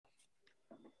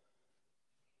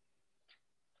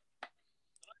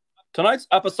Tonight's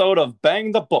episode of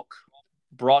Bang the Book,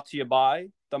 brought to you by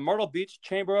the Myrtle Beach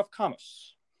Chamber of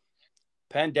Commerce.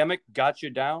 Pandemic got you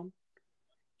down?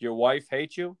 Your wife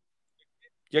hates you?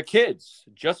 Your kids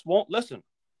just won't listen?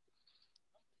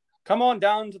 Come on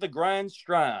down to the Grand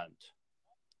Strand.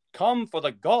 Come for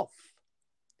the golf.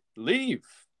 Leave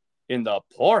in the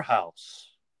poorhouse.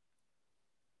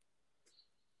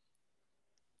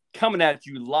 Coming at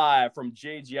you live from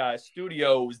JGI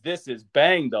Studios, this is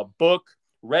Bang the Book,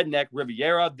 Redneck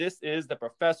Riviera. This is the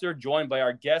professor, joined by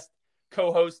our guest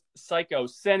co-host, Psycho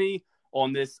Senny,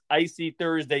 on this icy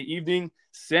Thursday evening.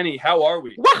 Senny, how are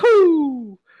we?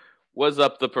 Woohoo! What's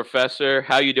up, the professor?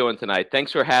 How you doing tonight?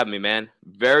 Thanks for having me, man.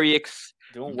 Very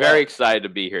excited to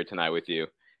be here tonight with you.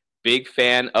 Big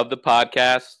fan of the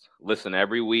podcast. Listen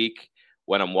every week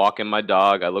when I'm walking my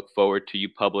dog. I look forward to you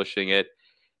publishing it.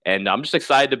 And I'm just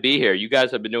excited to be here. You guys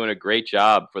have been doing a great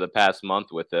job for the past month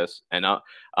with this, and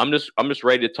I'm just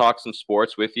ready to talk some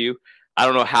sports with you. I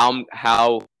don't know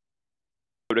how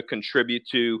to contribute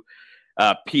to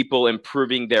people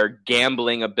improving their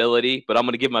gambling ability, but I'm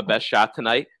going to give my best shot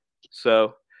tonight.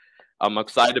 So I'm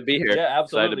excited to be here. Yeah, absolutely.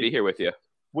 Excited to be here with you.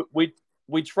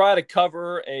 We try to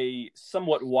cover a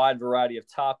somewhat wide variety of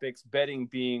topics, betting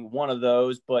being one of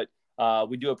those, but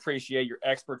we do appreciate your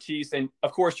expertise. And,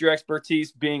 of course, your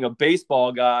expertise being a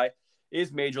baseball guy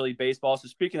is Major League Baseball. So,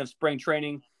 speaking of spring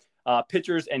training,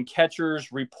 pitchers and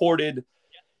catchers reported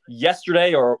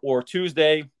yesterday or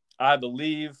Tuesday, I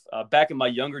believe. Back in my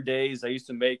younger days, I used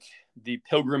to make the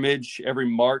pilgrimage every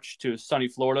March to sunny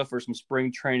Florida for some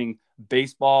spring training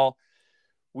baseball.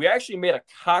 We actually made a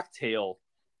cocktail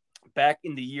back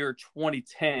in the year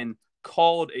 2010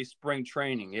 called a spring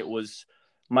training. It was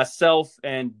myself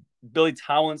and Billy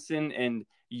Tomlinson and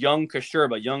young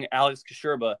Alex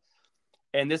Kasherba.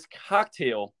 And this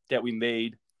cocktail that we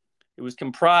made, it was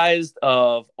comprised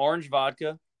of orange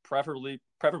vodka, preferably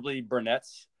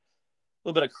Burnett's, a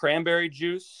little bit of cranberry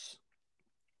juice,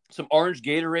 some orange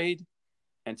Gatorade,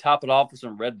 and top it off with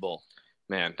some Red Bull.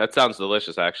 Man, that sounds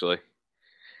delicious, actually.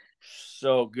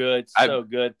 So good,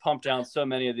 good. Pumped down so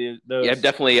many of those. Yeah,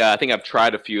 definitely. I think I've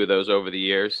tried a few of those over the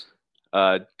years.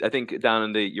 I think down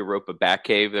in the Europa Bat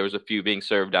Cave, there was a few being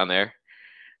served down there.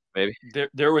 Maybe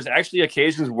there was actually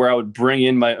occasions where I would bring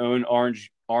in my own orange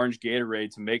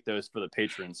Gatorade to make those for the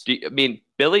patrons.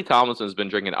 Billy Tomlinson's been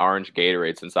drinking orange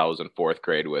Gatorade since I was in 4th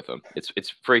grade with him.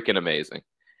 It's freaking amazing.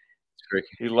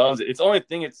 He loves it. It's the only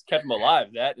thing that's kept him alive.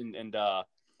 That and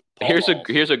here's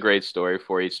a great story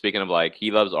for you. Speaking of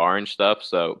he loves orange stuff,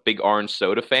 so big orange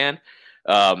soda fan.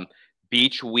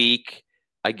 Beach week,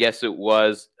 I guess it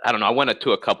was. I don't know. I went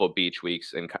to a couple of beach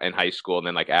weeks in high school, and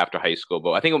then after high school,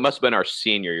 but I think it must have been our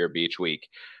senior year beach week.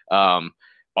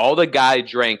 All the guy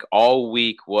drank all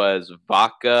week was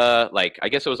vodka. I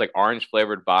guess it was orange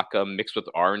flavored vodka mixed with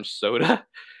orange soda.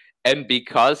 And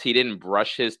because he didn't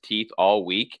brush his teeth all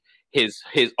week,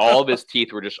 all of his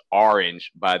teeth were just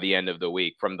orange by the end of the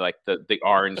week from the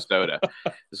orange soda.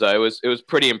 So it was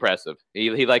pretty impressive.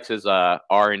 He likes his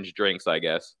orange drinks, I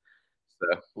guess.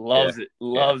 So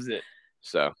loves it.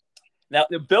 So now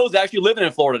Bill's actually living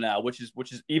in Florida now, which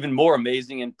is even more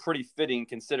amazing and pretty fitting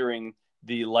considering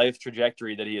the life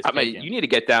trajectory that he has taken. You need to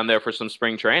get down there for some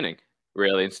spring training,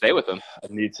 really, and stay with him. I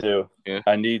need to. Yeah.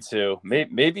 I need to.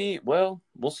 Maybe. Well,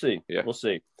 we'll see. Yeah. We'll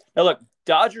see. Now, look,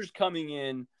 Dodgers coming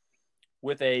in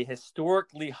with a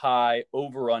historically high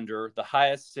over-under, the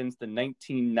highest since the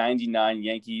 1999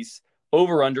 Yankees.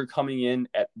 Over-under coming in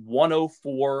at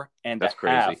 104 and That's a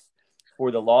half crazy for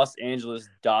the Los Angeles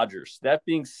Dodgers. That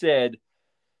being said,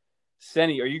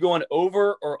 Senny, are you going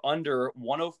over or under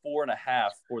 104 and a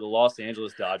half for the Los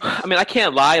Angeles Dodgers? I mean, I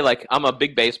can't lie. I'm a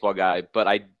big baseball guy, but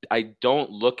I don't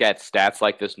look at stats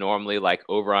like this normally, like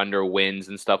over-under wins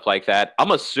and stuff like that.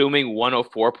 I'm assuming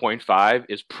 104.5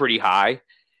 is pretty high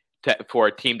for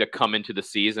a team to come into the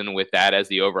season with that as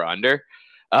the over-under.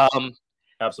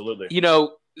 Absolutely.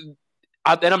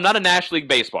 And I'm not a National League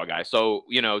baseball guy, so,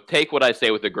 take what I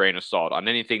say with a grain of salt on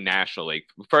anything National League.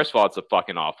 First of all, it's a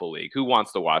fucking awful league. Who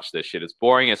wants to watch this shit? It's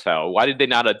boring as hell. Why did they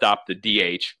not adopt the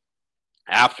DH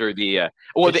after the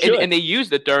and they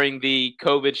used it during the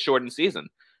COVID shortened season,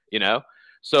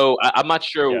 So I'm not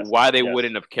sure why they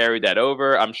wouldn't have carried that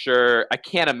over. I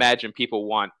can't imagine people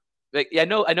want I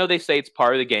know they say it's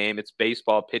part of the game. It's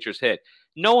baseball, pitchers hit.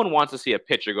 No one wants to see a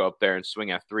pitcher go up there and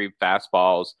swing at 3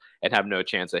 fastballs and have no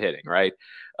chance of hitting, right?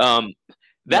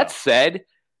 That said,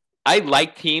 I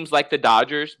like teams like the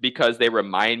Dodgers because they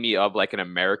remind me of an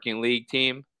American League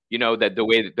team, that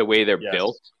the way they're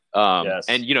built.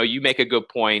 And, you make a good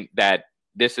point that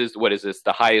this is,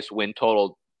 the highest win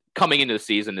total coming into the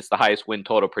season, it's the highest win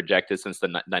total projected since the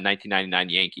 1999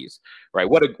 Yankees. Right?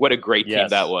 What a great team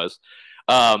that was.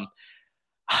 I'm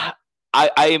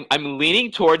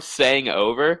leaning towards saying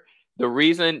over.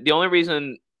 The only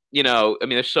reason, I mean,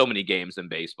 there's so many games in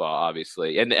baseball,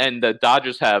 obviously, and the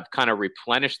Dodgers have kind of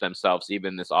replenished themselves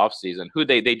even this offseason. Who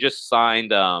they just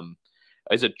signed?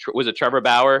 Was it Trevor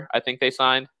Bauer? I think they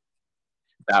signed.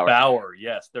 Bauer,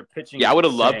 yes, they're pitching. Yeah, I would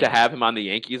have loved to have him on the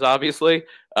Yankees, obviously.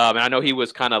 And I know he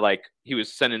was kind of like he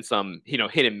was sending some,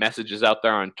 hidden messages out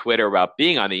there on Twitter about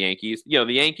being on the Yankees. The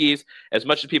Yankees, as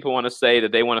much as people want to say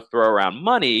that they want to throw around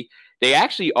money, they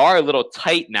actually are a little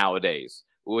tight nowadays,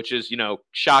 which is,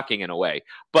 shocking in a way.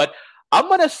 But I'm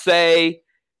gonna say,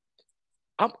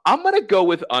 I'm gonna go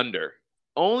with under,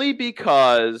 only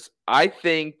because I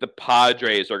think the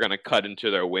Padres are gonna cut into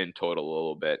their win total a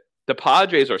little bit. The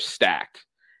Padres are stacked.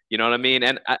 You know what I mean?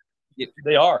 And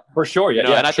they are, for sure. Yeah,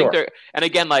 and I think they're, and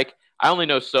again, like, I only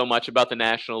know so much about the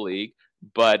National League,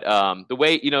 but the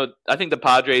way, I think the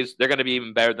Padres, they're going to be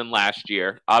even better than last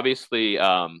year. Obviously,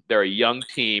 they're a young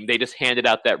team. They just handed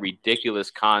out that ridiculous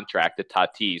contract to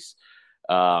Tatis.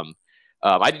 So I'm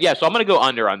going to go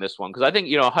under on this one because I think,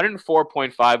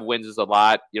 104.5 wins is a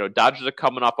lot. Dodgers are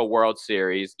coming off a World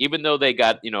Series. Even though they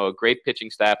got, a great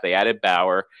pitching staff, they added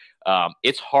Bauer.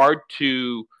 It's hard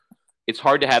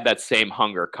to have that same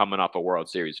hunger coming off a World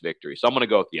Series victory. So I'm going to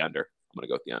go with the under.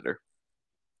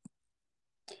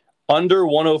 Under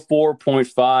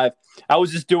 104.5. I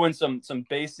was just doing some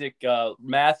basic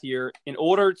math here. In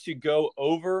order to go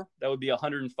over, that would be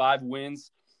 105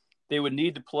 wins. They would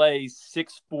need to play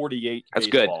 648 That's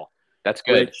baseball. That's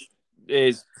good. Which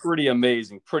is pretty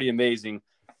amazing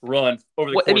run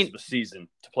over the course of the season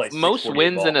to play. Most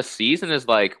wins in a season is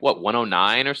like,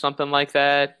 109 or something like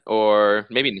that? Or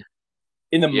maybe...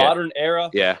 In the modern era,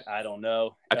 yeah, I don't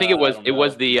know. I think it was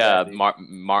the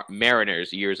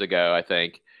Mariners years ago, I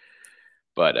think.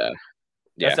 But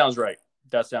that sounds right.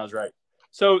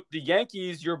 So the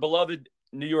Yankees, your beloved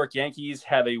New York Yankees,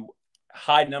 have a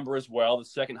high number as well, the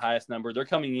second highest number. They're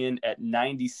coming in at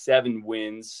 97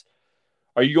 wins.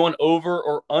 Are you going over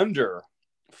or under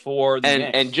for the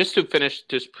Yanks? And just to finish,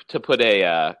 just to put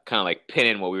a kind of like pin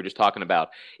in what we were just talking about,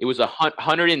 it was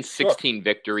 116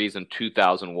 victories in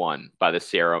 2001 by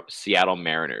the Seattle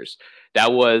Mariners.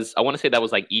 That was, I want to say that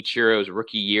was like Ichiro's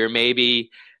rookie year,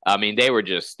 maybe. I mean, they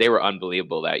were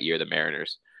unbelievable that year, the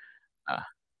Mariners.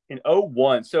 In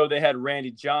 2001, so they had Randy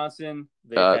Johnson.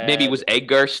 Maybe was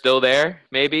Edgar still there?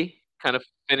 Maybe kind of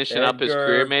finishing up his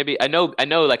career. Maybe I know.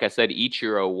 Like I said,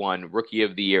 Ichiro won Rookie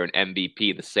of the Year and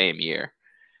MVP the same year.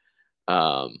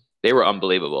 They were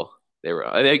unbelievable. They were,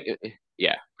 pretty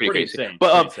crazy. Insane.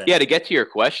 But to get to your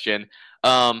question,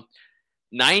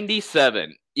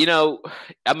 97.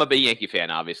 I'm a big Yankee fan,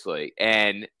 obviously,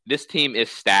 and this team is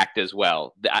stacked as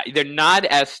well. They're not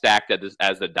as stacked as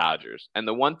the Dodgers. And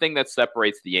the one thing that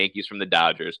separates the Yankees from the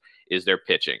Dodgers is their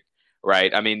pitching,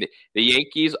 right? I mean, the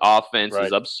Yankees' offense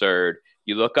is absurd.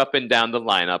 You look up and down the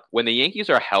lineup. When the Yankees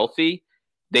are healthy,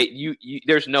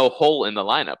 there's no hole in the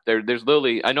lineup. There's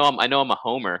literally, I know I'm a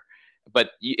homer,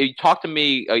 but you talked to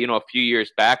me, a few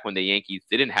years back when the Yankees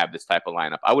didn't have this type of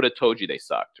lineup. I would have told you they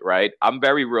sucked, right? I'm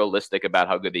very realistic about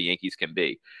how good the Yankees can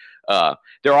be.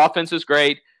 Their offense is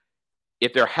great.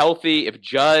 If they're healthy, if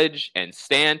Judge and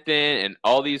Stanton and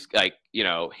all these,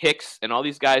 Hicks and all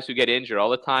these guys who get injured all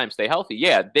the time stay healthy,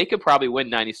 they could probably win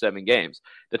 97 games.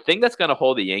 The thing that's going to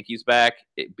hold the Yankees back,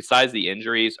 besides the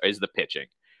injuries, is the pitching,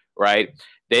 right?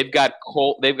 They've got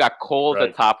Cole at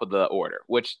the top of the order,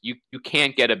 which you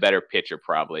can't get a better pitcher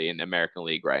probably in the American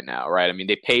League right now, right? I mean,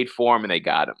 they paid for him and they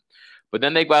got him. But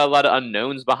then they've got a lot of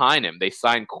unknowns behind him. They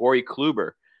signed Corey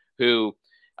Kluber, who,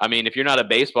 I mean, if you're not a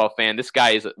baseball fan, this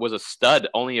guy was a stud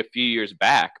only a few years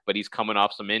back, but he's coming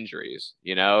off some injuries.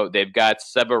 They've got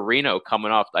Severino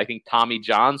coming off, I think, Tommy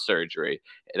John surgery.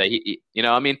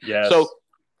 So,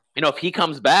 if he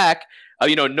comes back,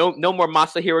 no more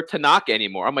Masahiro Tanaka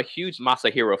anymore. I'm a huge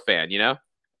Masahiro fan, And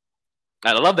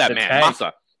I love that man,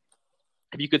 Masa.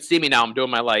 If you could see me now, I'm doing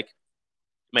my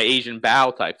Asian bow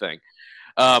type thing.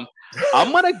 I'm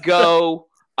gonna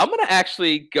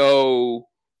actually go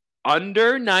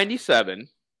under 97.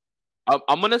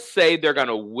 I'm gonna say they're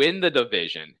gonna win the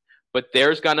division, but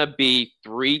there's gonna be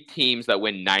 3 teams that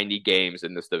win 90 games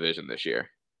in this division this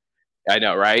year. I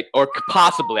know, right? Or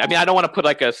possibly. I mean, I don't want to put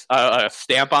like a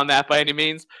stamp on that by any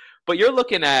means, but you're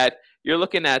looking at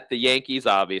the Yankees,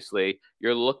 obviously.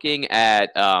 You're looking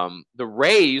at the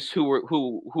Rays,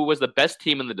 who was the best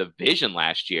team in the division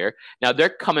last year. Now they're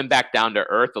coming back down to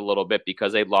earth a little bit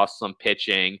because they lost some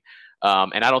pitching,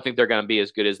 and I don't think they're going to be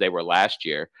as good as they were last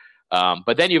year.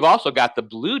 But then you've also got the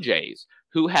Blue Jays,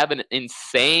 who have an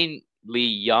insanely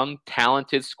young,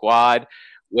 talented squad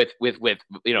with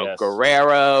Yes.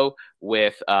 Guerrero,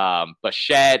 with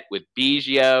Bichette, with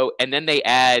Biggio, and then they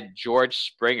add George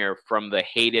Springer from the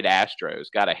hated Astros.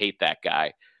 Gotta hate that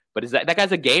guy, but that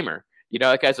guy's a gamer.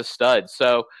 That guy's a stud.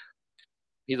 So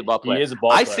he's a ball player. He is a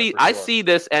ball player. I see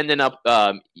this ending up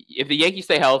if the Yankees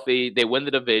stay healthy, they win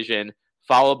the division,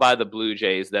 followed by the Blue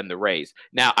Jays, then the Rays.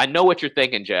 Now I know what you're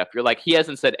thinking, Jeff. You're like, he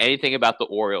hasn't said anything about the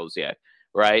Orioles yet,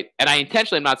 right? And I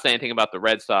intentionally am not saying anything about the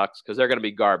Red Sox because they're going to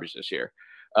be garbage this year.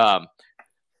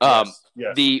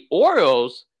 Yes. The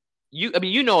Orioles,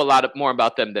 you know a lot more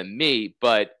about them than me,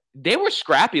 but they were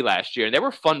scrappy last year and they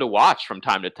were fun to watch from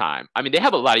time to time. I mean, they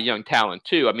have a lot of young talent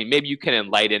too. I mean, maybe you can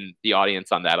enlighten the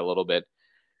audience on that a little bit.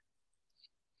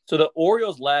 So the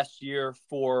Orioles last year,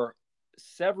 for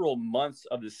several months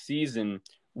of the season,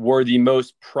 were the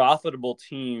most profitable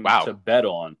team to bet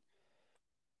on.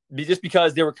 Just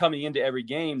because they were coming into every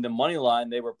game, the money line,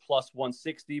 they were plus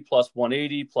 160, plus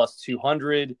 180, plus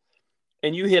 200.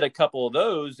 And you hit a couple of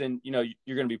those and, you're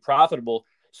going to be profitable.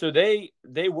 So they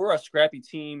were a scrappy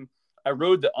team. I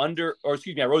rode the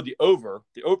over.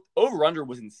 The over-under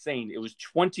was insane. It was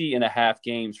 20 and a half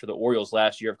games for the Orioles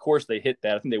last year. Of course, they hit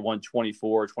that. I think they won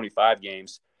 24 or 25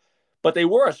 games. But they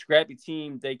were a scrappy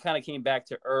team. They kind of came back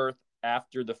to earth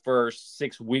after the first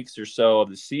 6 weeks or so of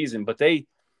the season. But they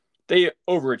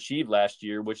overachieved last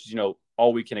year, which is,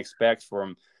 all we can expect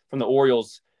from the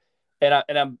Orioles. And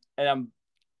I'm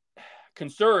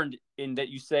concerned in that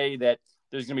you say that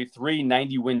there's going to be 3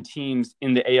 90-win teams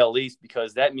in the AL East,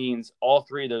 because that means all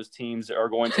 3 of those teams are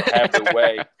going to have their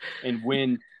way and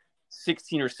win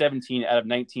 16 or 17 out of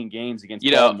 19 games against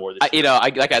Baltimore this year.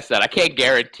 Like I said, I can't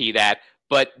guarantee that,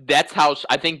 but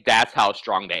I think that's how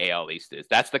strong the AL East is.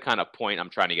 That's the kind of point I'm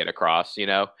trying to get across, and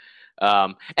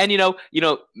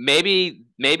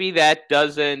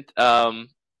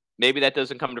maybe that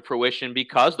doesn't come to fruition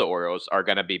because the Orioles are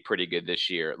going to be pretty good this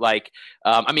year. Like,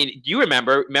 do you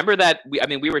remember that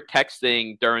we were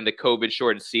texting during the COVID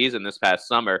shortened season this past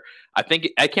summer. I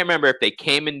can't remember if they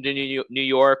came into New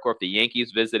York or if the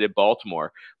Yankees visited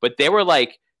Baltimore, but they were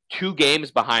like 2 games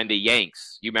behind the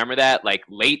Yanks. You remember that? Like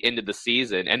late into the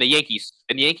season, and the Yankees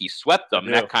swept them.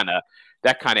 And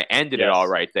that kind of ended it all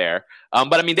right there.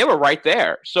 But they were right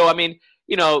there. So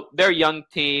they're a young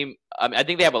team. I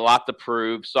think they have a lot to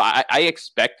prove. So I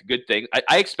expect good things.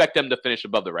 I expect them to finish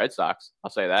above the Red Sox.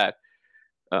 I'll say that.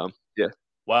 Yeah.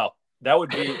 Wow, that would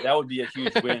be a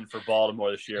huge win for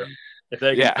Baltimore this year if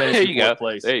they can finish in 4th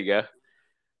place. There you go.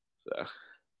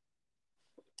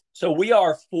 So we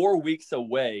are 4 weeks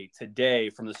away today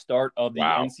from the start of the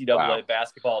NCAA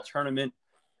basketball tournament.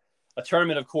 A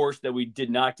tournament, of course, that we did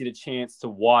not get a chance to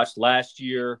watch last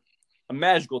year. A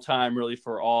magical time, really,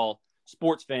 for all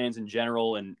sports fans in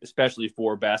general, and especially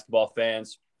for basketball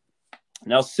fans.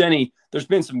 Now, Senny, there's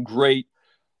been some great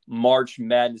March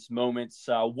Madness moments.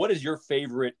 What is your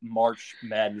favorite March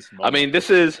Madness moment? This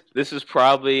is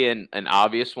probably an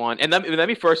obvious one. And let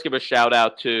me first give a shout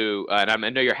out to, and I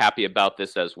know you're happy about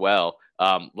this as well.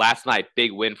 Last night,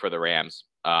 big win for the Rams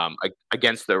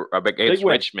against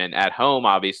Richmond at home,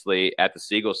 obviously at the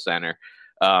Siegel Center.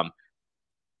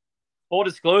 Full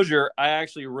disclosure, I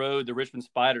actually rode the Richmond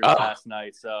Spiders last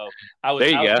night, so I was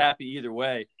happy either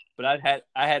way. But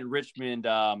I had Richmond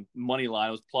money line.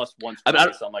 It was plus 120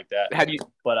 or something like that. Have you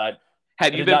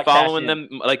Have you been following them,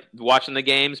 like watching the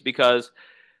games? Because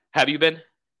have you been?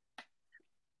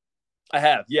 I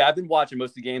have. Yeah, I've been watching most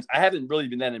of the games. I haven't really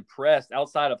been that impressed.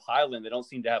 Outside of Highland, they don't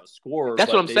seem to have a scorer.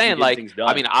 That's what I'm saying. Like,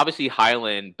 obviously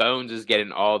Highland, Bones is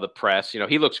getting all the press.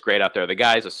 He looks great out there. The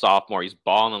guy's a sophomore. He's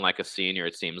balling like a senior,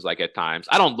 it seems like at times.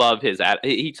 I don't love his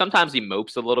sometimes he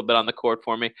mopes a little bit on the court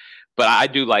for me, but I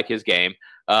do like his game.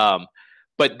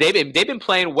 But they've been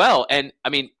playing well, and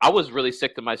I was really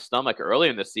sick to my stomach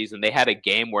earlier in the season. They had a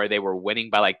game where they were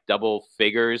winning by like double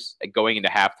figures going into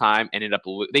halftime.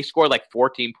 They scored like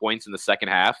 14 points in the second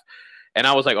half, and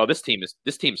I was like, "Oh, this team's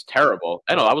terrible."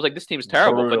 I was like, "This team's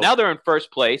terrible." Brutal. But now they're in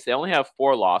first place. They only have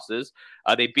 4 losses.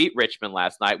 They beat Richmond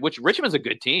last night, which Richmond's a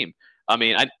good team.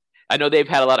 I know they've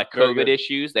had a lot of COVID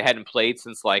issues. They hadn't played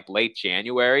since like late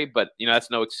January, but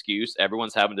that's no excuse.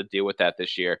 Everyone's having to deal with that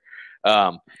this year.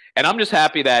 And I'm just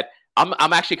happy that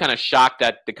I'm actually kind of shocked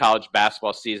that the college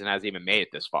basketball season hasn't even made it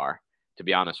this far, to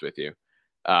be honest with you.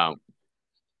 Yeah,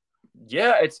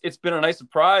 it's been a nice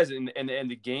surprise, and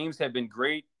the games have been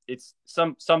great. It's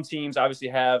some teams obviously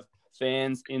have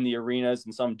fans in the arenas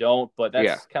and some don't, but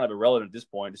that's kind of irrelevant at this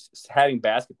point. Just having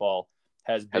basketball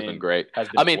has been great.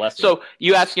 So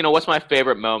you ask, what's my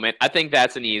favorite moment? I think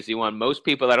that's an easy one. Most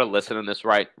people that are listening to this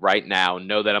right now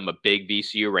know that I'm a big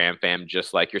VCU Ram fan,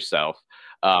 just like yourself.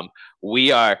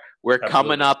 We're Absolutely.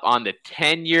 coming up on the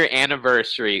 10-year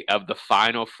anniversary of the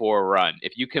Final Four run,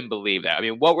 if you can believe that. I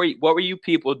mean, what were you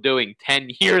people doing 10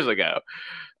 years ago?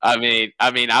 I was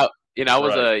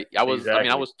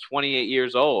 28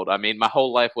 years old. I mean, my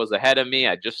whole life was ahead of me.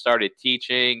 I just started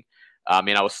teaching. I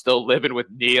mean, I was still living with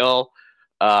Neil.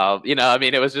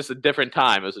 It was just a different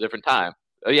time. It was a different time.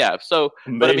 Yeah. So,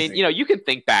 Amazing. but I mean, you can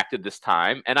think back to this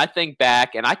time, and I think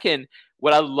back, and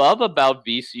what I love about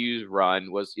VCU's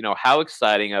run was, how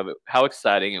exciting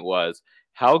it was,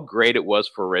 how great it was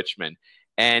for Richmond.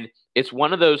 And it's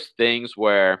one of those things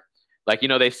where, like,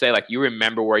 they say, like, you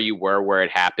remember where you were, where it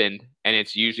happened. And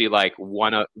it's usually like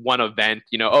one event,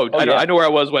 I know where I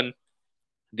was when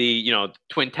the,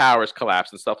 Twin Towers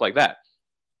collapsed and stuff like that.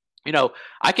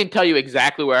 I can tell you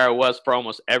exactly where I was for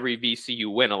almost every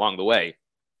VCU win along the way.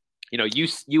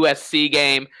 USC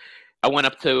game, I went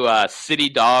up to City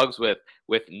Dogs with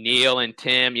Neil and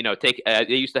Tim. They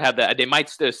used to have that. They might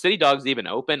still City Dogs even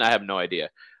open. I have no idea.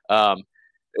 No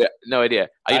idea.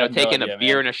 Taking a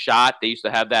beer and a shot. They used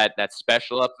to have that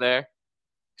special up there.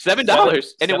 $7,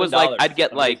 and it was like I'd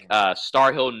get like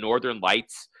Star Hill Northern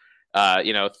Lights.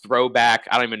 Throwback.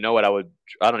 I don't even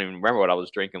remember what I was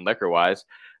drinking liquor wise.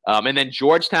 And then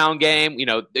Georgetown game,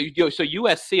 so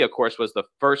USC, of course, was the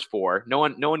first four. No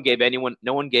one gave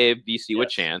VCU a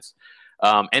chance.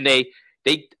 And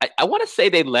I want to say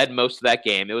they led most of that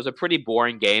game. It was a pretty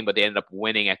boring game, but they ended up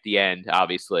winning at the end,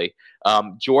 obviously.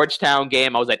 Georgetown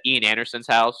game, I was at Ian Anderson's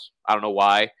house. I don't know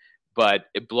why, but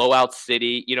blowout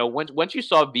city. Once you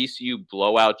saw VCU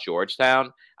blow out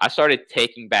Georgetown, I started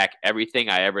taking back everything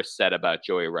I ever said about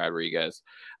Joey Rodriguez.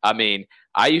 I mean,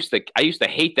 I used to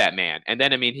hate that man, and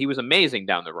then he was amazing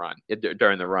during the run,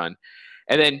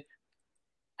 and then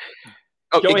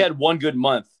Joey had one good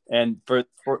month, and for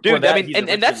dude, that,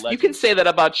 and that's legend. You can say that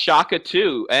about Shaka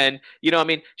too, and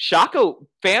Shaka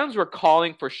fans were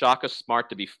calling for Shaka Smart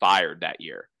to be fired that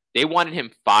year. They wanted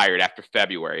him fired after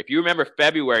February. If you remember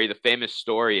February, the famous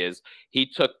story is he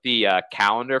took the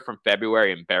calendar from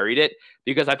February and buried it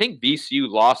because I think VCU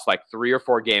lost like 3 or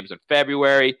 4 games in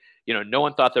February. No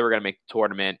one thought they were going to make the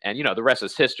tournament, and the rest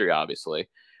is history, obviously.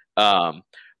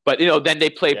 But then they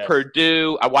played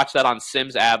Purdue. I watched that on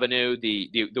Sims Avenue, the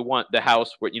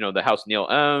house where the house Neil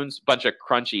owns. Bunch of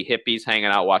crunchy hippies hanging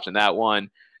out watching that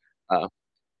one.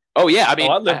 Oh yeah,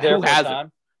 I lived there who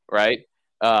hasn't, right?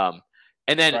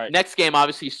 And then next game,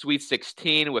 obviously Sweet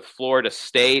 16 with Florida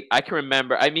State. I can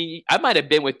remember. I might have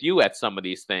been with you at some of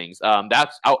these things.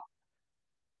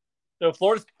 So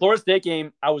Florida State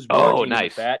game, I was working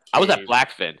nice. I was at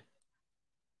Blackfin.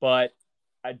 But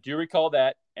I do recall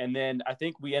that. And then I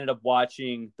think we ended up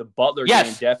watching the Butler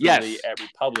game definitely at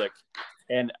Republic.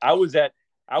 And I was at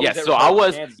Kansas,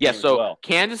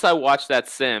 I watched that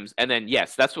Sims. And then,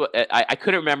 that's what I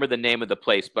couldn't remember the name of the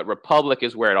place, but Republic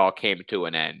is where it all came to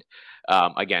an end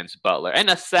against Butler. And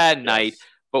a sad night,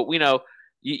 but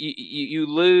you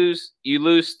lose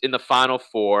in the Final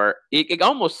Four. It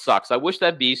almost sucks. I wish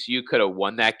that VCU could have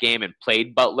won that game and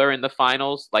played Butler in the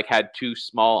finals, like had 2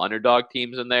 small underdog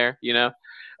teams in there,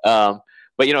 But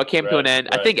it came to an end.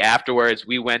 I think afterwards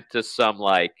we went to some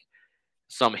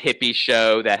hippie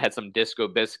show that had some Disco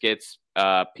Biscuits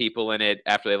people in it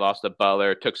after they lost to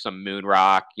Butler. Took some moon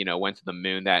rock, went to the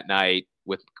moon that night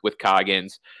with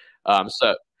Coggins.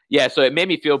 So it made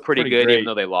me feel pretty good, even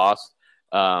though they lost.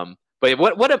 But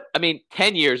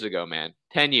 10 years ago, man,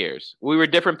 10 years. We were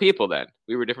different people then.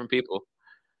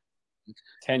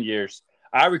 10 years.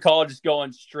 I recall just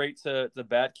going straight to the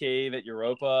Bat Cave at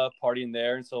Europa, partying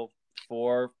there until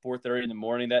 4:30 in the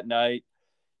morning that night.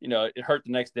 It hurt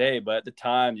the next day, but at the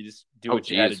time, you just do what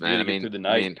you had to do to get through the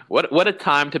night. What a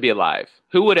time to be alive.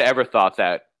 Who would have ever thought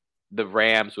that the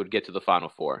Rams would get to the Final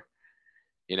Four?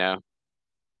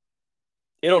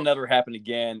 It'll never happen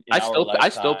again. I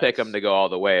still pick them to go all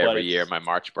the way every year in my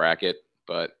March bracket,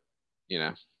 but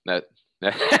that's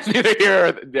neither here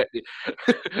or there.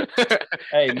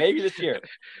 Hey, maybe this year.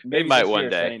 Maybe might one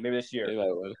day. Sonny, maybe this year.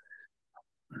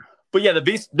 But yeah, the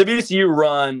VCU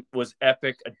run was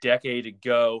epic a decade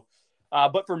ago.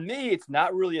 But for me, it's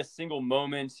not really a single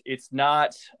moment. It's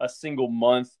not a single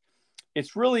month.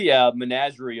 It's really a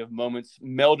menagerie of moments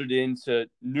melded into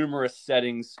numerous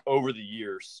settings over the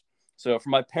years. So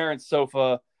from my parents'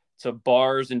 sofa to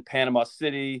bars in Panama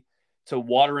City to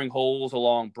watering holes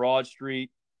along Broad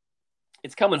Street,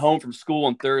 it's coming home from school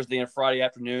on Thursday and Friday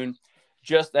afternoon,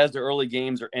 just as the early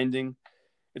games are ending.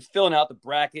 It's filling out the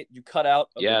bracket you cut out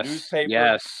of the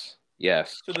newspaper.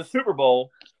 Yes. So the Super Bowl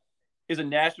is a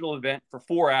national event for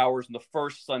 4 hours on the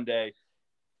first Sunday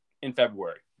in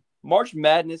February. March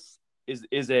Madness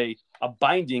is a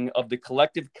binding of the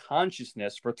collective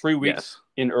consciousness for 3 weeks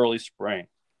in early spring.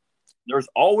 There's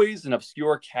always an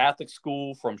obscure Catholic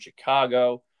school from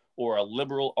Chicago or a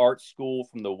liberal arts school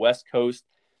from the West Coast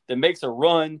that makes a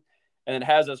run and it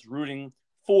has us rooting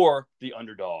for the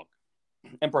underdog.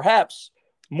 And perhaps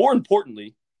more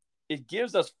importantly, it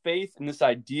gives us faith in this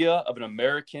idea of an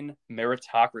American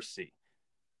meritocracy,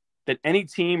 that any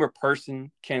team or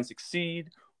person can succeed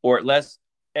or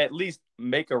at least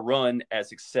make a run at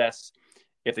success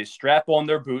if they strap on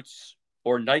their boots,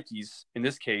 or Nikes, in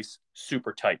this case,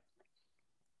 super tight.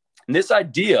 And this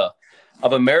idea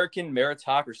of American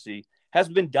meritocracy has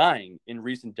been dying in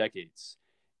recent decades,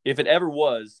 if it ever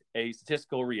was a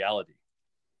statistical reality.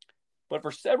 But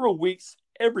for several weeks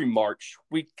every March,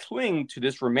 we cling to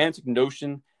this romantic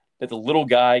notion that the little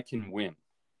guy can win.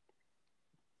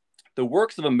 The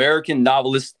works of American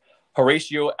novelist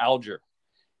Horatio Alger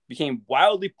became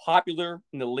wildly popular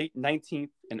in the late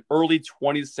 19th and early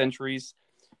 20th centuries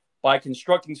by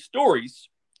constructing stories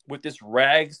with this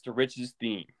rags to riches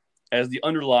theme as the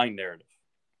underlying narrative.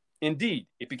 Indeed,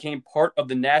 it became part of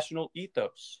the national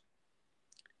ethos.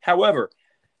 However,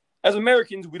 as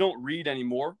Americans, we don't read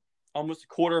anymore. Almost a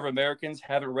quarter of Americans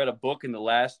haven't read a book in the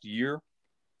last year.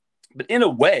 But in a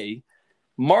way,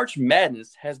 March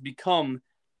Madness has become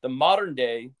the modern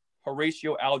day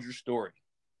Horatio Alger story,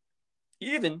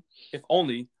 even if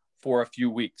only for a few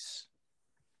weeks.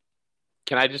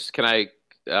 I don't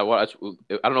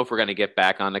know if we're going to get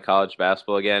back on to college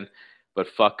basketball again, but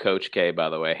fuck Coach K, by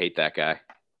the way. I hate that guy.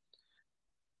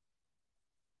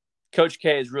 Coach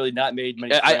K has really not made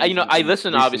many. I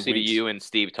listen obviously to you and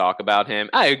Steve talk about him.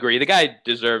 I agree. The guy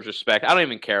deserves respect. I don't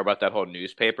even care about that whole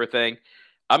newspaper thing.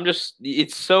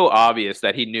 It's so obvious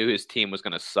that he knew his team was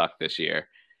going to suck this year,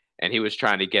 and he was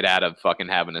trying to get out of fucking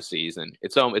having a season.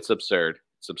 It's absurd.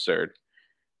 It's absurd.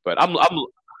 But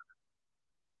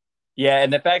yeah,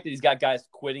 and the fact that he's got guys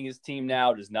quitting his team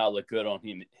now does not look good on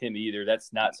him either.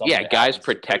 That's not something. Yeah, guys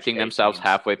protecting themselves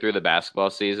halfway through the basketball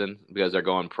season because they're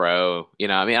going pro. I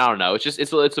don't know. It's just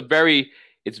it's very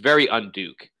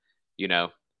un-Duke.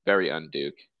 Very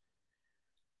un-Duke.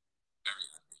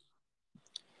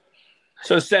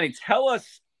 So, Senny, tell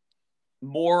us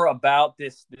more about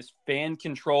this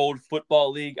fan-controlled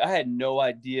football league. I had no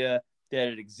idea that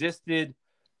it existed.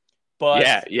 But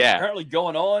apparently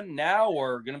going on now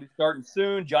or going to be starting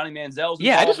soon. Johnny Manziel's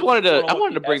involved. I just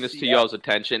wanted to bring this to y'all's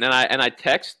attention, and I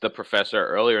texted the professor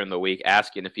earlier in the week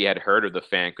asking if he had heard of the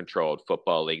fan controlled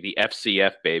football league, the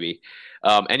FCF, baby.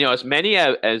 And as many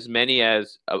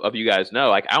as of you guys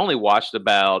know, like I only watched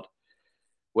about,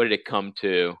 what did it come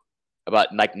to?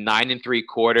 About like 9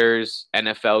 3/4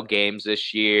 NFL games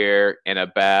this year, and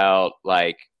about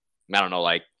like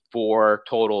 4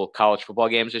 total college football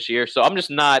games this year. So I'm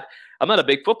not a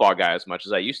big football guy as much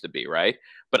as I used to be, right?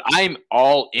 But I'm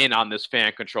all in on this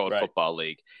fan-controlled football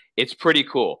league. It's pretty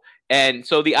cool. And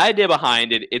so the idea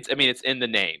behind it, it's in the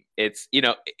name. It's,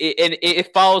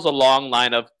 it follows a long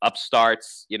line of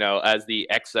upstarts, as the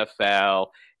XFL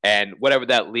and whatever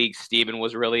that league Steven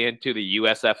was really into, the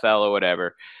USFL or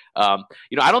whatever. I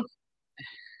don't.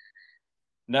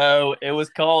 No, it was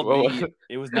called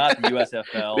it was not the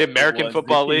USFL. The American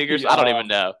Football League, I don't even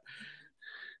know.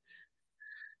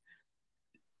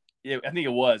 Yeah, I think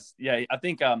it was. Yeah, I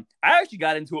think I actually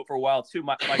got into it for a while too.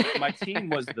 My team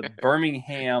was the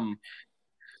Birmingham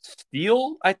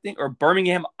Steel, I think, or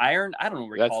Birmingham Iron. I don't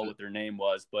recall what their name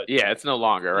was, but yeah, it's no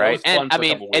longer, right? And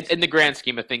in the grand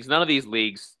scheme of things, none of these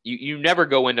leagues, you never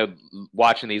go into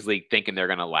watching these leagues thinking they're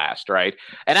going to last, right?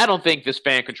 And I don't think this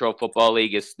fan controlled football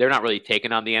league they're not really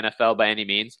taking on the NFL by any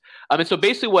means. And so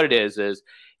basically what it is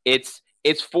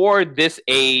it's for this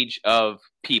age of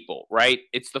people, right?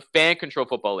 It's the fan control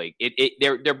football league.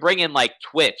 They're bringing like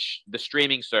Twitch, the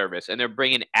streaming service, and they're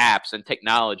bringing apps and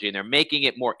technology, and they're making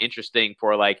it more interesting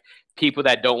for like people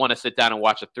that don't want to sit down and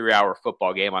watch a 3-hour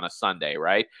football game on a Sunday,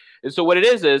 right? And so what it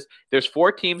is there's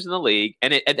 4 teams in the league,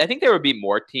 and I think there would be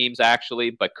more teams actually,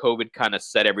 but COVID kind of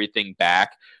set everything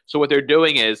back. So what they're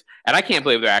doing is, and I can't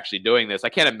believe they're actually doing this. I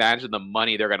can't imagine the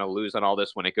money they're going to lose on all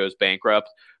this when it goes bankrupt.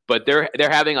 But they're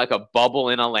having like a bubble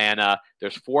in Atlanta.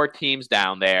 There's 4 teams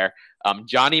down there.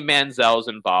 Johnny Manziel's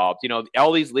involved.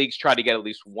 All these leagues try to get at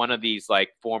least one of these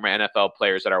like former NFL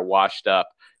players that are washed up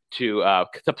to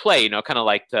play. Kind of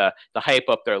like to hype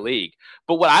up their league.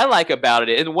 But what I like about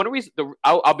it, and one reason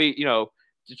I'll be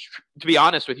to be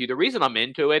honest with you, the reason I'm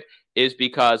into it is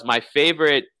because my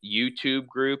favorite YouTube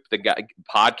group, the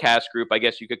podcast group, I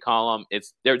guess you could call them,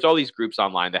 there's all these groups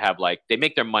online that have like, they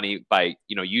make their money by,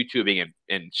 YouTubing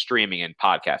and streaming and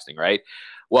podcasting, right?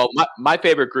 Well, my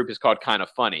favorite group is called Kind of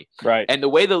Funny. Right. And the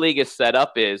way the league is set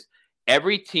up is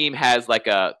every team has like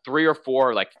a 3 or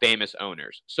 4 like famous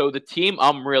owners. So the team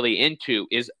I'm really into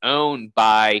is owned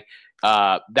by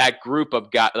that group of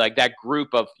that group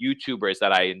of YouTubers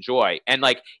that I enjoy, and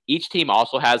like each team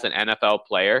also has an NFL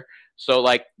player. So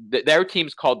like their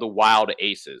team's called the Wild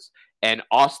Aces, and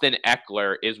Austin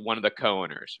Eckler is one of the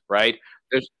co-owners, right?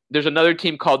 There's another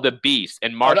team called the Beast,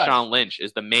 and Marshawn Lynch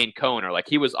is the main co-owner. Like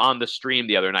he was on the stream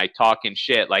the other night talking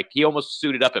shit. Like he almost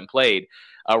suited up and played.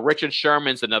 Richard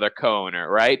Sherman's another co-owner,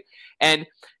 right? And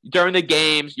during the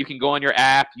games, you can go on your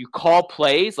app, you call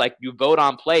plays, like you vote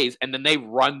on plays, and then they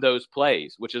run those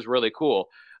plays, which is really cool.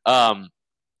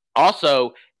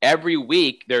 Also, every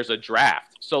week there's a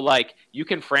draft. So like you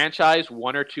can franchise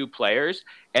 1 or 2 players,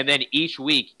 and then each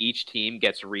week each team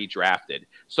gets redrafted.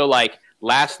 So like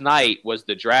last night was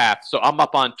the draft. So I'm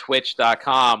up on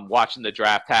twitch.com watching the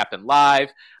draft happen live.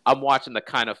 I'm watching the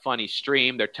Kind of Funny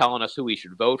stream. They're telling us who we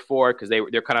should vote for because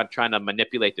they're kind of trying to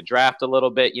manipulate the draft a little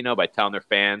bit, you know, by telling their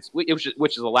fans, which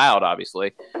is allowed,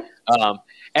 obviously.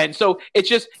 And so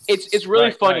it's really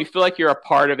fun. Right. You feel like you're a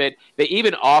part of it. They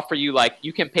even offer you like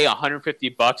you can pay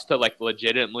 $150 to like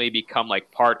legitimately become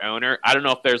like part owner. I don't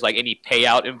know if there's like any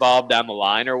payout involved down the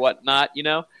line or whatnot, you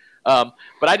know. But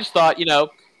I just thought, you know,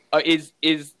 is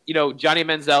Johnny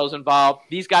Manziel's involved.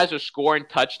 These guys are scoring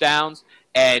touchdowns,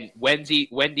 and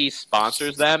Wendy's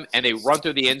sponsors them, and they run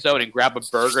through the end zone and grab a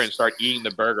burger and start eating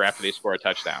the burger after they score a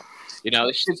touchdown. You know,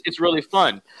 it's really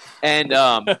fun. And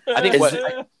I think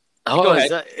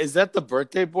is that the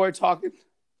birthday boy talking?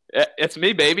 It's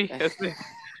me, baby. It's me.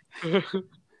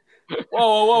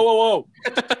 Whoa!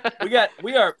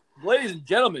 We are, ladies and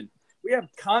gentlemen, we have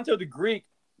Kanto the Greek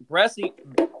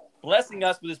blessing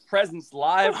us with his presence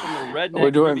live from the Redneck.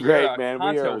 We're doing great, man.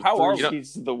 Kanto, we are how are we?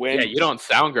 To the wind. Yeah, you don't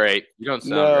sound great. You don't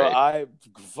sound great. No, I'm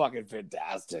fucking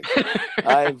fantastic.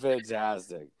 I'm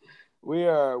fantastic.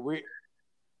 What's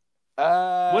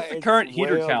the current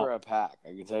heater count? Over a pack. I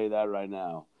can tell you that right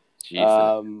now.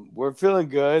 Jesus. We're feeling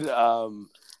good.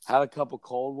 Had a couple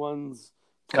cold ones.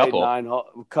 Played 9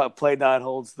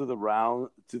 holes through the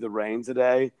rain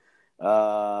today.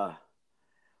 What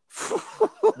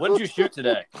did you shoot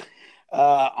today?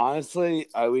 Honestly,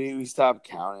 we stopped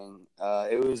counting.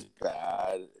 It was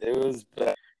bad.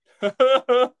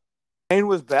 Rain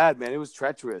was bad, man. It was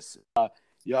treacherous.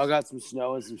 Y'all got some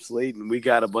snow and some sleet, and we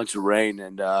got a bunch of rain.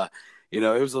 And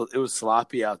it was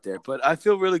sloppy out there. But I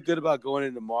feel really good about going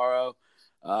in tomorrow.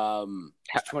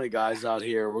 There's 20 guys out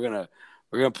here. We're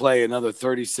gonna play another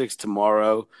 36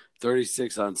 tomorrow,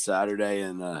 36 on Saturday,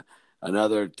 and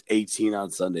another 18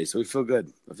 on Sunday. So we feel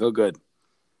good. I feel good.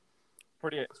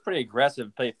 It's pretty aggressive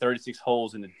to play 36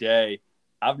 holes in a day.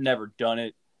 I've never done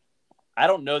it. I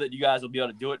don't know that you guys will be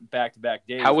able to do it in back-to-back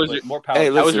days. How was it? More power.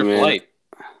 Hey, how was your flight?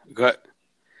 Good.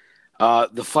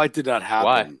 The flight did not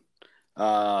happen.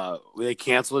 Why? They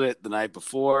canceled it the night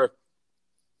before.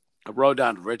 I rode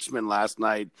down to Richmond last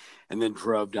night and then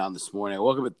drove down this morning. I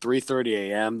woke up at 3:30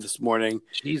 a.m. this morning.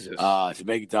 Jesus. To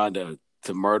make it down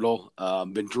to Myrtle.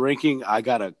 Been drinking. I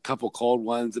got a couple cold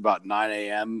ones about 9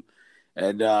 a.m.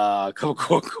 and a couple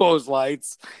Coors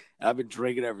Lights. I've been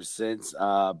drinking ever since.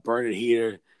 Burning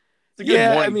heater. It's a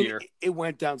good morning beer. It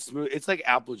went down smooth. It's like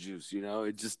apple juice, you know.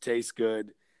 It just tastes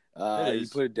good. You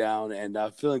put it down, and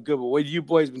I'm feeling good. But what you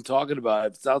boys been talking about?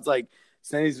 It sounds like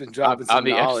Sandy's been dropping some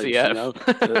knowledge, FCF. you know.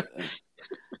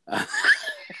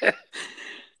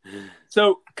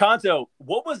 So, Kanto,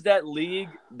 what was that league,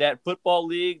 that football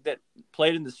league that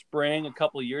played in the spring a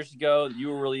couple of years ago that you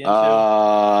were really into?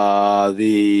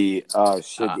 The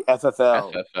FFL.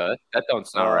 FFL. That don't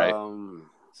sound right.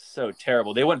 So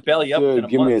terrible. They went belly up. Dude,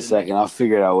 give me a second. I'll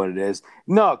figure out what it is.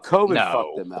 No, COVID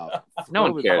fucked them out. No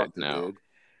one cared. No.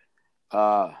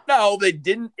 No, they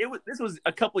didn't. This was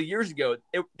a couple of years ago.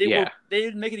 They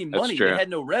didn't make any money. They had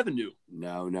no revenue.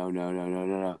 No.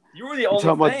 You were the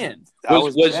only fan.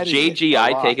 Was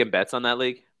JGI taking bets on that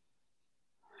league?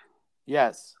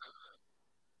 Yes.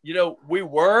 You know, we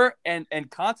were, and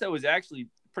Kanto was actually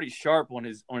pretty sharp on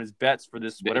his bets for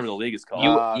this, whatever the league is called.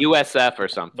 USF or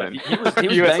something. He was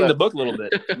banging the book a little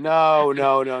bit. No.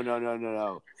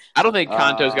 I don't think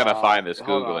Kanto's gonna find this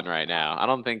Googling right now. I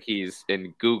don't think he's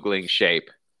in Googling shape.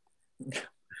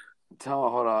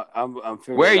 Hold on. I'm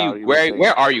figuring where are you?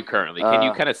 Where are you currently? Can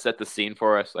you kind of set the scene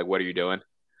for us? Like, what are you doing?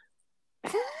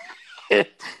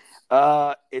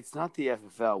 It's not the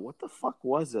FFL. What the fuck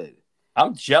was it?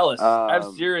 I'm jealous. I have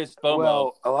serious FOMO.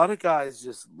 Well, a lot of guys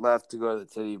just left to go to the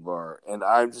titty bar, and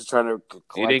I'm just trying to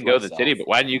collect You didn't go to the titty, but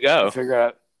why didn't you go? Figure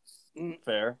out.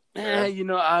 Fair. You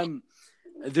know, I'm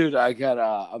Dude, I got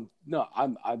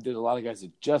there's a lot of guys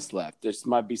that just left. There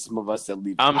might be some of us that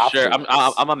leave. I'm sure.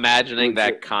 I'm imagining that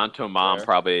Legit. Kanto mom Fair.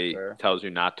 probably Fair. tells you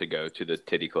not to go to the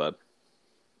titty club.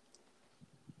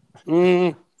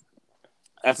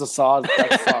 That's a solid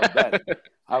bet.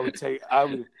 I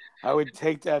would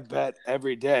take that bet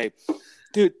every day.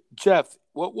 Dude, Jeff,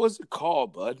 what was it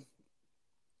called, bud?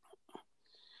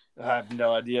 I have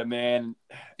no idea, man.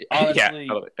 Honestly,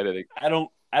 anything.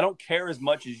 I don't care as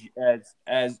much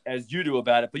as you do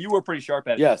about it, but you were pretty sharp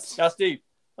at it. Yes. Now, Steve,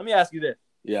 let me ask you this.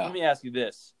 Yeah. Let me ask you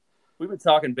this. We've been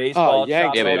talking baseball.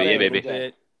 Yanks. Yeah, baby. chopping Yeah, it up a baby.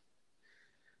 bit.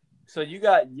 So you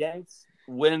got Yanks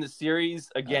winning the series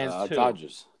against who?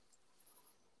 Dodgers.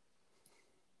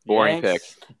 Boring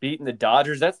Yanks beating the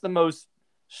Dodgers. That's the most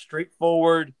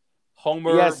straightforward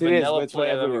homer Yes, it is. vanilla But it's what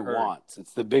play I've ever everybody heard. wants.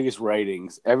 It's the biggest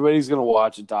ratings. Everybody's going to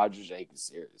watch a Dodgers-Yankees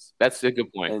series. That's a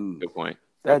good point. And Good point.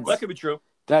 That's That could be true.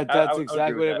 that's I would exactly agree what with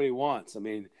that. everybody wants. I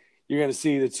mean, you're going to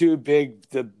see the two big,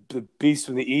 the beast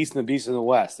from the East and the beast from the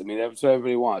West. I mean, that's what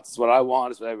everybody wants. It's what I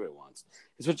want. It's what everybody wants.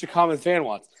 It's what your common fan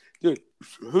wants. Dude,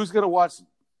 who's going to watch?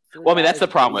 Well, I mean, that's the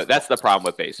problem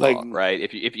with baseball, Like- right?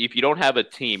 If you don't have a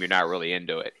team, you're not really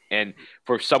into it. And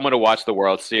for someone to watch the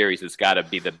World Series, it's got to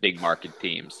be the big market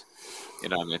teams. You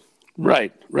know what I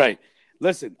mean? Right.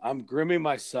 Listen, I'm grooming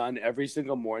my son every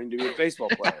single morning to be a baseball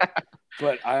player.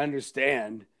 But I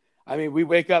understand. I mean, we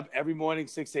wake up every morning,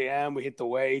 6 a.m. We hit the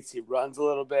weights. He runs a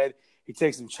little bit. He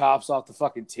takes some chops off the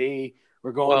fucking tee.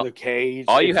 We're going to the cage.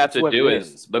 All you have It's to what do it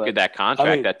is look But, at that contract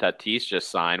I mean- that Tatis just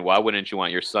signed. Why wouldn't you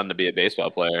want your son to be a baseball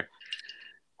player?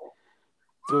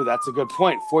 Dude, that's a good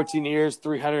point. 14 years,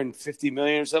 350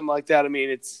 million or something like that. I mean,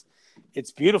 it's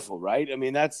beautiful, right? I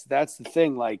mean, that's the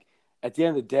thing. Like, at the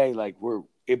end of the day, like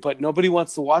but nobody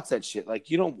wants to watch that shit. Like,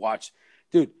 you don't watch,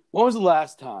 dude. When was the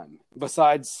last time,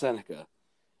 besides Seneca,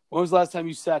 when was the last time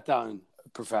you sat down,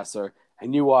 Professor,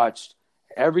 and you watched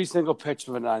every single pitch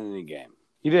of a 9-inning game?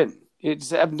 You didn't. You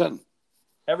just haven't done.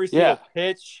 Every single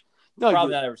pitch. No,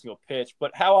 Probably not every single pitch,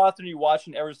 but how often are you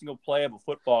watching every single play of a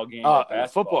football game? Or a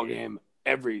basketball football game.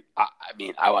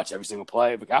 I watch every single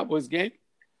play of a Cowboys game.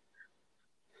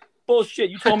 Bullshit!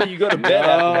 You told me you go to bed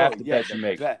after half the bets you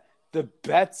make. The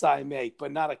bets I make,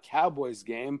 but not a Cowboys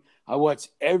game. I watch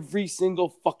every single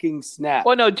fucking snap.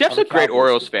 Well, no, Jeff's of a great Cowboys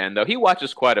Orioles game. fan, though. He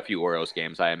watches quite a few Orioles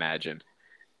games, I imagine.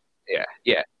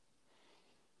 Yeah.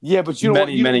 Yeah, but you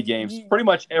don't many games, pretty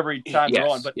much every time they're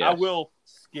Yes, on. But yes. I will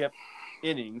skip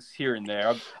innings here and there.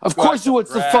 Of Go out course to you.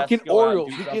 It's the grass, fucking go out and Orioles.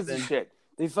 do Who gives a something. shit?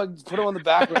 They fucking put them on the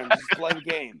background and just play the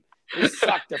game. They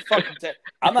suck. They're fucking.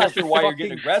 I'm not they're sure why you're fucking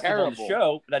getting aggressive on terrible. the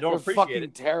show, but I don't They're appreciate fucking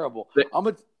it. terrible. They-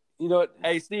 You know what?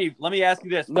 Hey, Steve, let me ask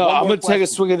you this. No, One I'm more gonna take a question.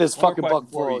 swing of this One more fucking question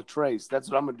buck for full you. of Trace. That's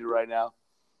what I'm gonna do right now.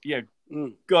 Yeah,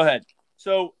 Mm. go ahead.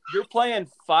 So you're playing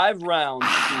 5 rounds,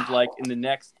 it seems like, in the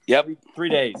next Yep. 3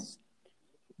 days.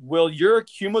 Will your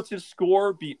cumulative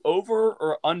score be over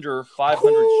or under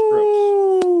 500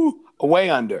 strokes? Ooh, way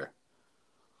under.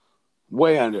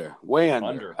 Way under. Way under.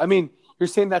 Under. I mean, you're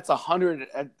saying that's 100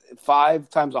 at 5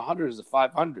 times 100 is a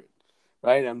 500,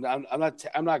 right? I'm not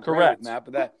great Correct. with math,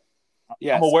 but that.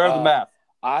 Yes, I'm aware of the math.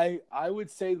 I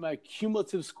would say my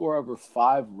cumulative score over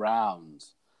 5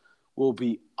 rounds will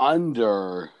be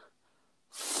under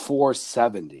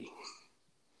 470.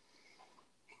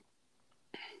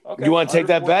 Okay. You want to take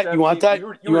that bet? You want that? You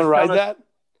want to ride that?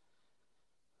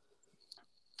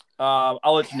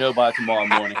 I'll let you know by tomorrow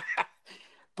morning.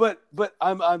 But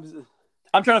I'm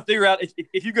I'm trying to figure out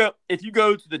if you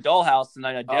go to the Dollhouse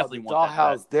tonight. I definitely the want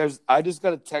that bet. Dollhouse. I just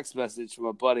got a text message from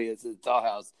a buddy. It said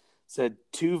Dollhouse. Said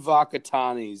 2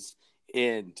 Vakatanis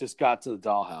in. Just got to the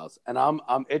Dollhouse, and I'm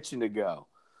itching to go,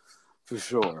 for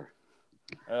sure.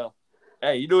 Well,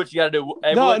 hey, you do what you got to do.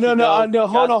 Hey, No. we'll let you go.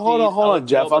 Hold Godspeed. I'll on, let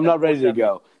Jeff. you know I'm about not that ready to 470.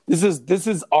 go. This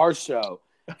is our show,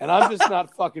 and I'm just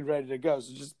not fucking ready to go.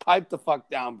 So just pipe the fuck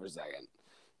down for a second,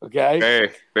 okay?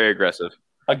 Very, very aggressive.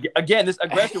 Again, this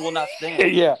aggression will not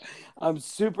stand. Yeah, I'm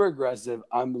super aggressive.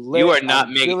 I'm lit. You are not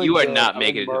I'm making. feeling You are good. not I'm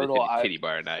making in it to the Myrtle. titty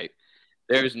bar night.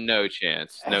 There's no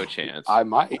chance. No chance. I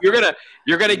might. You're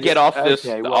gonna get off this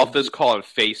Okay, well, off this call and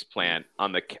face plant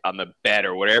on the bed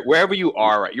or wherever you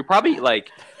are. Right, you're probably like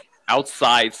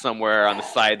outside somewhere on the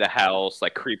side of the house,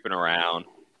 like creeping around.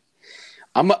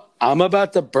 I'm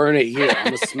about to burn it here. I'm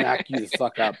gonna smack you the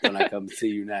fuck up when I come see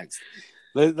you next.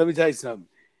 Let me tell you something.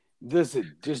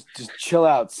 Listen, just chill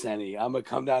out, Senny. I'm gonna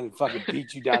come down and fucking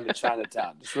beat you down to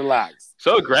Chinatown. Just relax.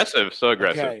 So aggressive. So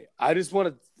aggressive. Okay. I just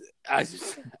want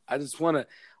to.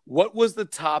 What was the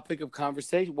topic of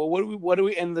conversation? Well, what do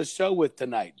we end the show with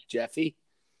tonight, Jeffy?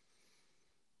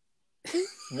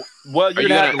 Well, you're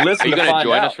gonna have to listen are you to gonna find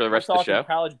join out. us for the rest We're of the talking show?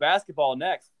 college basketball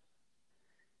next.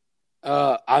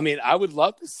 I mean, I would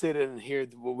love to sit in and hear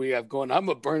what we have going. I'm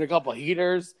gonna burn a couple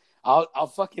heaters.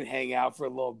 I'll fucking hang out for a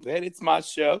little bit. It's my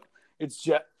show. It's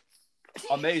just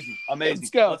amazing.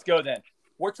 Let's go then.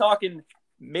 We're talking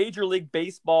Major League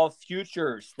Baseball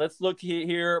futures. Let's look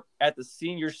here at the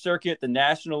senior circuit, the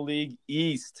National League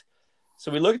East.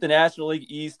 So we look at the National League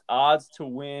East odds to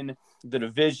win the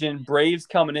division. Braves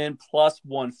coming in plus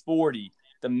 140.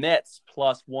 The Mets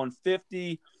plus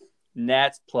 150.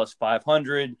 Nats plus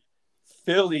 500.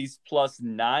 Phillies plus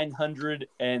 900.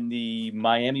 And the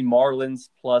Miami Marlins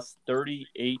plus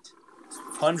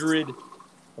 3,800.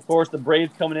 Of course, the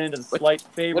Braves coming in as a slight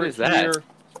favorite here.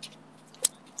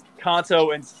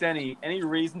 Kanto and Senny. Any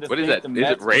reason to think the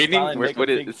Mets? Is it raining?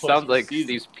 It sounds like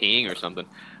he's peeing or something.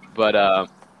 But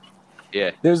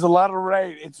yeah. There's a lot of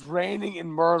rain. It's raining in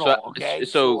Myrtle.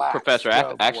 So Professor,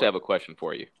 I actually have a question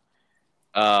for you.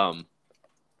 I'm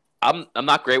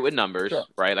not great with numbers,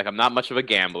 right? Like I'm not much of a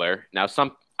gambler. Now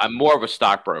I'm more of a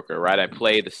stockbroker, right? I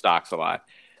play the stocks a lot.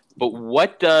 But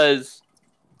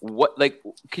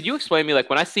could you explain to me, like,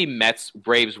 when I see Mets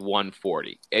Braves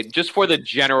 140, just for the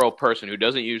general person who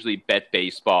doesn't usually bet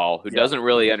baseball, who doesn't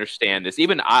really understand this,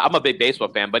 even I'm a big baseball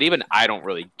fan, but even I don't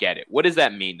really get it. What does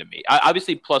that mean to me?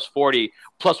 Obviously, plus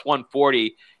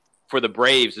 140 for the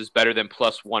Braves is better than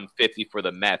plus 150 for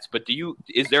the Mets. But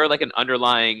is there like an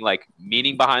underlying like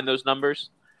meaning behind those numbers?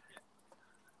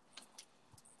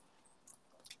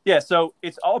 Yeah, so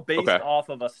it's all based off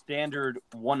of a standard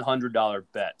 $100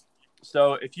 bet.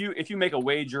 So if you make a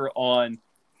wager on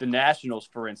the Nationals,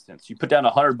 for instance, you put down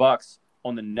 $100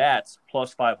 on the Nats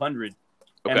plus 500,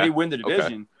 and they win the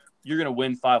division, you're going to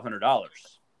win $500.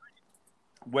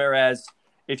 Whereas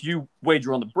if you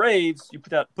wager on the Braves, you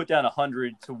put down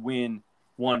 100 to win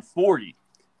 140.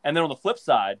 And then on the flip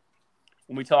side,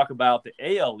 when we talk about the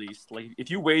AL East, like if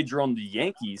you wager on the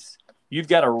Yankees, you've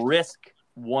got to risk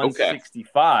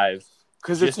 165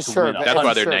 because it's a sure bet. That's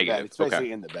why they're negative. It's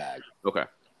basically in the bag. Okay.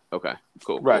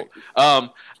 Cool. Right. I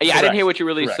didn't hear what you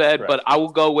really said, but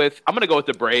I'm going to go with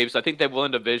the Braves. I think they've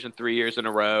won division 3 years in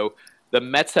a row. The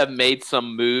Mets have made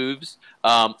some moves.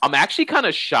 I'm actually kind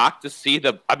of shocked to see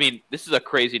this is a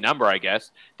crazy number, I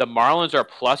guess. The Marlins are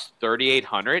plus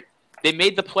 3,800. They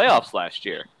made the playoffs last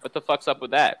year. What the fuck's up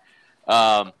with that?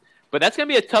 But that's going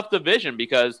to be a tough division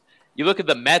because you look at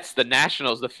the Mets, the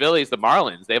Nationals, the Phillies, the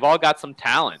Marlins. They've all got some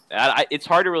talent. It's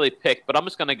hard to really pick, but I'm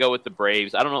just going to go with the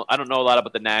Braves. I don't know a lot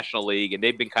about the National League, and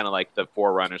they've been kind of like the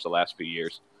forerunners the last few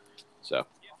years. So,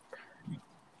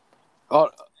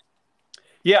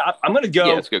 yeah, I'm going to go.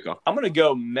 Yeah, that's a good call. I'm going to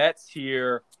go Mets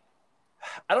here.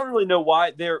 I don't really know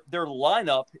why their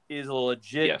lineup is a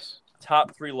legit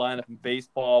top 3 lineup in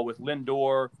baseball with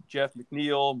Lindor, Jeff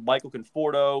McNeil, Michael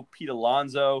Conforto, Pete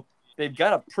Alonso. They've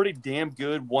got a pretty damn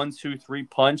good 1-2-3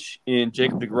 punch in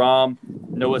Jacob deGrom,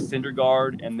 Noah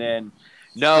Syndergaard, and then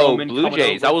Blue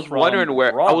Jays. I was wondering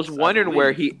where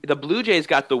the Blue Jays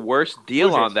got the worst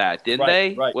deal on that, didn't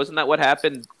they? Right. Wasn't that what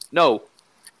happened? No,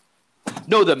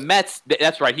 the Mets.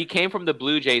 That's right. He came from the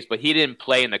Blue Jays, but he didn't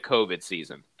play in the COVID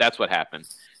season. That's what happened.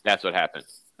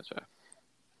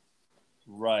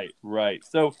 Right.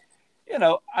 So,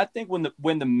 I think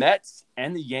when the Mets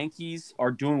and the Yankees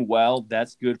are doing well,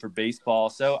 that's good for baseball.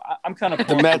 So I'm kind of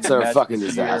the Mets are a fucking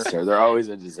disaster. They're always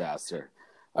a disaster.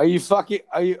 Are you fucking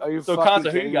so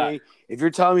fucking kidding me? If you're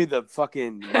telling me the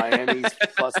fucking Miami's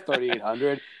plus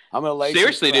 3,800, I'm gonna lay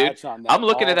seriously, dude. On that I'm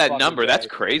looking at that number. Day. That's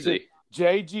crazy.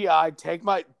 JGI, take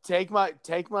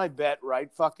my bet right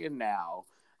fucking now.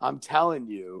 I'm telling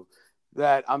you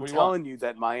that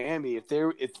Miami,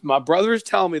 if my brothers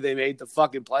tell me they made the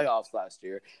fucking playoffs last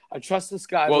year, I trust this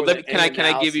guy. Well,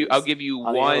 I'll give you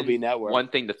one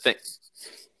thing to think.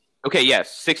 Okay,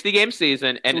 yes, 60-game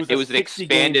season, and it was an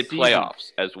expanded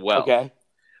playoffs as well. Okay,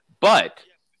 but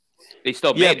they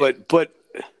still made it.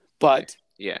 But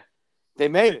yeah, they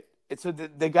made it. It's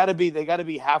they got to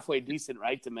be halfway decent,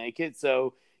 right, to make it.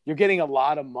 So you're getting a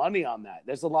lot of money on that.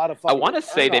 There's a lot of. I want to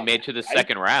say they made it to the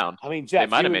second round. I mean, Jeff, they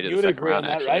might have made it to the second round,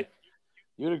 actually. Right?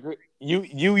 You would agree.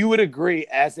 You would agree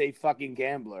as a fucking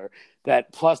gambler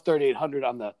that plus 3,800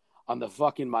 on the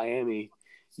fucking Miami.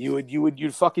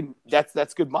 You'd fucking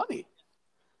that's good money.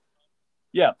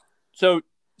 Yeah. So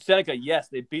Seneca, yes,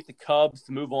 they beat the Cubs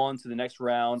to move on to the next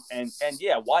round, and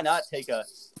yeah, why not take a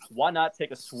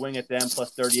swing at them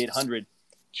plus 3,800?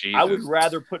 I would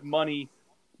rather put money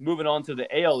moving on to the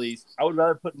AL East. I would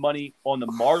rather put money on the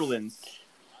Marlins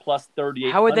plus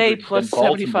 3,800. How are they plus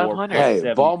 7,500?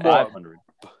 Hey, Baltimore.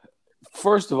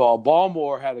 First of all,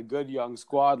 Baltimore had a good young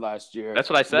squad last year. That's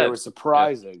what I said. They were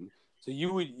surprising. Yeah. So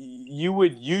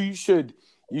you should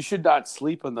you should not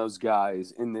sleep on those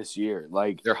guys in this year.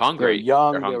 Like They're hungry. They're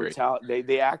young. They're They were hungry. talented.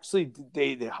 They actually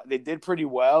they did pretty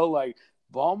well. Like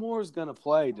Baltimore's gonna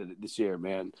play this year,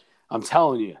 man. I'm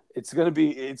telling you, it's gonna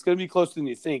be closer than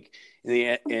you think. Who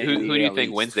do you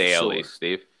think wins the AL East,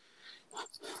 Steve?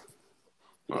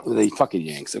 The fucking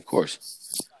Yanks, of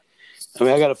course. I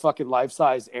mean, I got a fucking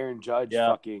life-size Aaron Judge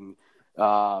fucking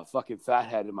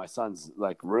fathead in my son's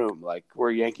like room. Like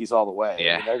we're Yankees all the way.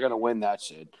 Yeah. I mean, they're gonna win that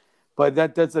shit. But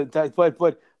but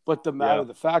the matter of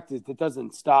the fact is that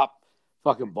doesn't stop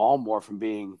fucking Baltimore from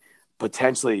being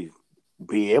potentially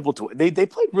be able to. They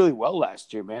played really well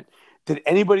last year, man. Did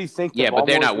anybody think? Yeah, but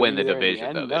they're not winning winning the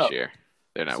division though this year.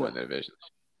 They're not winning the division.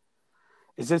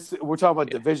 Is this? We're talking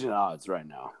about division odds right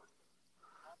now.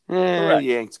 Correct.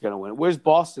 Yanks gonna win. Where's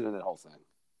Boston in that whole thing?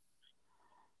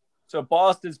 So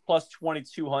Boston's plus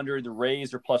 2,200. The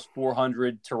Rays are plus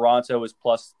 400. Toronto is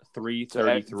plus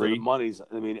 333. So the money's.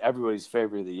 I mean, everybody's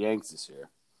favoring the Yanks this year.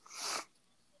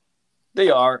 They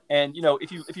are, and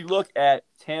if you look at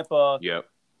Tampa, yep,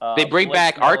 they bring Blake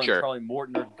back Snell and Archer. Charlie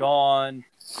Morton are gone.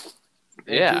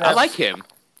 I like him.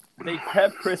 They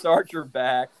have Chris Archer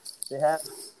back.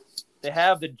 They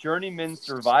have the journeyman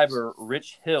survivor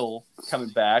Rich Hill coming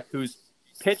back, who's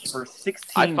pitched for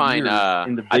 16 years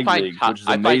in the big leagues, which is amazing.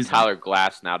 I find Tyler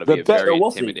Glass now to be a very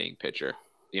intimidating pitcher.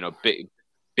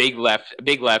 Big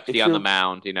lefty on the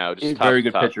mound. Just tough, very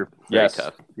good pitcher. Very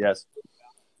tough. Yes.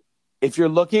 If you're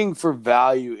looking for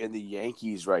value in the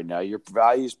Yankees right now, your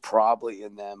value is probably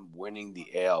in them winning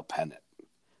the AL pennant.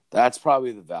 That's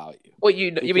probably the value. Well,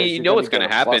 you know what's going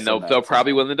to happen. They'll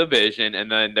probably win the division, and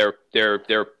then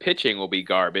their pitching will be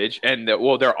garbage, and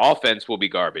their offense will be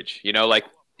garbage.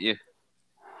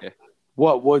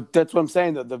 Well, that's what I'm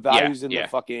saying. The value's in the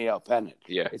fucking AL pennant.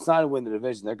 Yeah, it's not to win the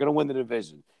division. They're going to win the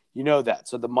division. You know that.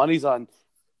 So the money's on.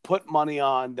 Put money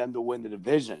on them to win the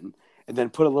division, and then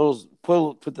put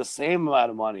the same amount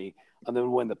of money on them to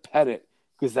win the pennant.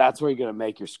 Because that's where you're going to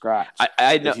make your scratch.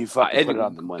 I know. If you fucking put it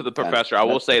on the professor, I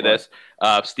will say this,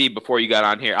 Steve, before you got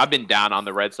on here, I've been down on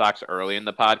the Red Sox early in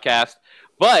the podcast,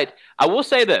 but I will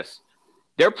say this.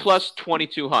 They're plus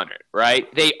 2,200,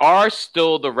 right? They are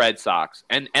still the Red Sox.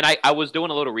 And I was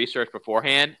doing a little research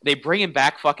beforehand. They bringing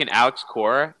back fucking Alex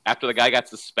Cora after the guy got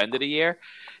suspended a year.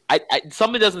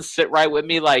 Something doesn't sit right with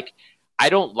me. Like, I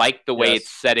don't like the way it's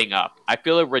setting up. I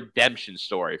feel a redemption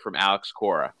story from Alex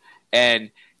Cora. And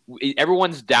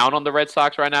everyone's down on the Red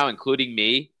Sox right now, including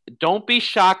me. Don't be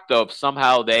shocked, though, if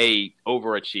somehow they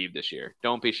overachieve this year.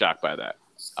 Don't be shocked by that,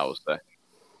 I will say.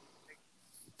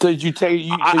 Did you take?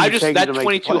 That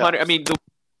 2,200. I mean,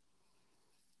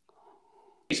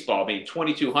 baseball. I mean,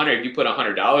 2,200. If you put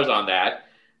 $100 on that,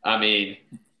 I mean,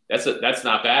 that's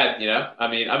not bad. I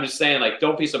mean, I'm just saying, like,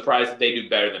 don't be surprised if they do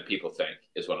better than people think.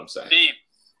 Is what I'm saying.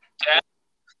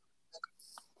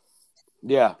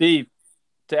 Steve.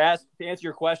 To answer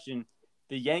your question,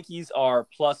 the Yankees are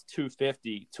plus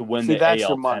 250 to win the that's AL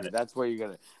your money. pennant. That's where you're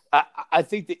gonna. I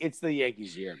think that it's the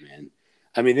Yankees' year, man.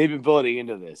 I mean, they've been building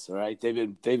into this. All right, they've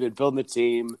been building the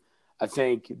team. I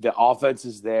think the offense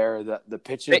is there. The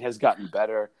pitching has gotten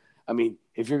better. I mean,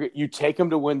 if you take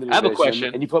them to win the division, I have a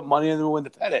question. And you put money in them to win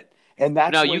the pennant, and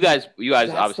that's you guys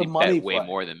obviously bet way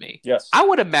more than me. Yes, I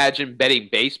would imagine betting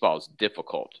baseball is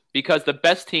difficult because the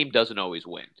best team doesn't always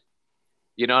win.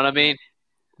 You know what I mean?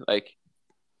 Like,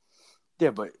 yeah,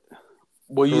 but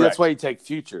that's why you take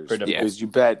futures because you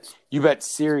bet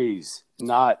series,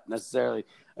 not necessarily.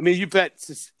 I mean, you bet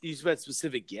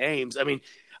specific games. I mean,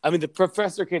 the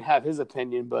professor can have his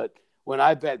opinion, but when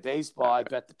I bet baseball, I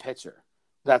bet the pitcher.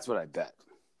 That's what I bet.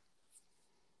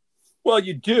 Well,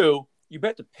 you do. You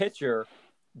bet the pitcher,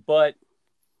 but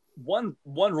one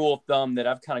rule of thumb that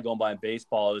I've kind of gone by in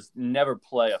baseball is never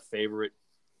play a favorite.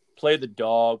 Play the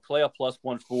dog, play a plus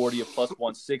 140, a plus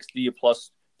 160, a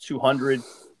plus 200.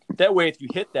 That way, if you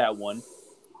hit that one,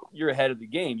 you're ahead of the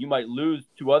game. You might lose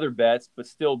 2 other bets, but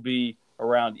still be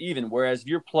around even. Whereas if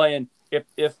you're playing, if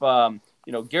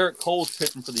Garrett Cole's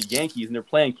pitching for the Yankees and they're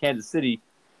playing Kansas City,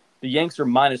 the Yanks are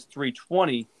minus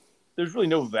 320. There's really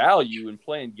no value in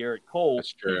playing Garrett Cole.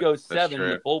 That's true. He goes 7,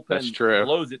 the bullpen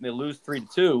blows it, and they lose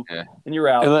 3-2, and you're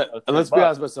out. And let's be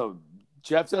honest with myself.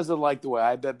 Jeff doesn't like the way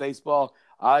I bet baseball.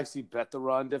 I actually bet the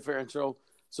run differential,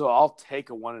 so I'll take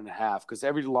a 1.5 because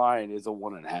every line is a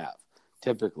 1.5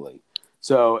 typically.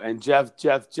 So, and Jeff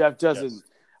doesn't. Yes.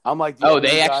 I'm like,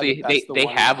 they actually they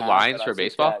have lines for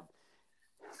baseball.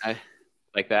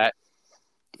 Like that.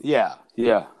 Yeah.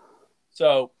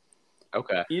 So,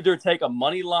 okay, either take a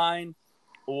money line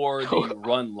or the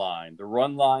run line. The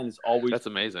run line is always that's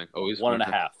amazing. Always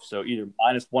 1.5. So either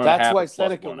minus 1.5. That's why I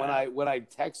said it when I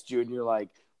text you and you're like,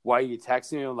 "Why are you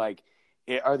texting me?" I'm like,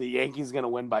 are the Yankees going to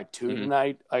win by 2 Mhm.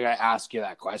 tonight? Like I ask you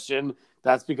that question,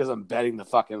 that's because I'm betting the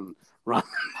fucking run,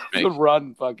 the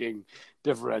run fucking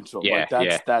differential. Yeah,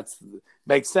 like that's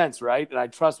makes sense, right? And I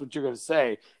trust what you're going to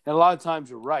say. And a lot of times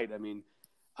you're right. I mean,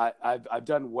 I've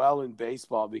done well in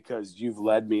baseball because you've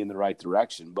led me in the right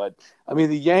direction. But I mean,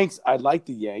 the Yanks, I like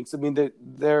the Yanks. I mean,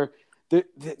 they're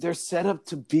set up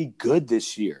to be good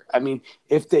this year. I mean,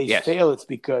 if they Yes. fail, it's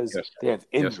because Yes. they have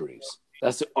injuries.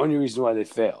 That's the only reason why they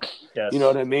fail. Yes. You know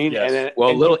what I mean? Yes. Well,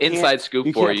 a and little you can't- inside scoop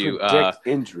you for can't you. predict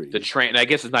injuries. The train, I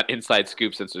guess it's not inside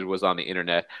scoop since it was on the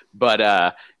internet,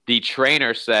 but the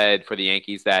trainer said for the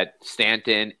Yankees that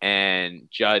Stanton and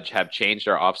Judge have changed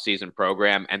their offseason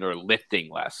program and they're lifting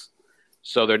less.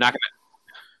 So they're not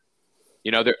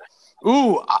going to, they're.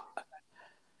 Ooh,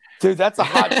 dude, that's a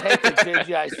hot take at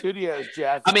JGI Studios,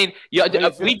 Jeff. I mean,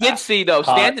 we did see, though,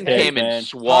 Hot Stanton take, came in man.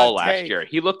 swole Hot last take. year.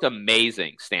 He looked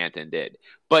amazing, Stanton did.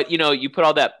 But, you put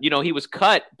all that, he was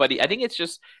cut, but I think it's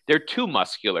just they're too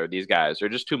muscular, these guys. They're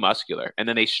just too muscular. And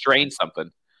then they strain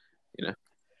something,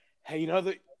 Hey,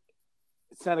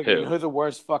 it's not Who? who the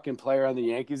worst fucking player on the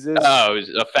Yankees is? Oh, it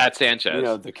was Fat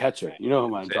Sanchez. The catcher. You know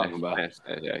who I'm talking about.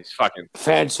 Yeah, he's fucking.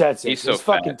 Sanchez. He's so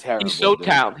fucking fat. terrible. He's so dude.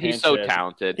 talented. He's so Sanchez.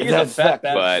 talented. He is a fat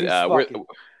bastard. But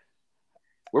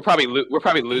we're probably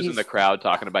losing he's- the crowd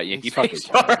talking about Yankee he's fucking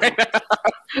baseball right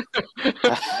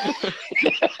now.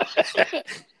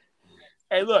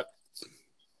 Hey, look,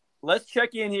 let's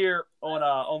check in here on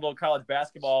little college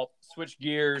basketball. Switch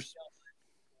gears.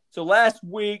 So last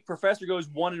week, Professor goes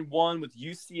 1-1 with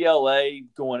UCLA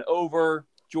going over.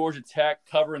 Georgia Tech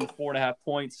covering the 4.5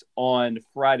 points on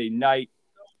Friday night.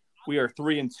 We are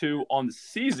 3-2 on the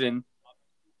season.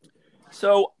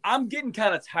 So I'm getting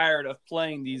kind of tired of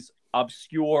playing these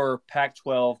obscure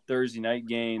Pac-12 Thursday night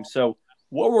games. So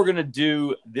what we're going to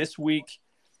do this week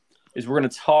is we're going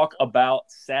to talk about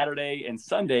Saturday and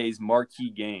Sunday's marquee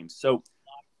games. So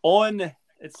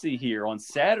let's see here. On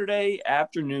Saturday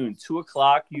afternoon, 2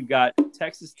 o'clock, you've got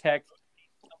Texas Tech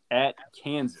at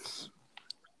Kansas.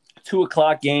 2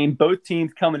 o'clock game. Both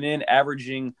teams coming in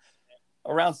averaging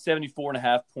around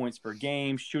 74.5 points per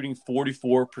game, shooting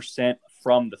 44%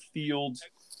 from the field.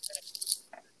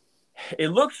 It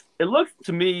looks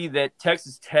to me that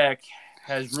Texas Tech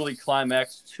has really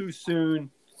climaxed too soon.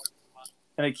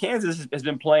 And Kansas has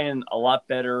been playing a lot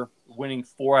better, winning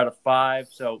 4 out of 5.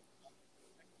 So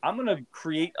I'm going to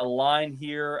create a line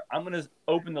here. I'm going to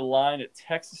open the line at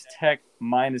Texas Tech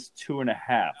minus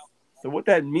 2.5. So what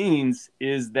that means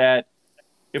is that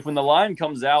if when the line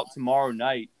comes out tomorrow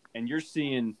night and you're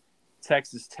seeing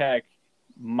Texas Tech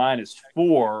minus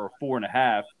 4 or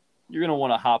 4.5, you're going to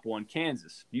want to hop on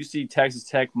Kansas. You see Texas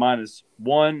Tech minus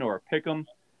 1 or pick 'em.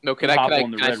 No, can hop I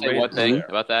on the say Red one Raiders thing there.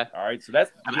 about that? All right, so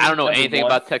that's I don't know number anything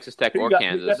one. about Texas Tech Who or you got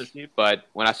there, Kansas, Steve? but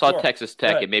when I saw Sure. Texas Go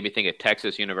Tech, ahead. it made me think of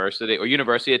Texas University or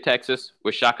University of Texas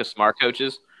with Shaka Smart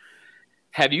coaches.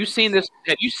 Have you seen this?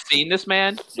 Have you seen this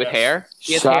man with Yes. hair?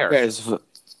 He has Shaka hair. is.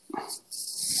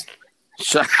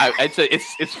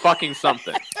 It's fucking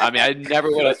something. I mean, I never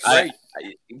would have. That's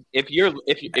If you're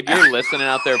listening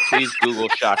out there, please Google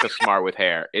Shaka Smart with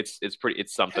hair. It's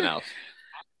something else.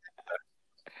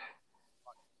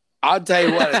 I'll tell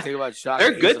you what I think about Shaka.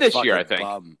 They're good He's a this year, I fucking think.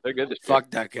 bum. They're good this year.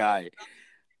 Fuck that guy.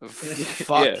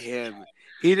 Fuck Yeah. him.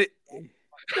 He did.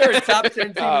 They're a top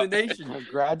 10 team in the nation.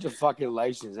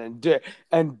 Congratulations, and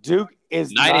Duke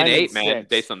is 9-8, 9-6. man.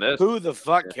 Based on this, Who the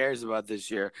fuck cares about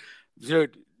this year,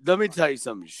 dude? Let me tell you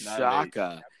something. 9-8.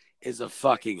 Shaka is a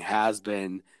fucking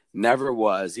has-been. Never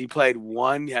was. He had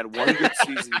one good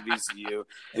season at VCU,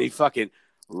 and he fucking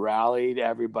rallied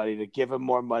everybody to give him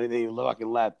more money than he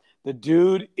fucking left. The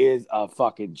dude is a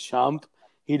fucking chump.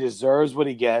 He deserves what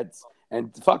he gets.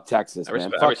 And fuck Texas,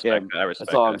 man. Fuck him. That's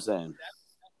all I'm saying.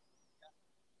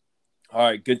 All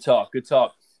right, good talk. Good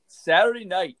talk. Saturday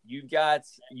night, you got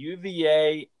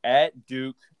UVA at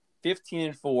Duke,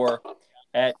 15-4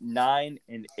 at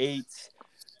 9-8.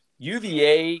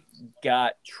 UVA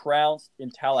got trounced in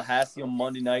Tallahassee on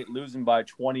Monday night, losing by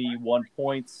 21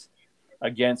 points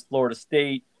against Florida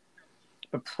State.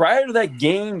 But prior to that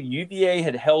game, UVA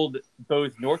had held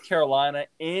both North Carolina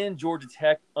and Georgia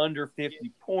Tech under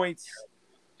 50 points.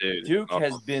 dude. Duke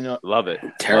has been Love it. on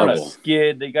a Terrible.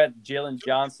 skid. They got Jalen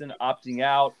Johnson opting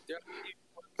out.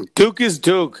 Duke is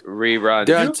Duke. Reruns.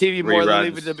 They're on TV more than Reruns.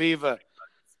 even the Beaver.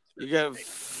 You got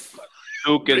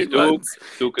Duke is Duke. reruns.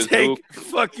 Duke is Take Duke.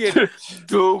 fucking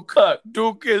Duke.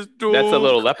 Duke is Duke. That's a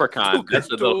little leprechaun. Duke That's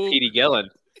is a little Duke. Petey Gillen.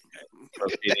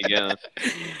 Petey Gillen.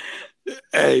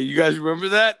 Hey, you guys remember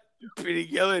that? Petey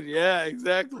Gillen. Yeah,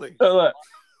 exactly. So look,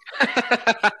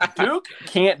 Duke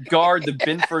can't guard the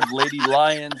Benford Lady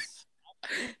Lions.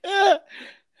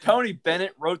 Tony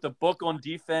Bennett wrote the book on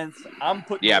defense. I'm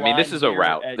putting. Yeah, the I mean, line this is a here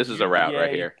route. at This is a route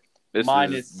right UVA here. This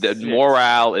minus is the 6.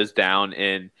 morale is down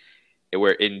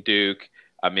we're in Duke.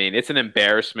 I mean, it's an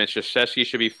embarrassment. Krzyzewski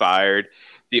should be fired.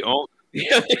 The only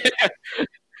the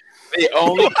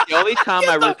only time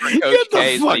I root for Coach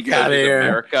K is when he coaches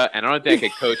America, and I don't think I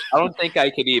could coach. I don't think I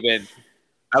can even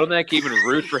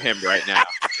root for him right now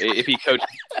if he coached.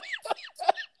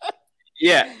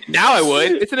 Yeah, now I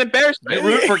would. It's an embarrassment.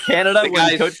 Root for Canada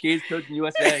when Coach K is coaching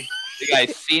USA. The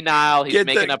guy's senile. He's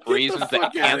making up reasons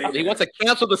that he wants to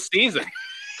cancel the season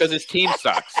because his team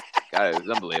sucks. God, it's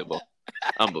unbelievable.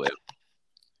 Unbelievable.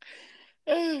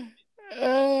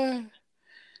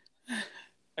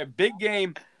 A big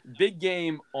game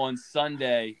on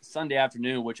Sunday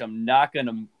afternoon, which I'm not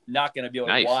gonna be able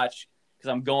to watch because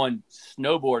I'm going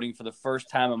snowboarding for the first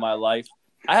time in my life.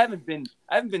 I haven't been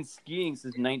skiing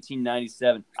since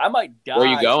 1997. I might die. Where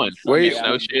are you going? Where are you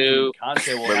snowshoe?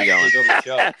 Where are you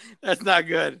going? That's not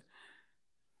good.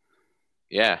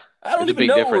 Yeah, I don't even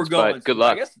know where we're going. But good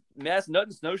luck. I guess Mass Nut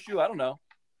and Snowshoe. I don't know.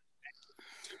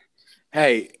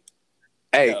 Hey,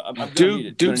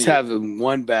 Duke's having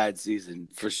one bad season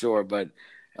for sure, but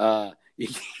you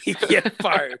can't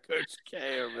fire Coach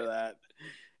K over that.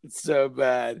 It's so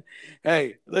bad.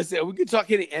 Hey, listen, we can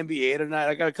talk any NBA tonight.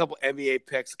 I got a couple NBA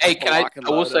picks. Hey, I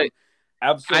will say,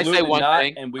 absolutely can I say one not,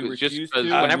 thing? And we just refuse because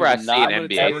to. whenever I see an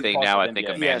NBA thing now, I think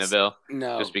of Mandeville,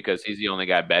 just because he's the only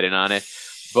guy betting on it.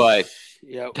 But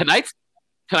tonight's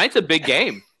a big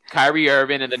game. Kyrie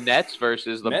Irving and the Nets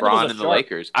versus LeBron and the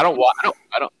Lakers. I don't.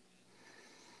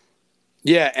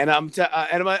 Yeah, and I'm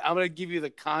gonna give you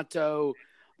the Kanto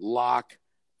lock.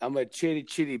 I'm gonna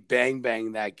chitty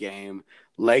bang that game.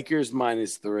 Lakers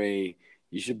 -3.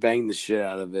 You should bang the shit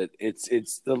out of it.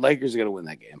 It's the Lakers are gonna win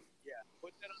that game. Yeah,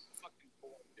 put that on the fucking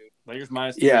board, dude. Lakers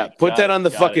 -3. Yeah, put that on the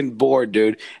fucking board,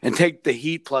 dude, and take the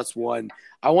Heat +1.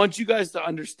 I want you guys to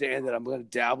understand that I'm gonna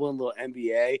dabble in a little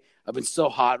NBA. I've been so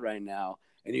hot right now,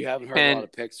 and you haven't heard a lot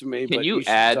of picks from me. Can you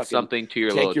add something to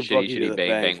your little chitty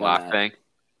bang lock thing?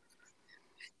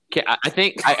 I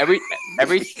think I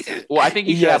think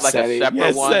you should have like a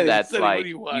separate one that's like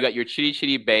you got your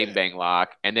chitty bang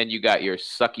lock, and then you got your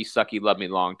sucky love me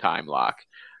long time lock,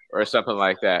 or something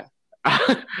like that.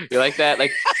 You like that?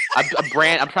 Like I'm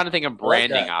trying to think of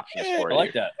branding options for you. I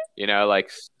like that. You know, like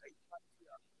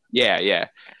yeah.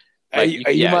 Like,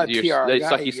 are you my PR guy?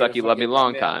 Sucky love me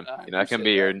long time. You know, that can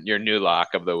be your new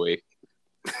lock of the week.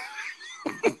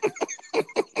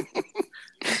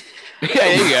 Yeah,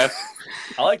 there you go.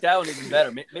 I like that one even better.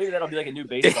 Maybe that'll be like a new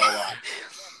baseball lock.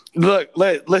 Look,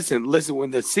 listen. When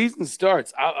the season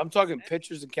starts, I'm talking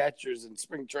pitchers and catchers and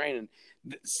spring training.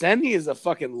 Senny is a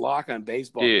fucking lock on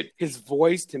baseball. Dude. His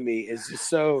voice to me is just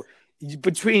so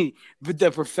between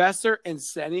the professor and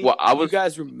Senny. Well, you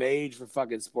guys were made for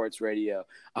fucking sports radio.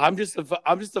 I'm just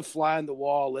a fly on the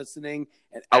wall listening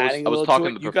and adding. I was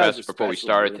talking to the professor before we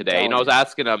started today, and I was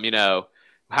asking him, you know,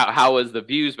 how has the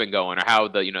views been going, or how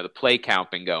the play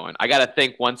count been going? I got to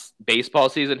think once baseball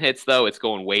season hits, though, it's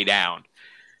going way down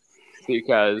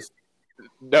because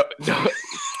no,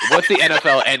 once the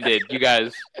NFL ended, you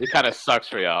guys, it kind of sucks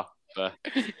for y'all. But.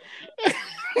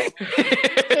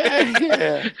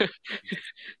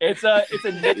 It's a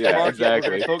niche market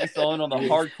exactly. we're focused on the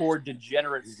hardcore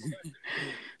degenerates.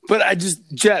 But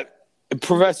Jeff,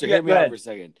 Professor, hear me out for a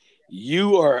second.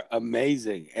 You are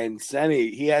amazing, and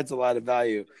Senny, he adds a lot of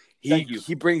value.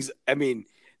 He brings. I mean,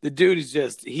 the dude is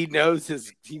just he knows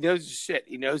his shit.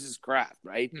 He knows his craft,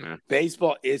 right? Yeah.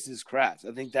 Baseball is his craft.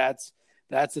 I think that's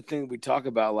the thing we talk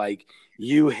about. Like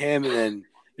you, him, and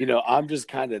then I'm just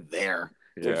kind of there.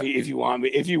 Yeah. If you want me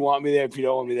there, if you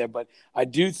don't want me there, but I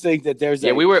do think that there's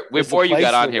we were before you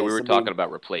got on here. We were talking about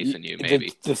replacing you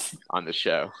maybe on the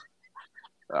show.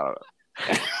 I don't know.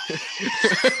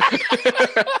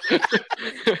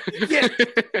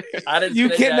 You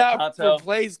cannot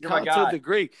replace Kanto the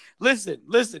Greek. Listen.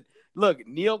 Look,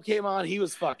 Neil came on. He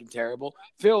was fucking terrible.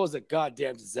 Phil was a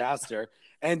goddamn disaster.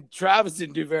 And Travis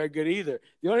didn't do very good either.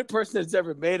 The only person that's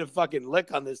ever made a fucking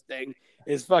lick on this thing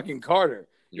is fucking Carter.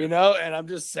 And I'm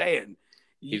just saying.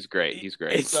 He's great. He's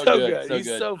great. It's so good. He's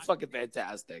so fucking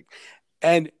fantastic.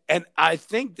 And I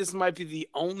think this might be the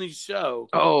only show.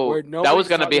 Oh, where that was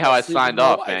going to be how I signed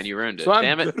off, man. You ruined it. So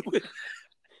damn it.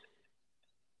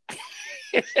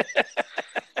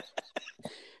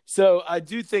 So I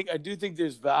do think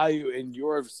there's value in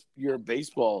your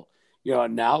baseball,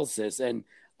 analysis, and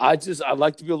I'd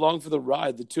like to be along for the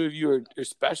ride. The two of you are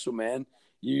special, man.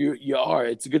 You are.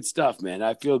 It's good stuff, man.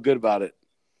 I feel good about it.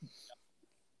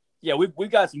 Yeah, we've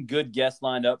got some good guests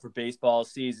lined up for baseball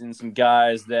season. Some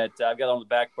guys that I've got on the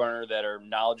back burner that are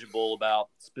knowledgeable about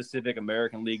specific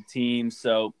American League teams.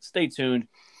 So stay tuned.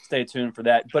 Stay tuned for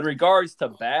that. But in regards to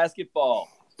basketball,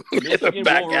 Michigan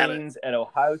Wolverines at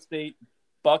Ohio State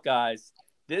Buckeyes.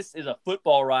 This is a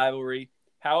football rivalry.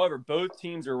 However, both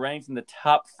teams are ranked in the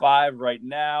top 5 right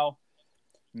now.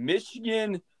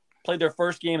 Michigan played their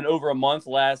first game in over a month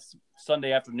last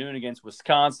Sunday afternoon against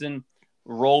Wisconsin.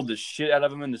 Rolled the shit out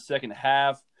of them in the second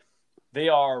half. They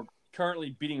are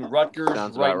currently beating Rutgers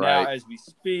right now as we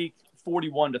speak,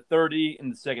 41-30 in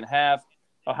the second half.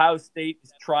 Ohio State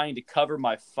is trying to cover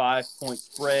my 5-point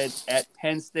spread at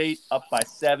Penn State, up by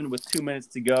 7 with 2 minutes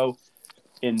to go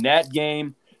in that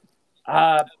game.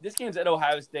 This game's at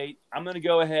Ohio State. I'm going to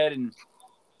go ahead and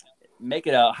make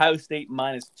it Ohio State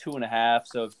minus 2.5.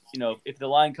 So, if the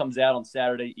line comes out on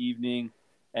Saturday evening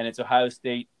and it's Ohio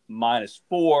State minus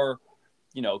 4,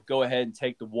 go ahead and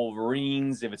take the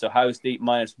Wolverines. If it's Ohio State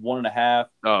minus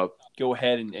 1.5, go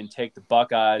ahead and take the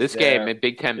Buckeyes. This game in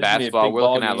Big Ten basketball, we're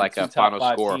looking at like a final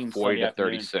score of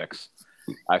 40-36,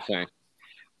 I think.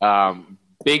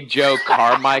 Big Joe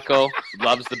Carmichael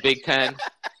loves the Big Ten.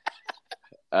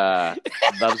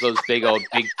 Loves those big old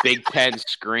Big Ten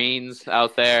screens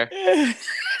out there.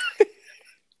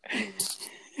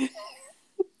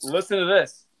 Listen to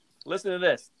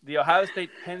this. The Ohio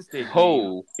State-Penn State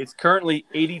game, it's currently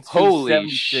 82-76. Holy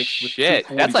shit.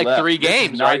 That's like left. 3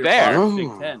 games right there.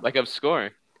 Like I'm scoring.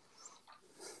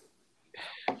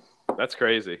 That's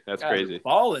crazy. That's crazy.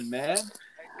 Balling, man.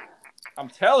 I'm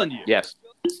telling you. Yes.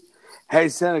 Hey,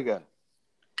 Seneca.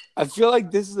 I feel like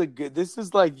this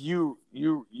is like you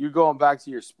going back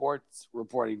to your sports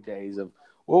reporting days of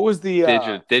what was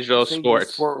the digital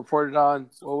sports sport reported on?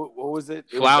 What was it?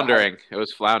 Floundering. It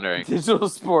was floundering. Digital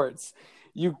sports.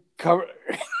 You cover.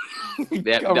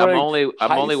 Yeah, I'm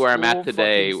only where I'm at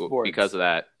today because of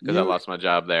that. Because I lost my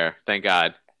job there. Thank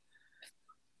God.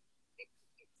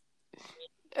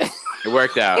 It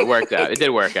worked out. It did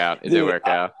work out.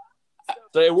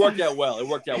 So it worked out well. It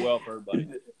worked out well for everybody.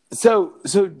 So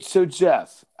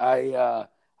Jeff, I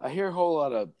hear a whole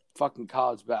lot of fucking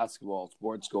college basketball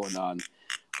sports going on.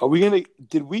 Are we gonna?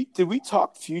 Did we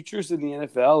talk futures in the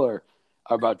NFL or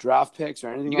about draft picks or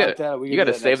anything like that? You got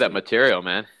to save that material,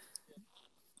 man.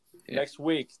 Next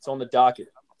week, it's on the docket.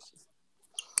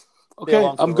 Okay,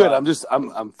 I'm good.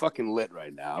 I'm fucking lit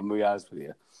right now. I'm gonna be honest with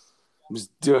you. I'm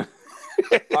just doing.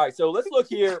 All right, so let's look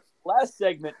here. Last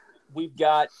segment, we've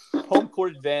got home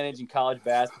court advantage in college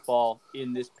basketball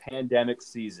in this pandemic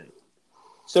season.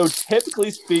 So typically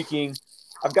speaking,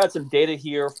 I've got some data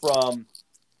here from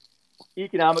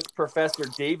economics professor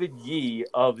David Yee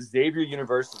of Xavier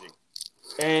University.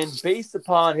 And based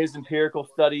upon his empirical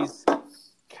studies,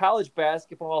 college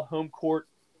basketball home court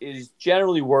is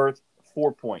generally worth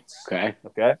 4 points.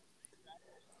 Okay.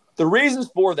 The reasons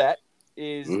for that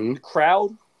is the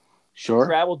crowd,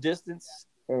 travel distance,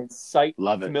 and site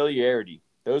familiarity.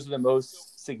 Those are the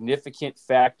most significant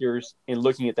factors in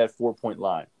looking at that 4-point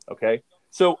line. Okay.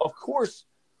 So, of course,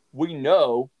 we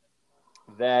know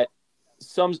that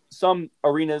some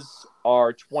arenas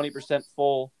are 20%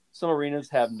 full. Some arenas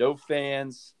have no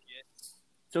fans.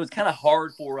 So it's kind of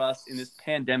hard for us in this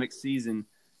pandemic season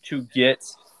to get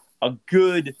a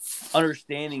good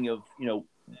understanding of,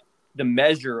 the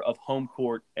measure of home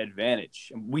court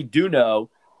advantage. And we do know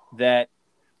that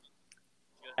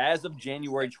as of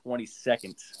January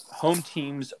 22nd, home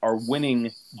teams are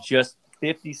winning just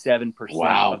 57%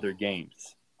 of their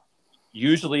games.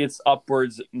 Usually it's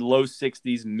upwards low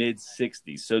 60s, mid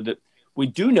 60s. So that we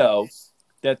do know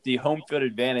that the home field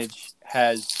advantage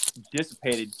has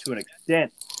dissipated to an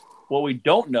extent. What we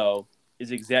don't know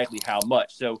is exactly how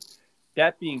much. So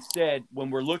that being said, when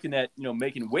we're looking at,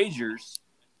 making wagers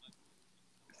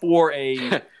for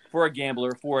a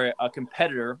gambler, for a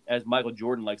competitor, as Michael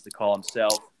Jordan likes to call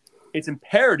himself, it's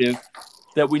imperative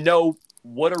that we know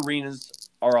what arenas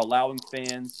are allowing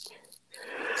fans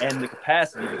and the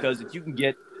capacity, because if you can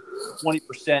get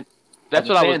 20%, that's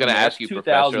what I was going to ask you,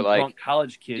 Professor. Like,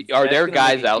 college kids, are there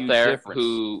guys out there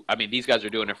who? I mean, these guys are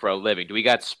doing it for a living. Do we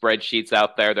got spreadsheets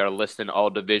out there that are listing all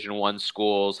Division I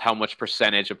schools? How much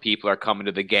percentage of people are coming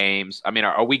to the games? I mean,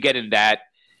 are we getting that?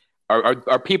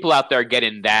 Are people out there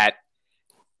getting that?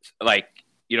 Like,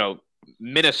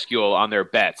 minuscule on their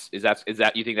bets? Is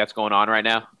that you think that's going on right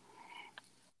now?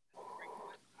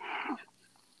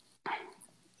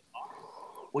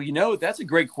 Well, that's a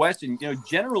great question.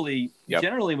 Generally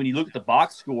when you look at the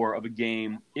box score of a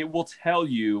game, it will tell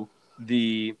you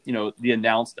the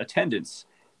announced attendance.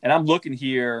 And I'm looking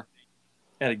here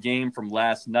at a game from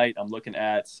last night. I'm looking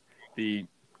at the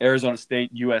Arizona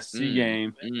State USC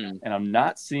game, and I'm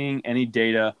not seeing any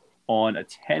data on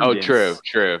attendance. Oh,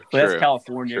 true. But that's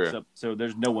California, so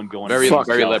there's no one going. Very to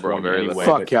liberal. Very anyway,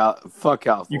 liberal. Fuck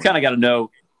California. You kind of got to know.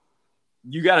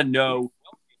 You got to know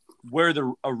where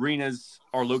the arenas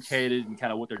are located and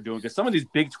kind of what they're doing, because some of these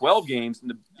Big 12 games,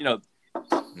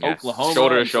 Oklahoma,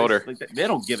 shoulder to shoulder, like they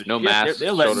don't give a no shit. mask,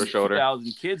 They're letting shoulder to shoulder,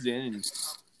 2,000 kids in, and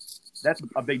that's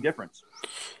a big difference.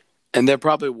 And they're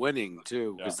probably winning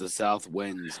too, because the South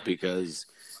wins because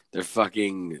they're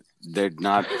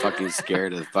not fucking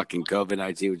scared of fucking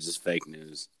COVID-19, which is fake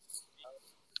news.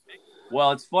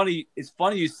 Well, it's funny. It's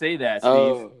funny you say that, Steve.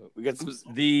 Oh, we got some.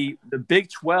 The Big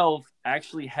 12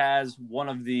 actually has one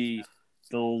of the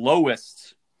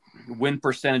lowest win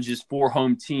percentages for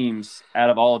home teams out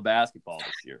of all of basketball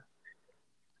this year.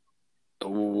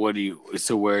 Where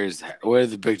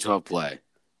does the Big 12 play?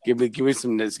 Give me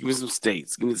some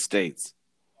states. Give me the states.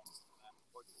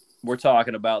 We're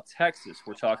talking about Texas.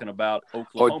 We're talking about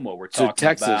Oklahoma. We're talking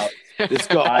Texas. about This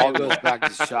all goes back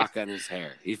to Shotgun his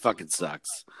hair. He fucking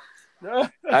sucks.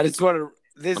 I just want to.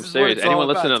 I'm serious. Anyone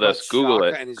listening to this, Google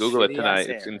it. Google it tonight.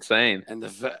 It's insane. And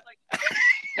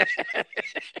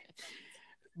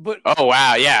but oh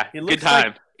wow, yeah, good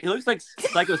time. He looks like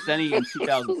Psycho Senny in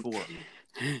 2004.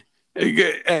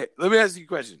 Hey, let me ask you a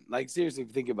question. Like, seriously,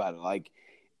 think about it. Like,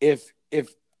 if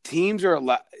teams are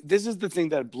allowed, this is the thing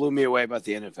that blew me away about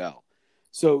the NFL.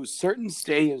 So certain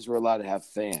stadiums were allowed to have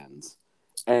fans,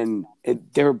 and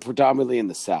they were predominantly in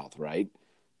the South, right?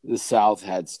 The South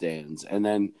had stands, and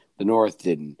then the North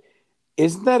didn't.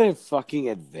 Isn't that a fucking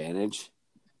advantage?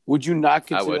 Would you not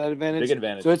consider that advantage? Big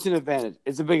advantage. So it's an advantage.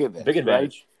 It's a big advantage. Big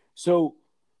advantage. Right? So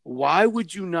why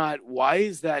would you not? Why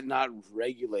is that not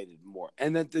regulated more?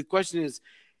 And then the question is,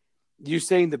 you're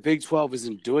saying the Big 12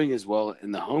 isn't doing as well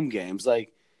in the home games.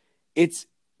 Like,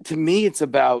 to me, it's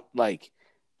about like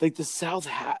the South.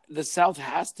 The South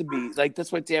has to be like,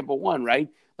 that's why Tampa won, right?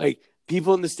 Like,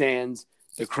 people in the stands,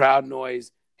 the crowd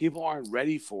noise, people aren't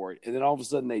ready for it, and then all of a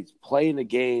sudden they play in a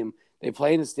game. They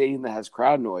play in a stadium that has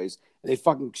crowd noise, and they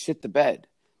fucking shit the bed.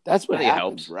 That's what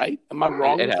happens, right? Am I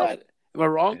wrong with that? Am I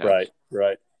wrong?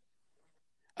 Right.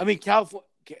 I mean, California,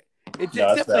 it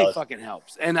definitely fucking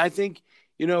helps. And I think,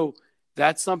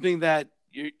 that's something that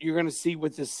you're going to see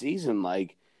with this season.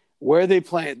 Like, where they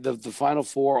play the Final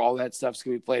Four, all that stuff's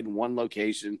going to be played in one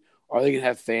location. Are they going to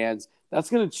have fans? That's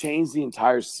going to change the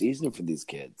entire season for these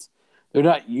kids. They're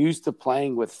not used to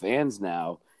playing with fans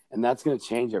now, and that's going to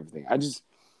change everything.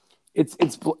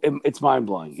 It's mind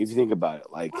blowing if you think about it.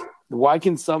 Like, why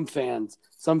can some stands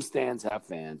have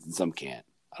fans and some can't?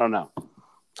 I don't know.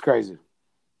 It's crazy.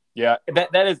 Yeah,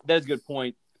 that is a good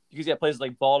point. You got places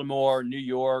like Baltimore, New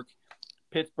York,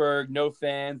 Pittsburgh, no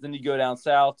fans. Then you go down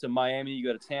south to Miami. You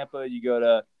go to Tampa. You go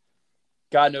to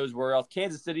God knows where else.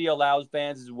 Kansas City allows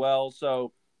fans as well.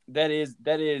 So that is.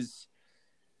 But it is.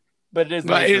 But it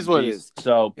is what it is.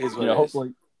 So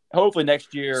hopefully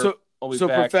next year. So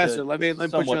Professor, let me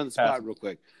put you on the spot real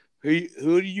quick.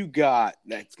 Who do you got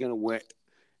that's gonna win?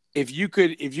 If you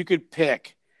could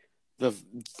pick the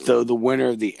winner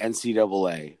of the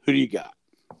NCAA, who do you got?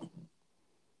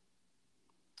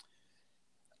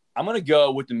 I'm gonna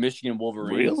go with the Michigan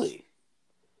Wolverines. Really?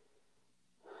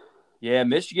 Yeah,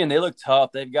 Michigan, they look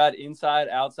tough. They've got inside,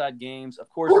 outside games. Of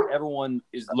course, everyone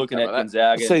is looking at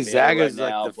Gonzaga. I'd say Zaga's right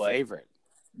now, like the favorite.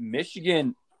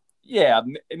 Michigan, yeah.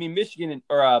 I mean, Michigan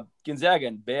or Gonzaga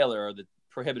and Baylor are the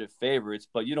prohibitive favorites,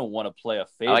 but you don't want to play a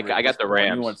favorite. I got the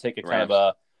Rams. You want to take a kind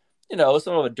of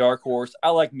some of a dark horse. I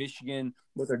like Michigan,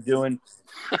 what they're doing.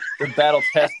 They're battle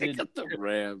tested. I got the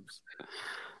Rams.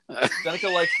 Seneca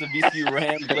likes the VCU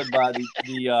Rams led by the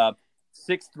 6'3",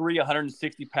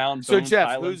 160-pound. So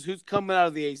Jeff, who's coming out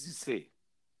of the ACC?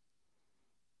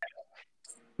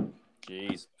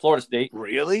 Jeez, Florida State.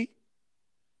 Really?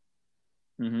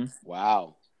 Mm-hmm.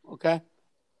 Wow. Okay.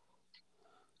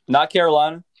 Not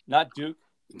Carolina, not Duke.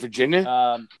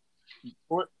 Virginia.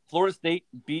 Florida State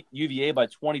beat UVA by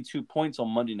 22 points on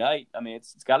Monday night. I mean,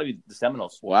 it's got to be the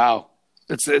Seminoles. Wow.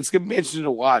 It's gonna be interesting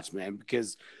to watch, man,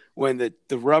 because when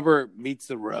the rubber meets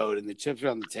the road and the chips are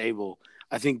on the table,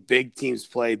 I think big teams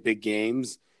play big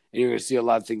games, and you're going to see a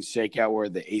lot of things shake out where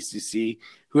the ACC,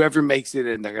 whoever makes it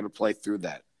in, they're going to play through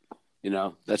that.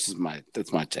 That's my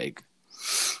take.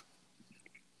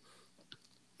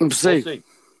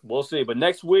 We'll see. But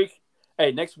next week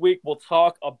we'll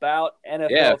talk about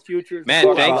NFL futures.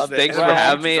 Man, thanks for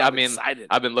having me. I mean, excited.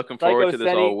 I've been looking forward to this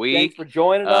all week. Thanks for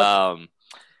joining us.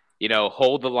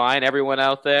 Hold the line, everyone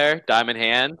out there. Diamond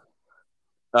hand.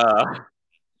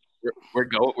 We're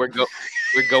going to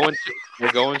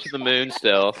the moon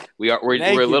still. We're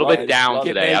a little bit down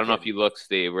today. I don't know if you look,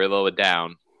 Steve. We're a little bit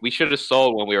down. We should have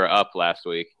sold when we were up last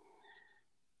week.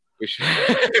 We should.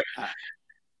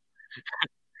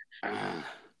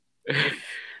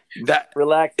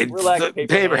 Relax,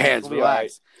 paper hands, We'll relax.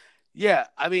 right. Yeah,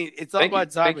 I mean, it's all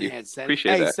about diamond hands.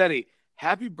 Appreciate that. Senny,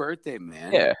 happy birthday,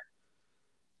 man. Yeah.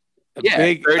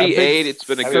 38. It's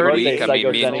been a good week. I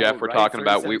mean, me and Jeff were talking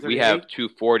about we have 2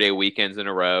 4-day weekends in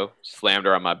a row. Slammed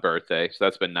her on my birthday, so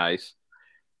that's been nice.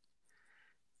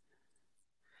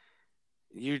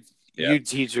 You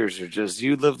teachers are just,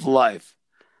 you live the life.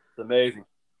 It's amazing.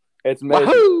 It's amazing.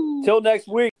 Wahoo! Till next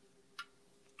week.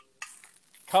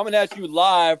 Coming at you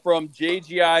live from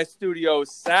JGI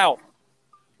Studios South.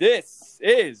 This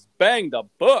is Bang the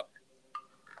Book.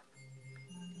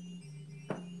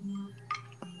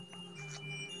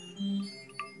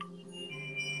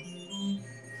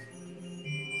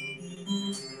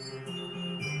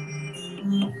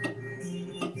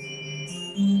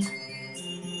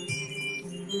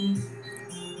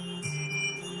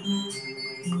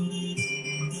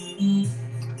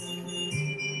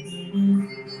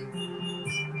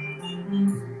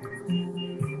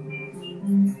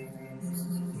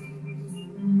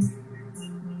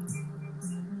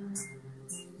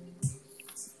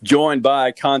 Joined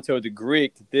by Kanto the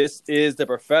Greek, this is the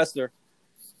Professor,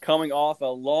 coming off a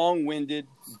long-winded,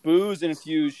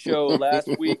 booze-infused show last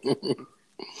week.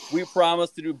 We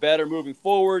promise to do better moving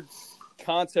forward.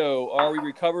 Kanto, are we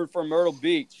recovered from Myrtle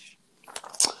Beach?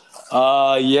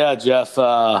 Yeah, Jeff.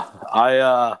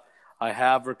 I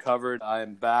have recovered. I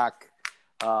am back.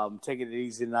 Taking it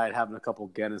easy tonight, having a couple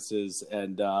of Guinnesses,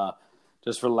 and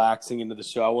just relaxing into the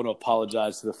show. I want to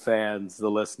apologize to the fans, the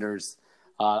listeners.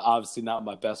 Obviously not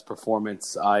my best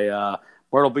performance.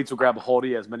 Myrtle Beach will grab a hold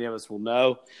of you, as many of us will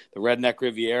know. The Redneck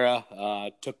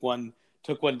Riviera took one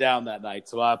down that night,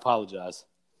 so I apologize.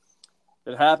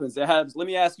 It happens. Let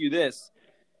me ask you this.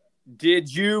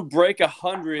 Did you break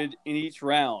 100 in each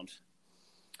round?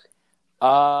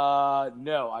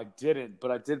 No, I didn't,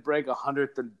 but I did break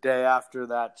 100 the day after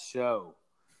that show.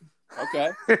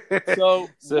 Okay. So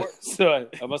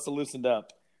I must have loosened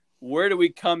up. Where do we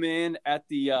come in at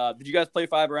the did you guys play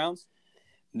 5 rounds?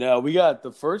 No, we got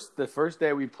the first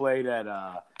day we played at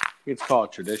it's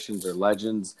called Traditions or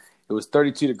Legends. It was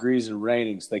 32 degrees and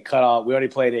raining, so they cut off. We already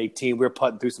played 18. We were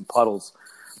putting through some puddles,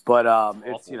 but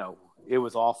it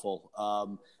was awful.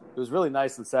 It was really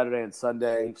nice on Saturday and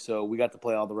Sunday, so we got to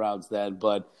play all the rounds then.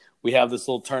 But we have this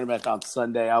little tournament on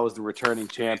Sunday. I was the returning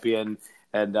champion,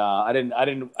 and I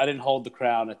didn't hold the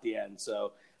crown at the end,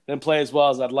 so didn't play as well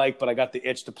as I'd like. But I got the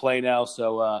itch to play now,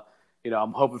 so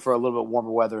I'm hoping for a little bit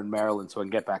warmer weather in Maryland so I can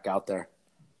get back out there.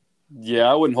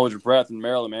 Yeah, I wouldn't hold your breath in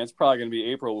Maryland, man. It's probably going to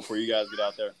be April before you guys get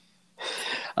out there.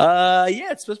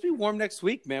 Yeah, it's supposed to be warm next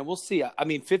week, man. We'll see. I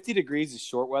mean, 50 degrees is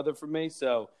short weather for me,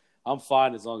 so I'm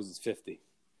fine as long as it's 50.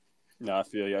 No, I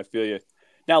feel you.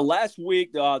 Now, last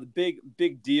week, the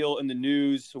big deal in the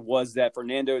news was that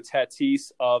Fernando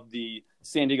Tatis of the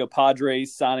San Diego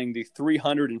Padres signing the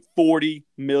 $340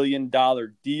 million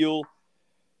deal.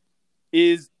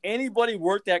 Is anybody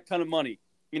worth that kind of money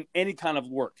in any kind of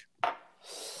work?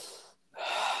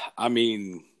 I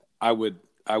mean, I would,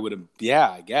 yeah,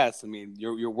 I guess. I mean,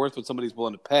 you're worth what somebody's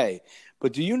willing to pay.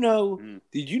 But do you know?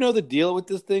 Did you know the deal with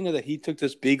this thing, or that he took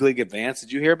this big league advance?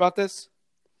 Did you hear about this?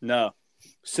 No.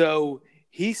 So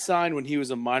he signed when he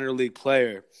was a minor league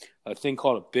player a thing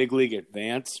called a big league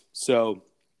advance. So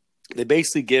they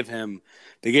basically gave him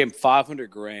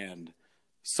 $500,000,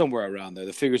 somewhere around there.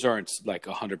 The figures aren't like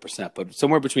 100%, but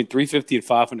somewhere between $350,000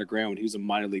 and $500,000 when he was a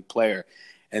minor league player,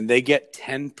 and they get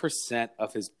 10%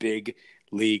 of his big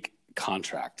league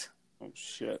contract. Oh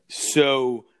shit!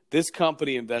 So this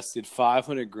company invested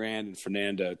 $500,000 in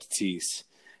Fernando Tatis,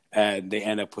 and they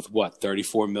end up with what,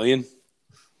 $34 million?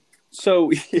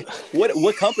 So,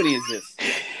 what company is this?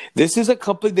 This is a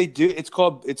company they do. It's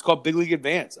called Big League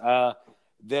Advance.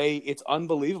 It's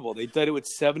unbelievable. They did it with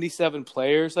 77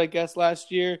 players, I guess,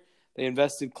 last year. They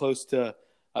invested close to,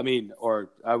 I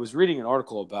was reading an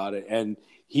article about it, and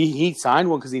he signed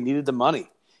one because he needed the money.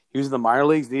 He was in the minor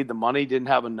leagues, needed the money, didn't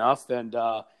have enough, and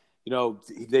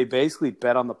they basically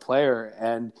bet on the player.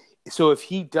 And so if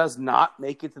he does not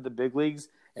make it to the big leagues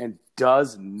and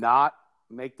does not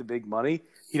make the big money,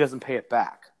 he doesn't pay it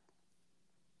back.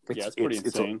 It's pretty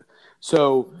insane.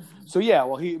 So yeah,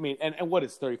 well, and what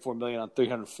is $34 million on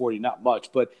 $340? Not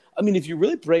much, but I mean, if you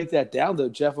really break that down, though,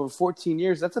 Jeff, over 14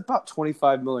 years, that's about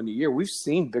 $25 million a year. We've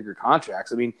seen bigger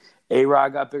contracts. I mean, A-Rod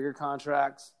got bigger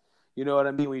contracts. You know what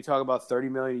I mean? When you talk about $30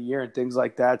 million a year and things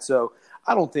like that. So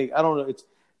I don't know. It's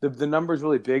the number's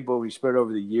really big, but when you spread it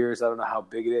over the years, I don't know how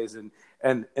big it is.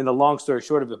 And the long story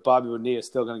short of it, Bobby Bonilla is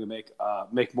still going to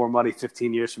make more money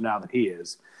 15 years from now than he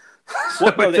is.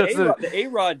 Well, no, the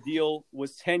A-Rod deal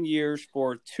was 10 years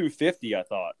for $250, I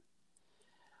thought.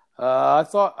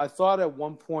 I thought at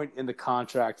one point in the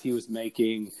contract he was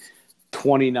making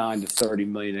 29 to 30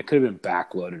 million. It could have been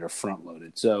backloaded or front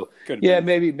loaded. So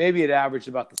maybe it averaged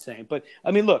about the same. But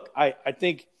I mean, look, I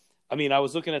think I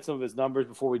was looking at some of his numbers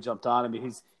before we jumped on. I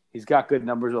mean, he's got good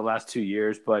numbers the last 2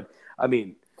 years, but I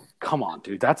mean, come on,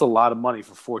 dude, that's a lot of money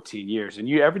for 14 years, and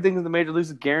everything in the major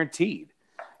leagues is guaranteed.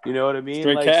 You know what I mean?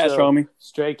 Straight cash, homie.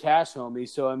 Straight cash, homie.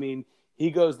 So I mean, he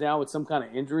goes down with some kind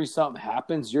of injury, something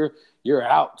happens, you're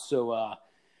out. So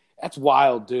that's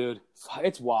wild, dude.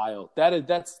 It's wild.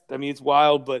 It's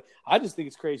wild, but I just think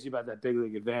it's crazy about that big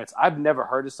league advance. I've never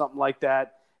heard of something like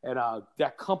that, and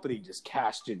that company just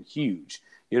cashed in huge.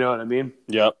 You know what I mean?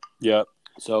 Yep.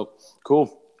 So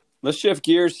cool. Let's shift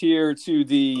gears here to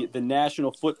the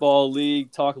National Football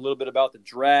League. Talk a little bit about the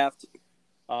draft.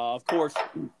 Of course,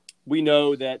 we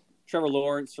know that Trevor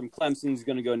Lawrence from Clemson is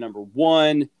going to go number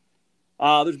 1.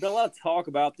 There's been a lot of talk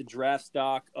about the draft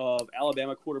stock of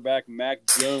Alabama quarterback Mac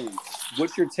Jones.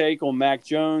 What's your take on Mac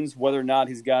Jones, whether or not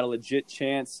he's got a legit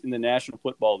chance in the National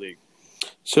Football League?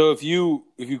 So if you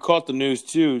caught the news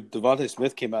too, Devontae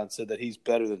Smith came out and said that he's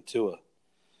better than Tua.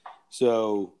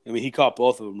 So, I mean, he caught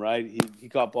both of them, right? He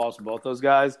caught balls from both those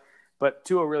guys. But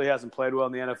Tua really hasn't played well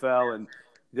in the NFL, and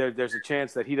there's a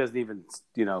chance that he doesn't even,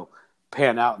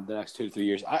 pan out in the next 2 to 3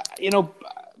 years. I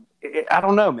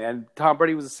don't know, man. Tom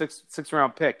Brady was a six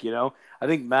round pick. I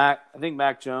think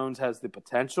Mac Jones has the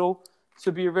potential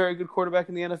to be a very good quarterback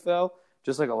in the NFL,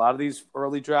 just like a lot of these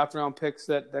early draft round picks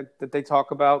that they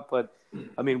talk about. But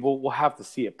I mean, we'll have to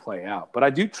see it play out. But I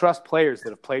do trust players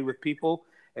that have played with people,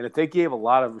 and if they gave a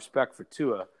lot of respect for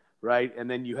Tua, right, and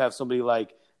then you have somebody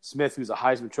like Smith, who's a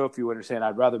Heisman Trophy winner, saying,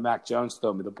 "I'd rather Mac Jones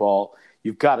throw me the ball,"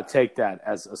 you've got to take that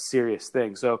as a serious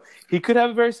thing. So he could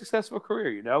have a very successful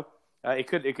career. It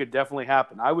could definitely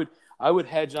happen. I would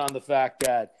hedge on the fact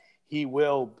that he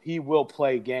will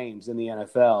play games in the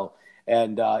NFL,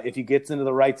 and if he gets into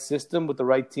the right system with the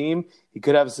right team, he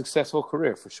could have a successful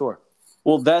career for sure.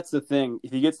 Well, that's the thing.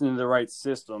 If he gets into the right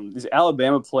system, these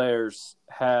Alabama players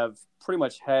have pretty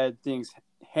much had things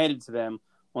handed to them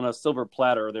on a silver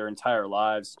platter their entire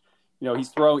lives. He's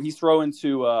throwing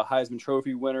to a Heisman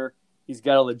Trophy winner. He's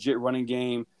got a legit running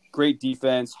game, great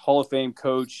defense, Hall of Fame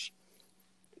coach.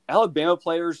 Alabama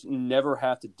players never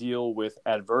have to deal with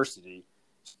adversity.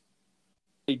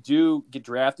 They do get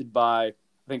drafted by, I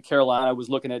think Carolina was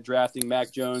looking at drafting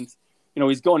Mac Jones.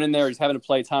 He's going in there. He's having to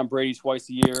play Tom Brady twice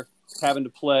a year, having to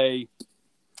play,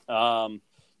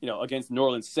 against New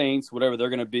Orleans Saints, whatever they're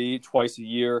going to be, twice a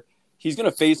year. He's going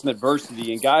to face some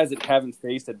adversity, and guys that haven't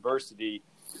faced adversity,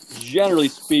 generally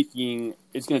speaking,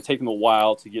 it's going to take them a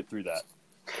while to get through that.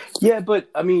 Yeah, but,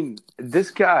 I mean, this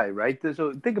guy, right?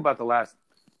 So think about the last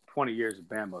 20 years of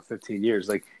Bama, 15 years.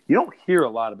 Like, you don't hear a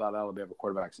lot about Alabama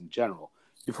quarterbacks in general.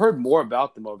 You've heard more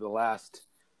about them over the last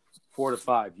 4 to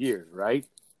 5 years, right?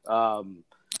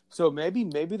 So maybe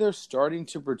they're starting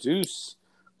to produce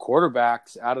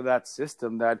quarterbacks out of that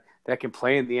system that can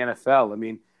play in the NFL. I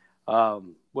mean,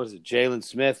 what is it? Jalen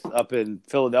Smith up in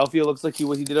Philadelphia looks like he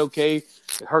did okay.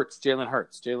 It hurts. Jalen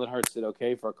Hurts did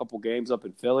okay for a couple games up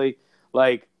in Philly.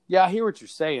 Like, yeah, I hear what you're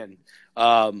saying.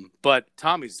 But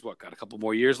Tommy's got a couple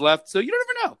more years left, so you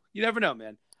never know. You never know,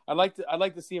 man. I'd like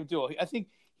to see him do it. I think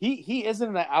he isn't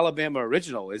an Alabama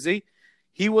original, is he?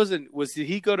 He wasn't. Did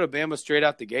he go to Bama straight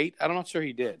out the gate? I'm not sure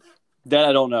he did. That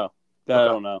I don't know. I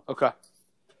don't know. Okay.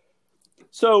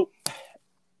 So,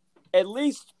 at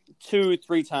least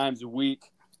 2-3 times a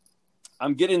week,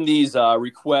 I'm getting these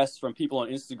requests from people on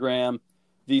Instagram,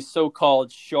 these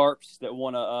so-called sharps that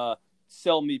want to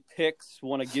sell me picks,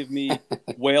 want to give me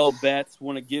whale bets,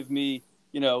 want to give me,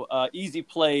 easy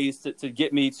plays to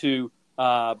get me to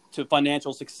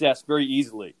financial success very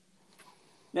easily.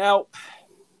 Now,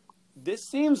 this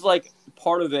seems like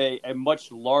part of a much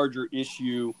larger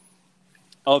issue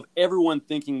of everyone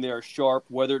thinking they're sharp,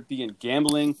 whether it be in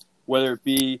gambling, whether it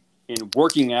be in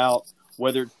working out,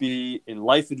 whether it be in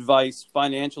life advice,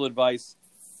 financial advice.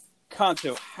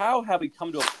 Kanto, how have we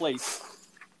come to a place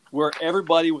where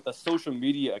everybody with a social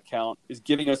media account is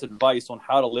giving us advice on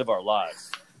how to live our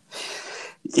lives?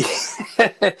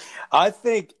 I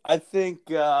think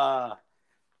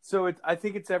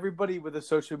it's everybody with a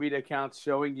social media account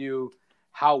showing you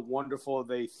how wonderful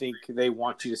they think they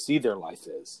want you to see their life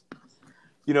is.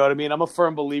 You know what I mean? I'm a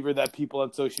firm believer that people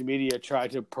on social media try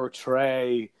to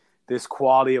portray this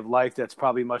quality of life that's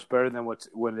probably much better than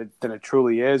than it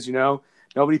truly is.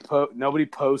 Nobody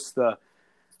posts the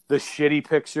shitty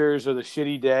pictures or the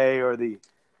shitty day or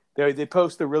they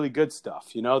post the really good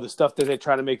stuff. The stuff that they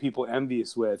try to make people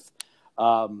envious with.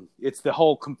 It's the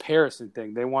whole comparison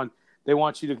thing. They want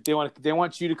you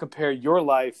to compare your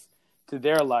life to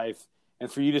their life,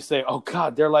 and for you to say, "Oh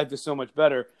God, their life is so much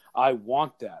better. I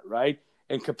want that," right?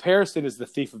 And comparison is the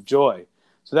thief of joy.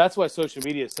 So that's why social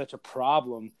media is such a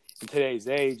problem in today's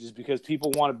age, is because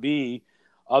people want to be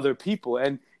other people.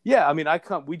 And yeah, I mean,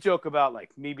 we joke about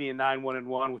like me being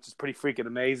 9-1-1, which is pretty freaking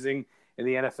amazing in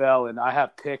the NFL, and I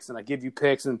have picks and I give you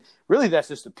picks, and really that's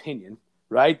just opinion,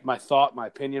 right? My thought, my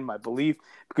opinion, my belief,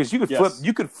 because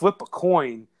you could flip a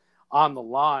coin on the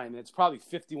line. It's probably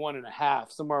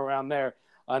 51.5, somewhere around there,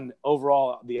 on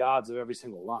overall the odds of every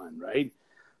single line, right?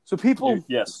 So people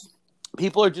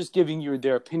are just giving you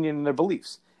their opinion and their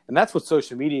beliefs. And that's what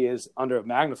social media is under a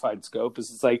magnified scope. Is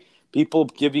it's like people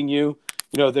giving you,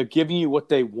 they're giving you what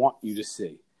they want you to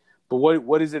see. But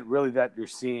what is it really that you're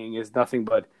seeing is nothing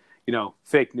but,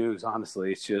 fake news,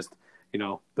 honestly. It's just,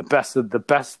 the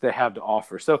best they have to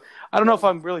offer. So I don't know if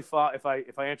I'm really if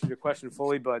I answered your question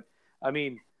fully, but I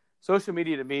mean, social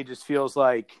media to me just feels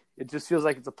like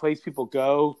it's a place people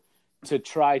go to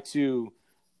try to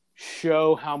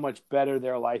show how much better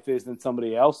their life is than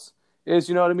somebody else is.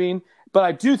 You know what I mean? But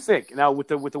I do think now with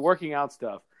the working out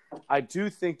stuff, I do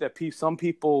think that some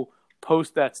people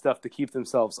post that stuff to keep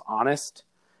themselves honest.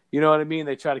 You know what I mean?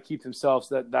 They try to keep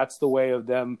themselves that's the way of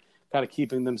them kind of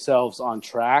keeping themselves on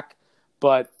track.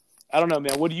 But I don't know,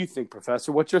 man. What do you think,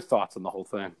 Professor? What's your thoughts on the whole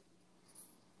thing?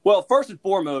 Well, first and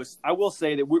foremost, I will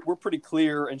say that we're pretty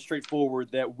clear and straightforward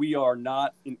that we are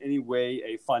not in any way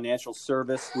a financial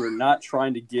service. We're not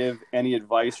trying to give any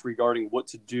advice regarding what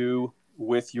to do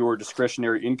with your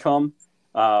discretionary income.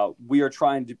 We are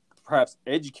trying to perhaps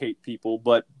educate people,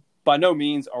 but by no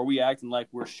means are we acting like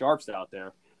we're sharps out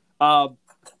there.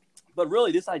 But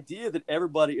really, this idea that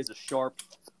everybody is a sharp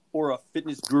or a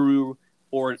fitness guru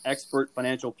or an expert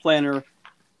financial planner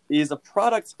is a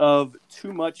product of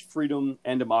too much freedom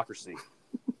and democracy.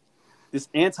 This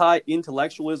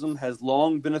anti-intellectualism has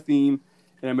long been a theme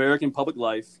in American public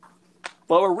life,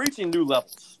 but we're reaching new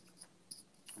levels.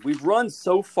 We've run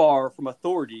so far from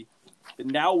authority that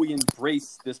now we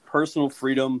embrace this personal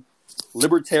freedom,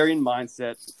 libertarian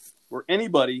mindset where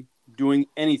anybody doing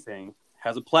anything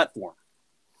has a platform.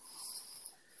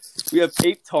 We have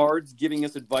ape-tards giving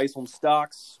us advice on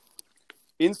stocks,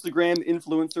 Instagram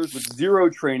influencers with zero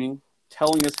training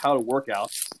telling us how to work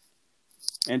out,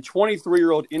 and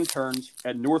 23-year-old interns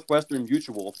at Northwestern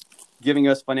Mutual giving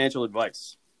us financial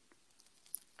advice.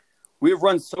 We have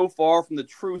run so far from the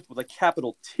truth with a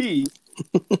capital T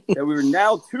that we are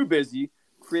now too busy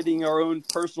creating our own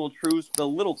personal truths with a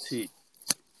little t.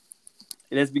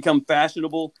 It has become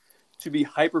fashionable to be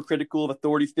hypercritical of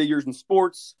authority figures in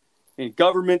sports, in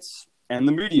governments, and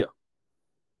the media.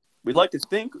 We'd like to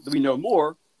think that we know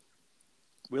more.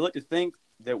 We like to think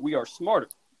that we are smarter.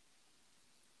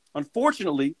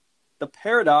 Unfortunately, the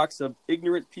paradox of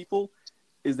ignorant people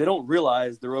is they don't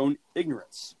realize their own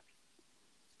ignorance.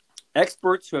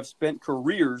 Experts who have spent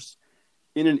careers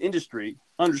in an industry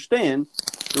understand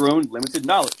their own limited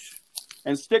knowledge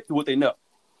and stick to what they know.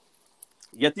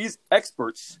 Yet these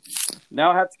experts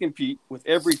now have to compete with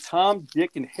every Tom,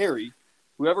 Dick, and Harry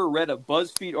who ever read a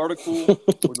BuzzFeed article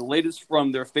or the latest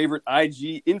from their favorite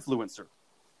IG influencer.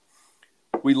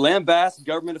 We lambast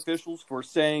government officials for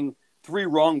saying 3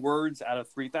 wrong words out of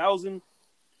 3,000.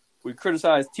 We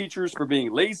criticize teachers for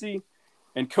being lazy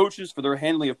and coaches for their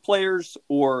handling of players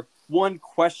or one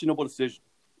questionable decision.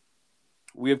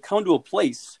 We have come to a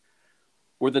place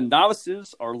where the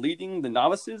novices are leading the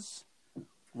novices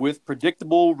with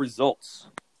predictable results.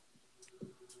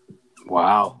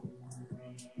 Wow.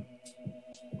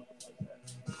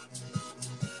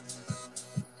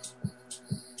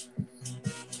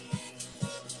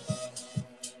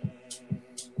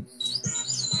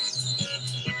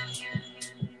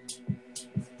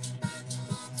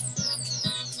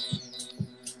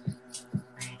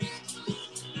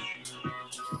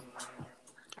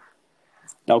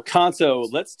 Now, Kanto,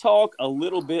 let's talk a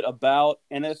little bit about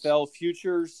NFL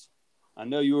futures. I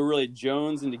know you were really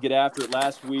jonesing to get after it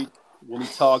last week when we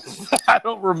talked. I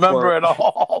don't remember at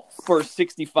all. For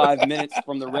 65 minutes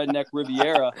from the Redneck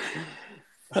Riviera.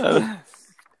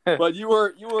 But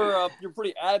you're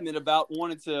pretty adamant about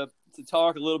wanting to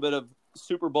talk a little bit of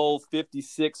Super Bowl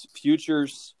 56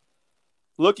 futures.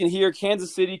 Looking here,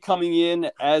 Kansas City coming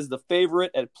in as the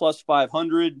favorite at plus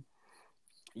 500.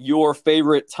 Your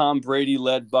favorite Tom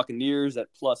Brady-led Buccaneers at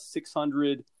plus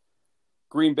 600.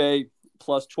 Green Bay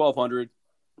plus 1,200.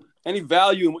 Any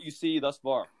value in what you see thus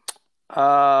far?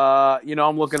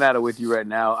 I'm looking at it with you right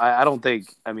now. I don't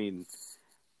think, I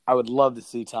would love to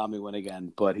see Tommy win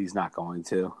again, but he's not going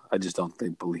to. I just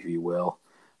don't believe he will.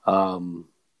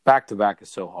 Back-to-back is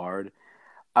so hard.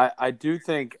 I do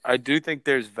think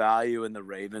there's value in the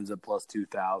Ravens at plus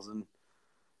 2,000.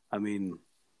 I mean,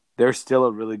 they're still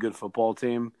a really good football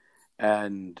team,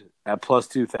 and at plus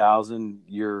 2,000,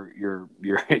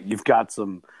 you've got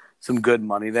some good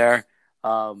money there.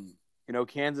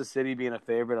 Kansas City being a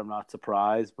favorite, I'm not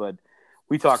surprised, but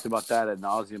we talked about that ad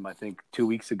nauseum, I think, 2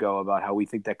 weeks ago about how we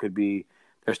think that could be.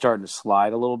 They're starting to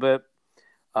slide a little bit.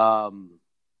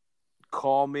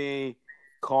 Call me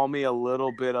a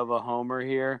little bit of a homer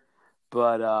here,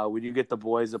 but when you get the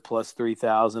boys at plus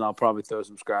 3,000, I'll probably throw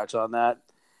some scratch on that.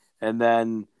 And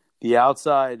then the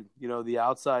outside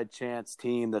chance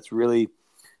team that's really,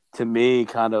 to me,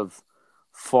 kind of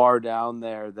far down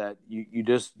there that you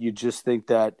just think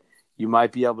that you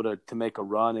might be able to make a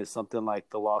run is something like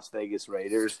the Las Vegas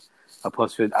Raiders. A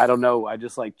plus 50. I don't know. I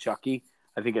just like Chucky.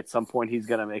 I think at some point he's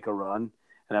going to make a run.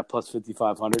 And at plus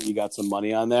 5,500, you got some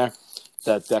money on there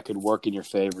that could work in your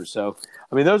favor. So,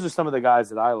 I mean, those are some of the guys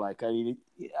that I like. I mean,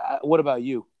 what about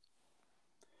you?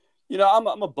 I'm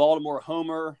a Baltimore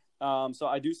homer. So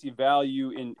I do see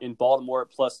value in Baltimore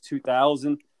at plus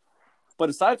 2,000. But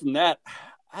aside from that,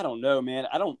 I don't know, man.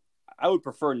 I would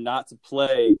prefer not to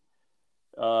play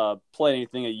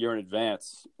anything a year in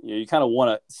advance. You kind of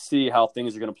want to see how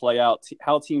things are going to play out.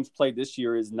 How teams played this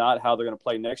year is not how they're going to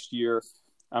play next year.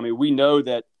 I mean, we know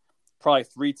that probably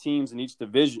 3 teams in each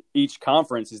division, each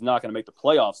conference is not going to make the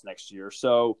playoffs next year.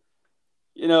 So,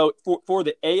 for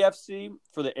the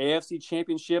AFC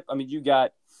championship, I mean, you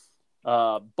got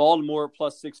Baltimore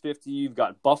plus 650. You've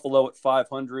got Buffalo at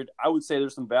 500. I would say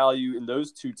there's some value in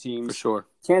those 2 teams. For sure.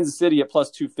 Kansas City at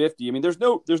plus 250. I mean, there's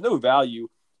no value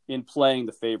in playing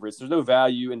the favorites. There's no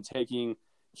value in taking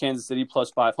Kansas City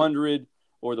plus 500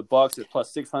 or the Bucks at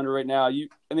plus 600 right now.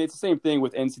 It's the same thing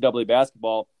with NCAA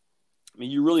basketball. I mean,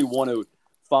 you really want to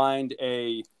find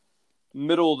a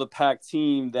middle of the pack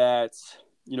team that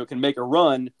can make a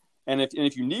run. And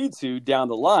if you need to down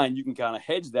the line, you can kind of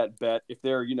hedge that bet if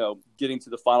they're getting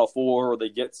to the Final Four or they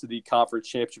get to the conference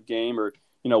championship game or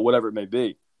whatever it may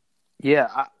be.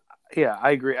 Yeah,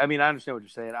 I agree. I mean, I understand what you're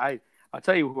saying. I'll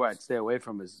tell you who I'd stay away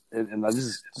from and this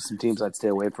is some teams I'd stay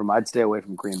away from. I'd stay away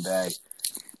from Green Bay.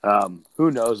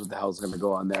 Who knows what the hell's going to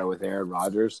go on there with Aaron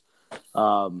Rodgers?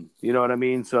 You know what I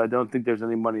mean? So I don't think there's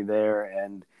any money there.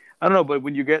 And I don't know, but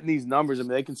when you're getting these numbers, I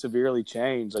mean, they can severely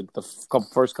change like the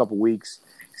first couple weeks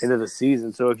into the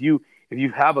season. So if you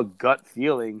have a gut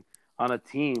feeling on a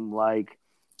team like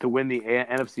to win the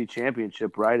NFC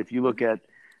Championship, right? If you look at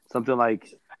something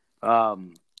like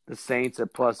the Saints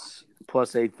at plus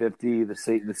 850, the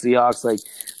Seahawks, like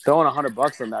throwing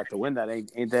 $100 on that to win that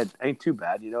ain't too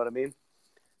bad. You know what I mean?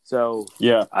 So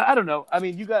yeah, I don't know. I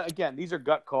mean, these are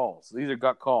gut calls.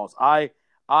 I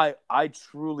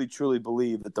truly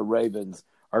believe that the Ravens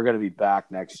are going to be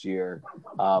back next year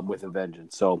with a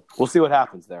vengeance. So we'll see what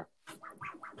happens there.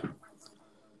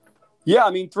 Yeah,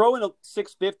 I mean, throwing a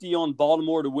 650 on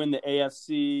Baltimore to win the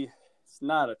AFC, it's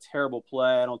not a terrible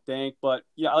play, I don't think. But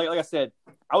yeah, like I said,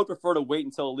 I would prefer to wait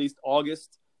until at least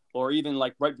August or even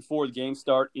like right before the game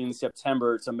start in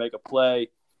September to make a play.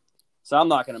 So I'm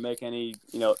not going to make any,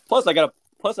 plus I've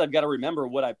got to remember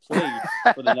what I played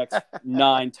for the next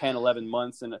 9, 10, 11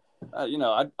 months. And,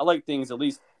 I like things at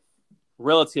least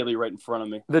relatively right in front of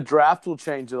me. The draft will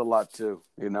change it a lot too,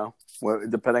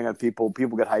 depending on people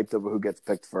get hyped over who gets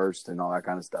picked first and all that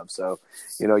kind of stuff. So,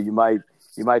 you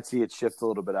might see it shift a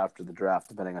little bit after the draft,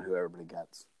 depending on who everybody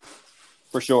gets.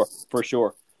 For sure.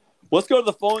 Let's go to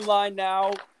the phone line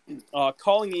now.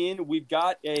 Calling in, we've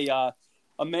got a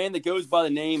man that goes by the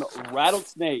name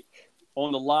Rattlesnake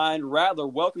on the line. Rattler,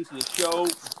 welcome to the show.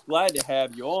 Glad to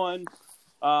have you on.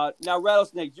 Now,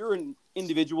 Rattlesnake, you're an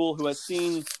individual who has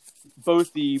seen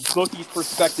both the bookie's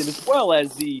perspective as well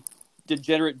as the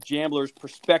degenerate gambler's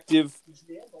perspective,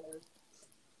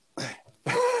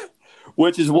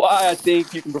 which is why I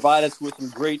think you can provide us with some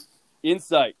great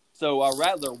insight. So,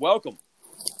 Rattler, welcome.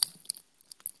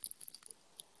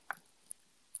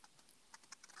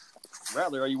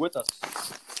 Rattler, are you with us?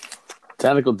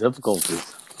 Technical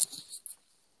difficulties.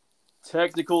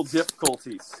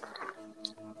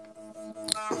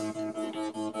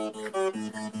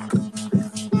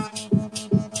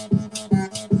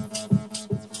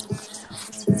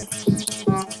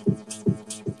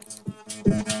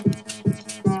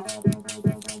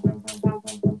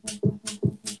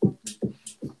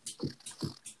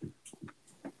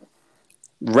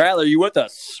 Rattler, are you with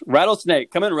us? Rattlesnake,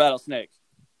 come in, Rattlesnake.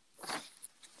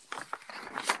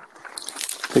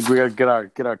 I think we got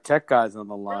to get our tech guys on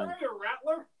the line. Where are you,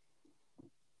 Rattler?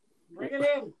 Bring it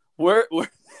in. Where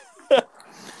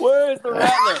is the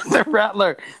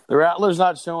Rattler? The Rattler's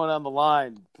not showing on the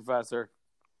line, Professor.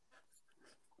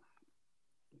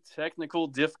 Technical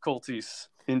difficulties,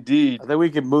 indeed. I think we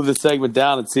can move the segment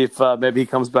down and see if maybe he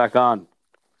comes back on.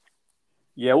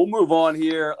 Yeah, we'll move on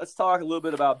here. Let's talk a little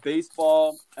bit about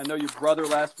baseball. I know your brother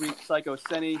last week, Psycho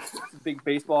Senny, a big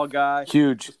baseball guy.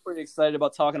 Huge. Was pretty excited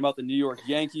about talking about the New York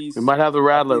Yankees. We might have the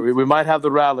Rattler. We might have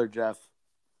the Rattler, Jeff.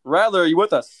 Rattler, are you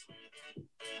with us?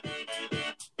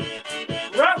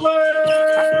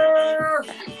 Rattler!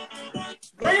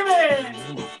 Bring him in!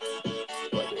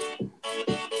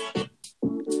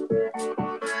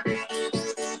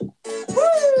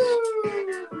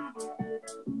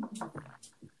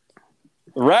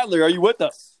 Rattler, are you with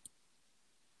us?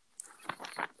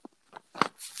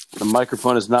 The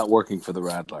microphone is not working for the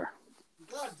Rattler.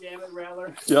 God damn it,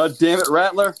 Rattler. God damn it,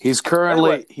 Rattler. He's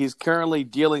currently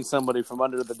dealing somebody from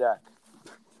under the deck.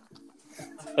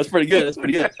 That's pretty good.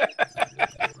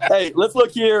 Hey, let's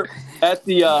look here at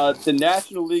the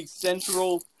National League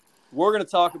Central. We're going to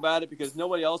talk about it because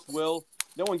nobody else will.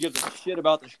 No one gives a shit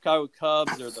about the Chicago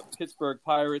Cubs or the Pittsburgh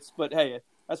Pirates. But, hey,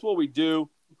 that's what we do.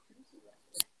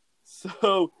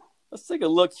 So let's take a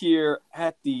look here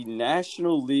at the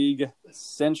National League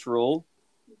Central.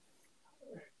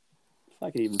 If I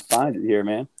can even find it here,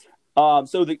 man.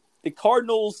 So the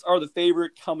Cardinals are the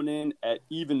favorite coming in at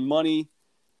even money.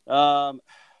 I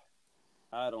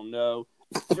don't know.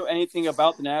 Do you know anything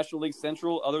about the National League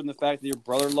Central other than the fact that your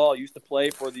brother-in-law used to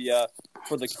play for the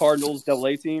Cardinals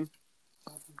AA team?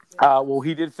 Well,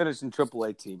 he did finish in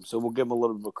AAA team, so we'll give him a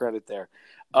little bit of credit there.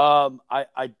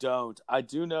 I don't. I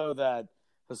do know that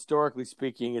historically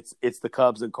speaking, it's the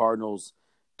Cubs and Cardinals.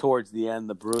 Towards the end,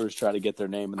 the Brewers try to get their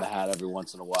name in the hat every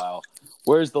once in a while.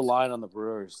 Where's the line on the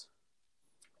Brewers?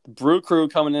 The Brew Crew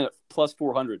coming in at plus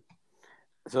 400.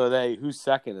 So who's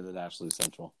second in the National League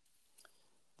Central?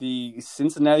 The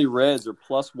Cincinnati Reds are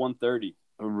plus 130.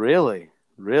 Really?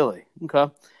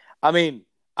 Okay. I mean,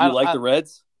 Do you like the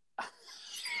Reds?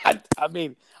 I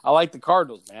mean, I like the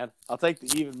Cardinals, man. I'll take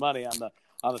the even money on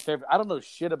the favorite. I don't know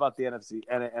shit about the NFC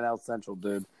and NL Central,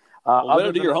 dude.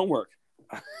 Better do your homework.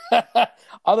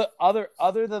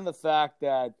 other than the fact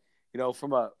that, you know,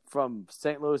 from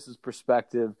St. Louis's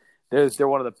perspective, they're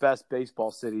one of the best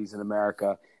baseball cities in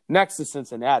America, next to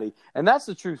Cincinnati, and that's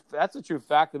the true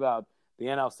fact about the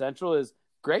NL Central is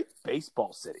great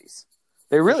baseball cities.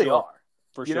 They really are.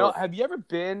 For you sure. know, have you ever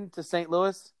been to St.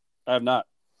 Louis? I have not.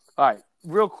 All right,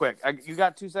 real quick. You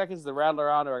got 2 seconds? Is the Rattler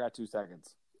on, or I got 2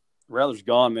 seconds? Rattler's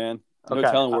gone, man. No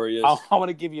telling where he is. I want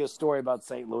to give you a story about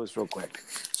St. Louis real quick.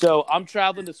 So I'm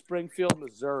traveling to Springfield,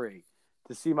 Missouri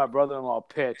to see my brother-in-law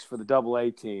pitch for the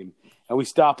AA team. And we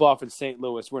stop off in St.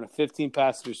 Louis. We're in a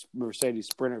 15-passenger Mercedes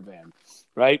Sprinter van,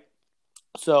 right?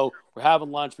 So we're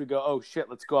having lunch. We go, oh, shit,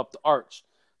 let's go up the Arch.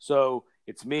 So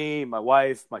it's me, my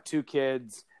wife, my 2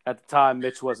 kids. At the time,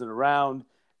 Mitch wasn't around.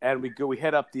 And we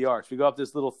head up the Arch. We go up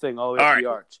this little thing all the way up the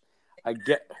Arch.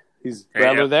 He's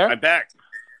Rattler there? I'm back.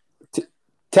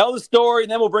 Tell the story,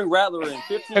 and then we'll bring Rattler in.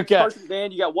 15-person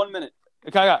band. You got 1 minute.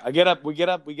 Okay, we get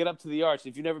up to the Arch.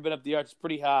 If you've never been up the Arch, it's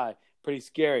pretty high, pretty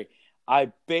scary.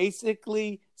 I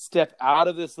basically step out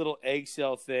of this little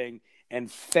eggshell thing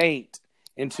and faint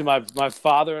into my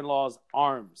father-in-law's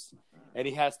arms. And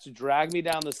he has to drag me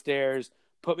down the stairs,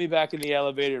 put me back in the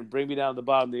elevator, and bring me down to the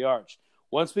bottom of the Arch.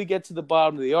 Once we get to the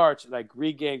bottom of the Arch and I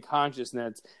regain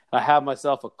consciousness, I have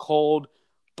myself a cold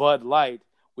Bud Light.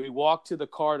 We walked to the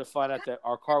car to find out that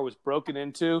our car was broken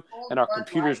into and our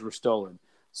computers were stolen.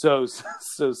 So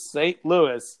St.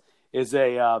 Louis is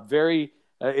a very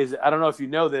I don't know if you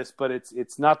know this, but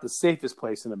it's not the safest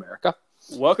place in America.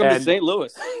 Welcome to St.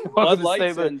 Louis. Bud to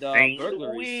Lights St. Louis. and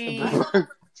burglaries.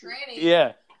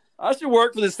 Yeah. I should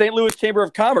work for the St. Louis Chamber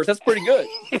of Commerce. That's pretty good.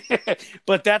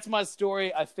 But that's my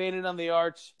story. I fainted on the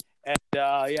Arch and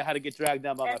had to get dragged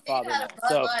down by my father-in-law.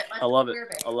 So I love it.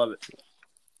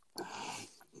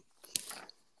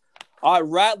 All right,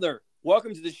 Rattler,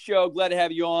 welcome to the show. Glad to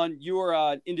have you on. You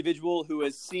are an individual who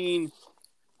has seen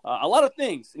a lot of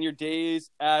things in your days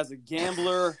as a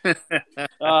gambler.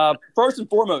 First and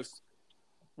foremost,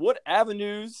 what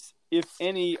avenues, if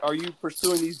any, are you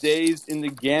pursuing these days in the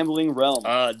gambling realm?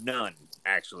 None,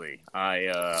 actually.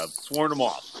 I sworn them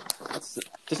off. That's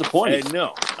disappointing.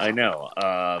 I know.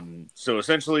 So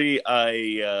essentially,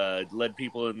 I led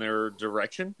people in their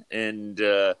direction, and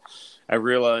I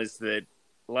realized that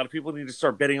a lot of people need to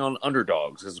start betting on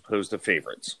underdogs as opposed to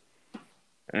favorites.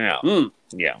 Yeah,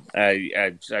 yeah.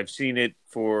 I've seen it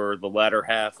for the latter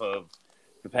half of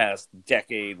the past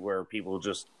decade, where people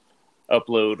just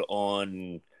upload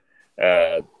on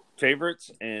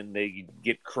favorites and they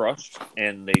get crushed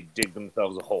and they dig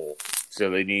themselves a hole. So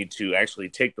they need to actually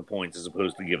take the points as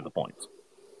opposed to give the points.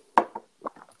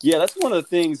 Yeah, that's one of the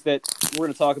things that we're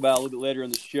going to talk about a little bit later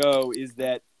in the show. Is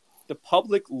that the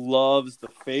public loves the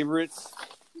favorites,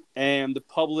 and the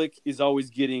public is always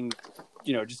getting,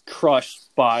 just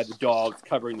crushed by the dogs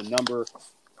covering the number.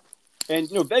 And,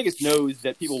 Vegas knows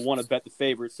that people want to bet the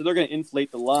favorites, so they're going to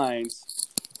inflate the lines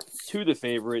to the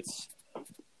favorites.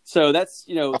 So that's,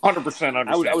 100%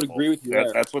 understandable. I would agree with you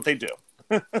there. That's what they do.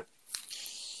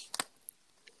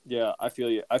 Yeah, I feel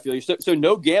you. So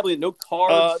no gambling, no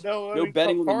cards, no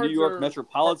betting with the New York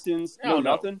Metropolitans,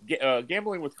 nothing?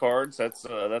 Gambling with cards, that's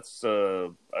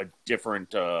a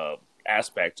different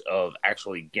aspect of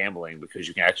actually gambling, because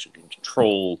you can actually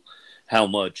control how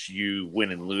much you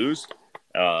win and lose.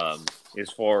 As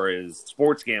far as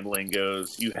sports gambling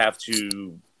goes, you have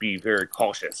to be very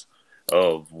cautious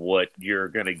of what you're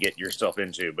going to get yourself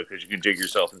into, because you can dig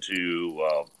yourself into,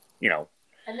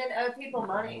 and then owe people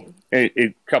money.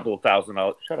 A couple of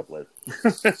 $1,000. Shut up, Liz.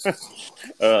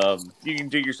 You can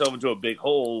dig yourself into a big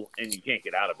hole and you can't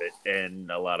get out of it. And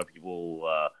a lot of people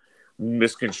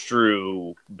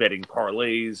misconstrue betting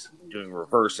parlays, doing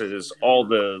reverses, all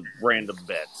the random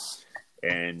bets,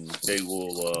 and they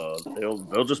will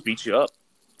they'll just beat you up.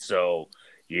 So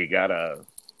you gotta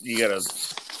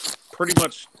pretty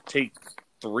much take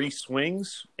 3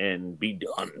 swings and be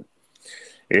done.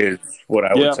 Is what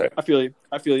I would say. I feel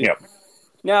you. Yeah.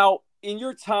 Now, in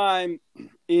your time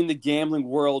in the gambling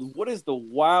world, what is the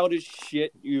wildest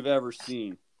shit you've ever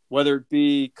seen? Whether it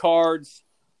be cards,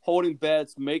 holding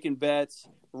bets, making bets,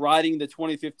 riding the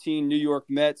 2015 New York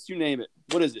Mets, you name it.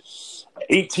 What is it?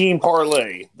 18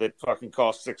 parlay that fucking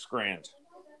cost $6,000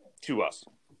 to us.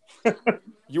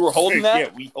 You were holding that? Yeah,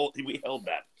 we held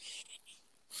that.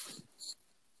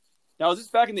 Now, is this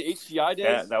back in the HGI days?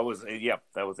 Yeah,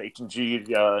 that was H&G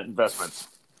Investments.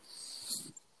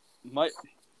 Might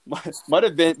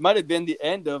have been the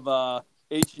end of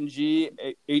H&G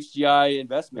HGI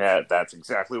Investments. Yeah, that's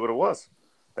exactly what it was.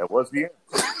 That was the end.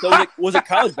 So was it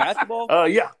college basketball?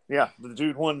 Yeah. The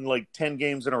dude won like 10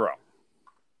 games in a row.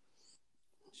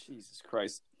 Jesus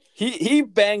Christ. He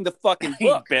banged the fucking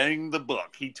book. He banged the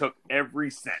book. He took every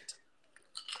cent.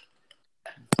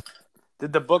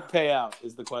 Did the book pay out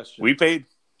is the question. We paid.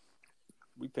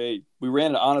 We ran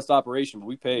an honest operation, but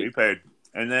we paid.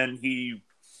 And then he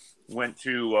went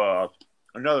to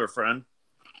another friend,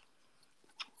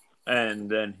 and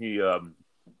then he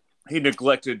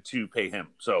neglected to pay him.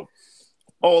 So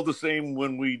all the same,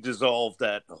 when we dissolved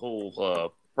that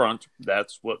whole front,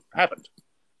 that's what happened.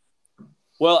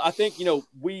 Well, I think,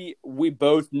 we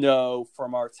both know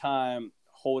from our time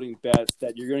holding bets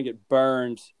that you're going to get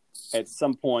burned at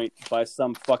some point by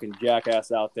some fucking jackass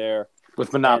out there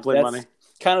with monopoly money.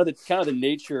 Kind of the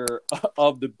nature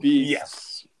of the beast.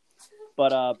 Yes.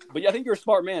 But yeah, I think you're a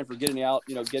smart man for getting out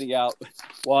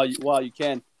while you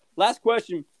can. Last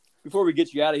question before we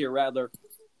get you out of here, Rattler.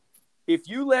 If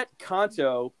you let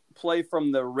Kanto play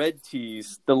from the red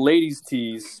tees, the ladies'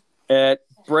 tees at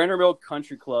Brandermill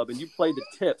Country Club, and you played the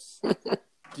tips,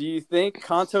 do you think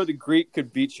Kanto the Greek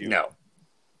could beat you? No.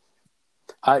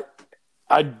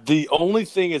 The only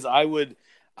thing is I would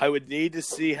need to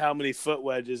see how many foot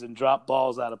wedges and drop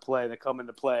balls out of play that come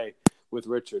into play with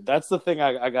Richard. That's the thing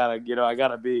I gotta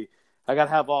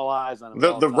have all eyes on him.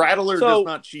 The Rattler does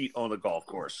not cheat on the golf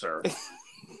course, sir.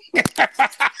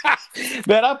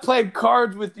 Man, I played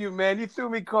cards with you, man. You threw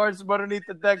me cards from underneath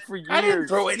the deck for years. I didn't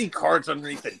throw any cards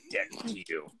underneath the deck to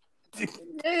you. Get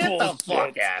the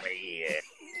fuck out of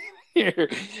here.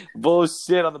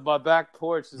 Bullshit on my back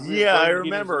porch. Yeah, I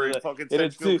remember it. Fucking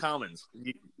Sedgefield Commons.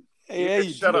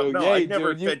 You shut up. No, yeah, I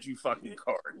never fed you fucking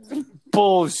cards.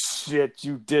 Bullshit,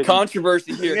 you did.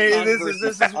 Controversy here. This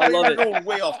is I love you're it. going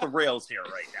way off the rails here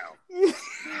right now.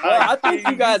 I think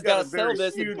you guys got to settle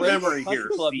this in at Brandermill Country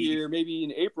Club here, maybe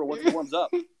in April once it warms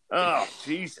up. Oh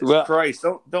Jesus Christ!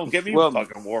 Don't get me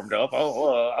fucking warmed up.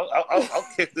 I'll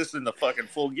kick this in the fucking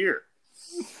full gear.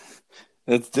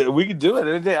 We can do it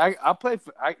any day. I'll play.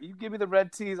 You give me the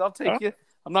red tees, I'll take you.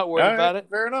 I'm not worried about it.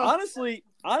 Fair enough.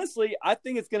 Honestly, I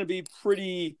think it's going to be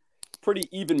pretty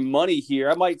even money here.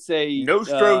 I might say no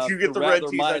strokes. You get the red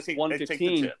tees. I take the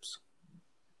tips.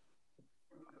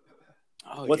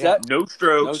 Oh, What's that? No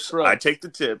strokes. I take the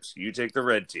tips. You take the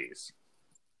red tees.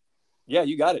 Yeah,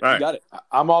 you got it. Right. You got it.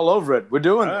 I'm all over it. We're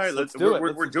doing this. All right, let's do it.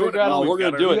 We're doing it. We're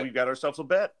going to do it. We got ourselves a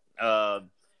bet.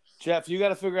 Jeff, you got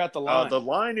to figure out the line. The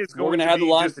line is going to have the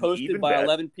line posted by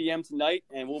 11 p.m. tonight,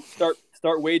 and we'll start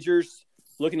wagers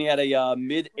looking at a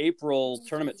mid-April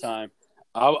tournament time.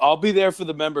 I'll be there for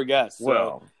the member guests. So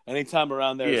well, anytime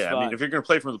around there is fine. I mean, if you're going to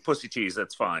play from the pussy tees,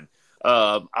 that's fine.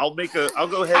 I'll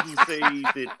go ahead and say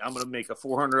that I'm going to make a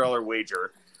 $400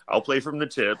 wager. I'll play from the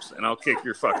tips, and I'll kick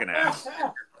your fucking ass.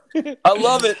 I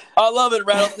love it,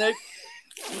 Rattlesnake.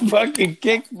 Fucking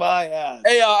kicked my ass.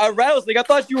 Hey, Rattlesnake, I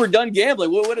thought you were done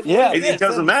gambling. What Yeah, It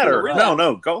doesn't that's matter. right.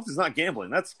 No, golf is not gambling.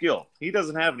 That's skill. He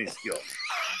doesn't have any skill.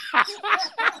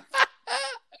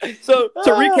 So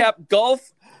to recap,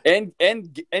 golf and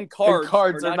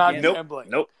cards are not gambling. gambling.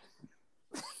 Nope.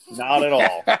 Not at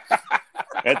all.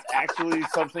 That's actually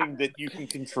something that you can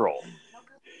control.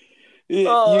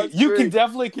 You can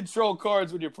definitely control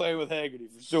cards when you're playing with Haggerty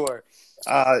for sure.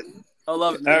 I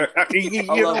love it. Man. You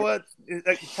know what?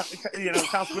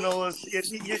 Count Spinolas,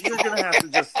 you're going to have to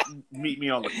just meet me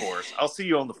on the course. I'll see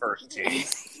you on the first tee.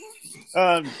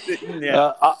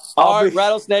 Yeah. All right,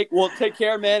 Rattlesnake. Well, take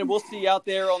care, man. We'll see you out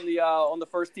there on the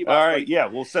first tee box. All right, yeah,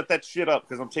 we'll set that shit up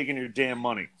because I'm taking your damn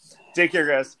money. Take care,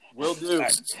 guys. Will do.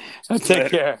 Right.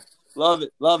 Take care. Love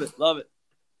it.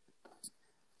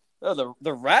 Oh,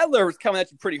 the Rattler was coming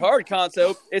at you pretty hard,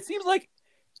 Conso. It seems like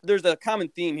there's a common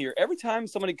theme here. Every time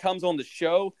somebody comes on the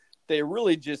show, they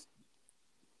really just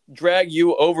drag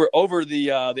you over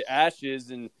the ashes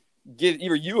and give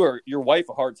either you or your wife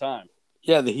a hard time.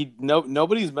 Yeah,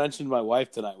 nobody's mentioned my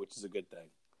wife tonight, which is a good thing.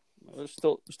 Well, there's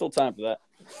still time for that.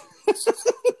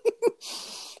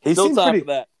 For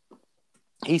that.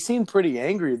 He seemed pretty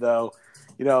angry, though.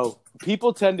 You know,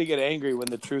 people tend to get angry when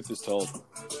the truth is told.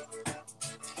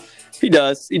 He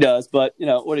does. But,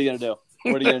 what are you going to do?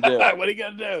 What are you going to do? What are you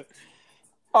going to do?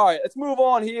 All right, let's move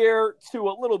on here to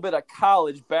a little bit of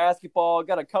college basketball.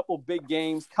 Got a couple big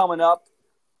games coming up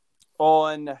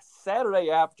on Saturday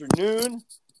afternoon.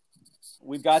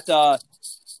 We've got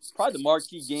probably the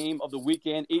marquee game of the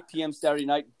weekend, 8 p.m. Saturday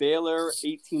night. Baylor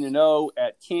 18-0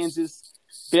 at Kansas.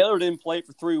 Baylor didn't play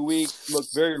for 3 weeks.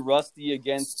 Looked very rusty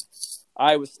against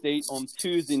Iowa State on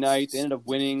Tuesday night. They ended up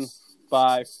winning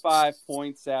by 5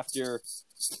 points after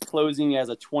closing as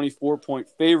a 24-point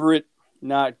favorite.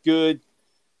 Not good.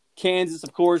 Kansas,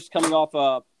 of course, coming off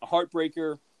a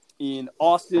heartbreaker in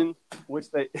Austin, in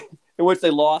which they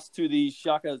lost to the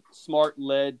Shaka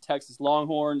Smart-led Texas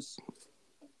Longhorns.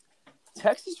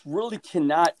 Texas really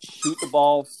cannot shoot the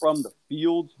ball from the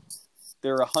field.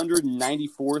 They're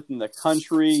 194th in the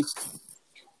country.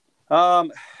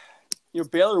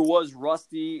 Baylor was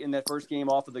rusty in that first game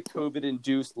off of the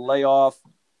COVID-induced layoff.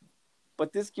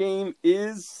 But this game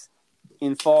is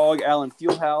in Fog Allen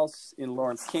Fieldhouse in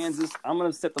Lawrence, Kansas. I'm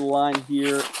going to set the line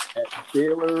here at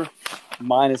Baylor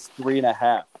minus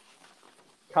 3.5.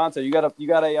 Conte, you got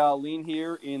a lean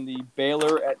here in the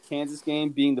Baylor at Kansas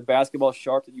game, being the basketball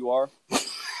sharp that you are.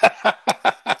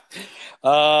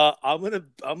 I'm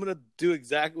gonna do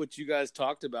exactly what you guys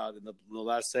talked about in the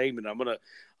last segment. I'm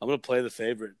gonna play the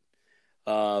favorite.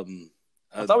 I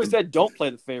thought we said don't play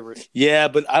the favorite. Yeah,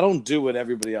 but I don't do what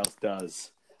everybody else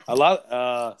does.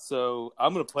 So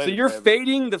I'm gonna play. So you're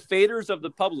fading the faders of the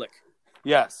public.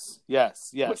 Yes.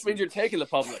 Which means you're taking the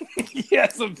public.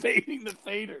 Yes, I'm fading the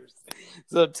faders.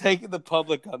 So I'm taking the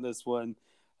public on this one.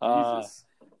 Jesus.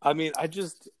 I mean,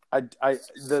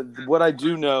 what I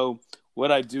do know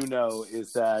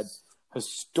is that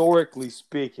historically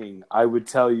speaking, I would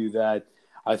tell you that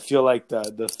I feel like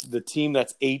the team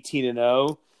that's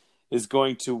 18-0 is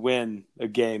going to win a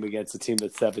game against a team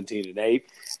that's 17-8.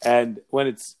 And when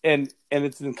it's in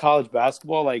college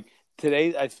basketball, like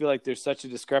today, I feel like there's such a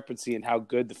discrepancy in how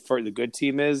good the good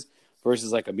team is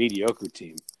versus like a mediocre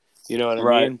team. You know what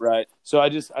I mean? Right. So I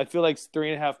feel like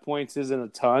 3.5 points isn't a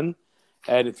ton.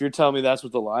 And if you're telling me that's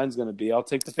what the line's going to be, I'll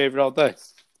take the favorite all day.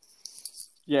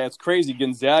 Yeah, it's crazy.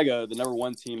 Gonzaga, the number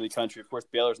one team in the country. Of course,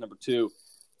 Baylor's number 2.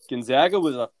 Gonzaga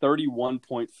was a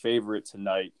 31-point favorite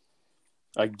tonight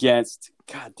against,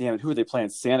 God damn it, who are they playing?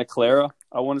 Santa Clara,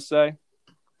 I want to say.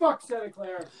 Fuck Santa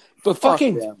Clara. But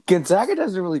fucking Gonzaga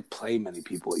doesn't really play many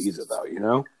people either, though, you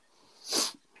know?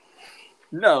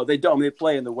 No, they don't. They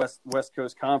play in the West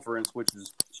Coast Conference, which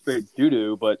is straight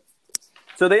doo-doo. But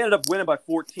so they ended up winning by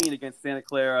 14 against Santa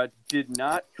Clara. Did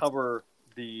not cover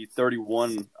the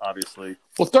 31, obviously.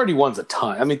 Well, 31's a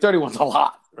ton. I mean, 31's a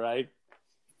lot, right?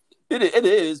 It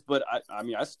is, but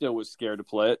I still was scared to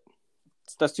play it.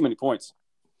 That's too many points.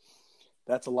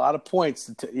 That's a lot of points.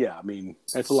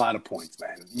 That's a lot of points,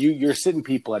 man. You're sitting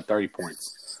people at 30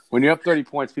 points. When you're up 30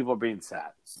 points, people are being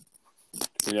sad.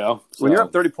 You know? When you're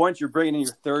up 30 points, you're bringing in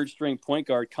your third-string point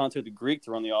guard, Conte the Greek,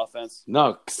 to run the offense.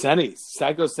 No,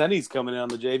 Psycho Senny's coming in on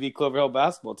the JV Clover Hill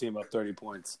basketball team up 30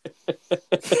 points.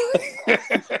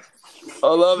 I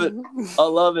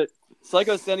love it.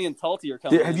 Psycho Senny and Talty are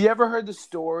coming in. Have you ever heard the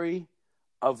story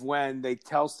of when they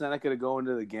tell Seneca to go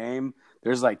into the game?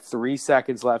 There's like 3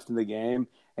 seconds left in the game,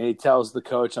 and he tells the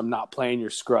coach, "I'm not playing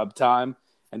your scrub time,"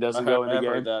 and doesn't go in the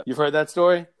game. Heard that. You've heard that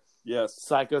story? Yes.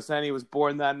 Psycho Senny was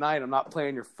born that night. I'm not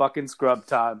playing your fucking scrub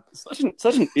time. Such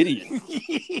an idiot.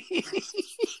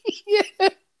 Yeah.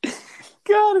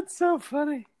 so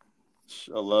funny.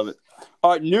 I love it.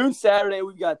 All right, noon Saturday,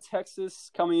 we've got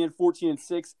Texas coming in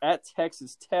 14-6 at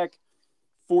Texas Tech,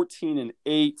 14-8.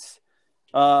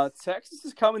 Texas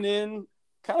is coming in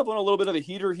kind of on a little bit of a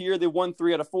heater here. They won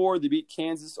 3 out of 4. They beat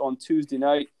Kansas on Tuesday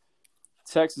night.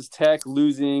 Texas Tech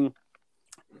losing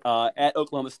at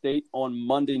Oklahoma State on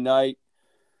Monday night.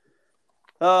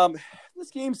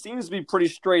 This game seems to be pretty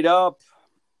straight up.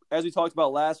 As we talked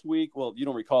about last week, well, you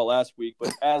don't recall last week,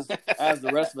 but as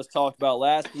the rest of us talked about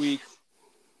last week,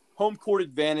 home court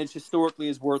advantage historically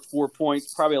is worth 4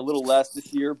 points, probably a little less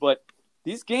this year. But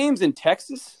these games in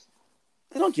Texas,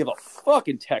 they don't give a fuck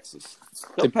in Texas.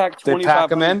 They'll pack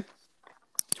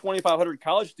 2,500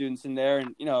 college students in there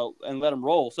and let them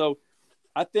roll. So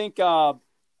I think I'm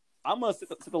going to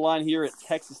set the line here at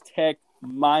Texas Tech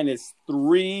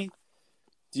 -3.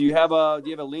 Do you have a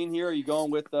lean here? Are you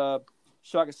going with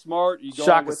Shaka Smart? Are you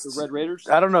going with the Red Raiders?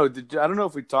 I don't know. I don't know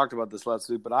if we talked about this last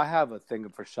week, but I have a thing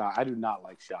for Shaka. I do not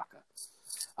like Shaka.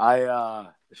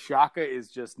 Shaka is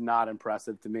just not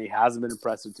impressive to me. Hasn't been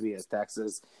impressive to me as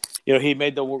Texas. He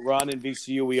made the run in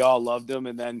VCU. We all loved him,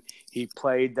 and then he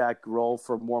played that role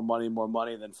for more money.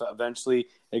 And then eventually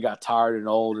they got tired and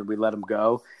old, and we let him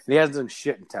go. And he hasn't done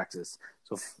shit in Texas.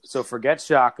 So forget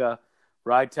Shaka.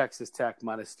 Ride Texas Tech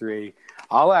 -3.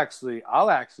 I'll actually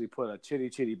put a chitty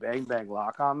chitty bang bang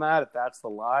lock on that if that's the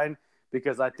line,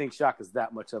 because I think Shaka's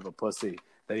that much of a pussy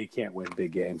that he can't win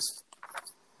big games.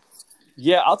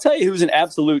 Yeah, I'll tell you who's an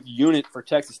absolute unit for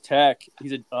Texas Tech.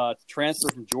 He's a transfer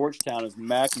from Georgetown, is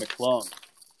Mac McClung.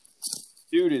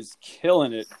 Dude is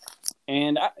killing it.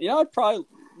 And, I'd probably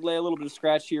lay a little bit of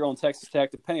scratch here on Texas Tech,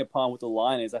 depending upon what the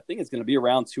line is. I think it's going to be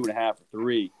around 2.5 or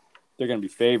 3. They're going to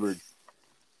be favored.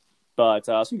 But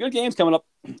some good games coming up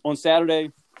on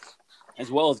Saturday, as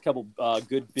well as a couple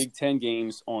good Big Ten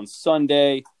games on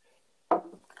Sunday.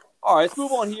 All right, let's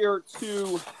move on here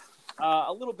to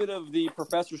a little bit of the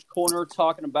Professor's Corner,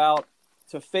 talking about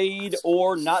to fade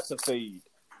or not to fade.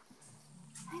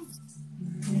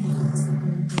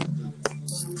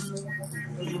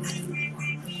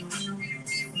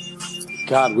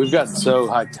 God, we've gotten so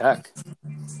high tech.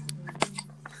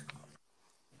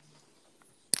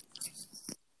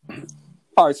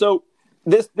 All right, so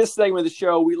this segment of the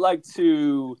show, we like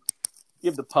to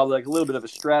give the public a little bit of a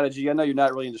strategy. I know you're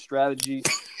not really into strategy.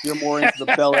 You're more into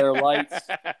the Bel Air Lights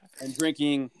and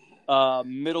drinking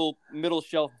middle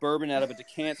shelf bourbon out of a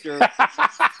decanter.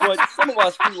 But some of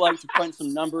us do like to crunch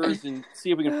some numbers and see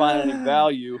if we can find any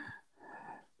value.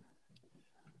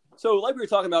 So like we were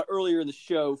talking about earlier in the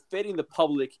show, fading the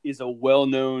public is a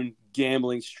well-known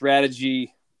gambling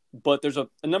strategy, but there's a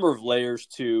number of layers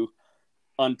to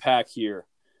unpack here.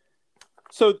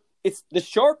 So it's the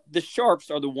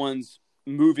sharps are the ones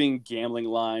moving gambling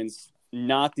lines,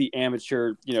 not the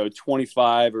amateur,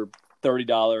 $25 or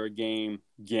 $30 a game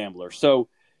gambler. So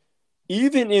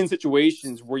even in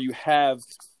situations where you have,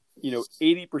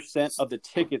 80% of the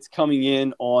tickets coming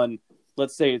in on,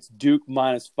 let's say it's Duke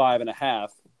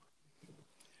 -5.5,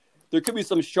 there could be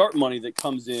some sharp money that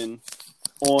comes in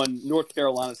on North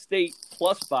Carolina State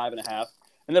 +5.5,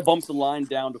 and that bumps the line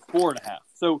down to 4.5.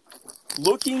 So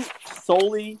looking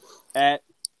solely at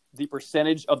the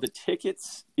percentage of the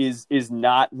tickets is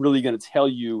not really going to tell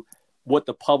you what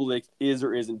the public is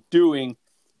or isn't doing. I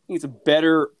think it's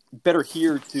better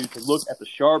here to look at the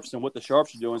sharps and what the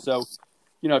sharps are doing. So,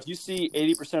 if you see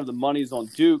 80% of the money is on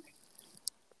Duke,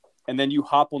 and then you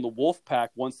hop on the Wolfpack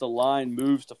once the line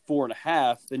moves to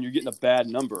 4.5, then you're getting a bad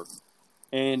number.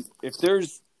 And if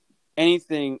there's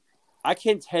anything, I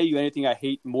can't tell you anything I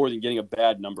hate more than getting a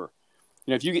bad number.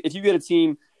 If you get a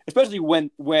team, especially when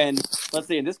let's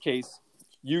say in this case,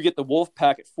 you get the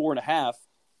Wolfpack at 4.5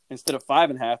 instead of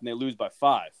 5.5, and they lose by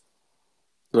 5.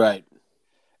 Right.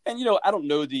 And I don't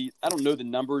know the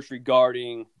numbers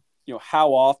regarding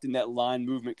how often that line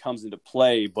movement comes into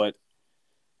play, but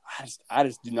I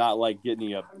just do not like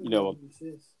getting a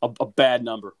bad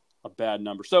number,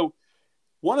 So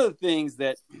one of the things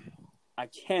that I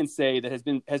can say that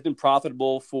has been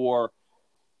profitable for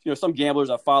some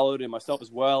gamblers I followed and myself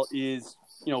as well is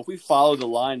if we follow the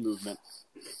line movement,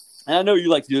 and I know you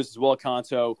like to do this as well,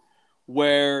 Kanto,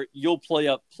 where you'll play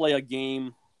a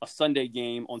game, a Sunday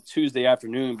game on Tuesday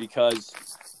afternoon because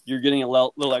you're getting a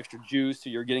little extra juice,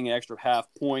 so you're getting an extra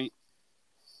half point.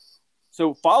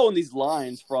 So following these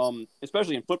lines from,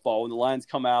 especially in football, when the lines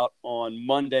come out on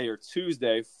Monday or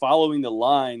Tuesday, following the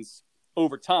lines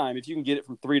over time, if you can get it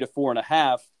from 3 to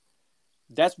 4.5,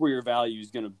 that's where your value is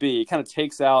going to be. It kind of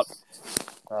takes out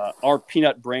our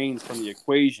peanut brains from the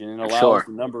equation and allows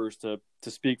the numbers to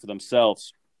speak for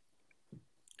themselves.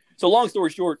 So long story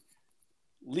short,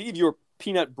 leave your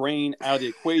peanut brain out of the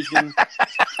equation.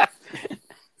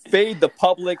 Fade the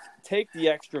public, take the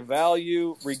extra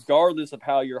value, regardless of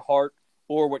how your heart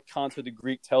or what Conto the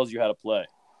Greek tells you how to play.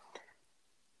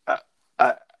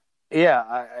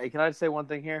 Can I say one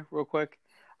thing here real quick?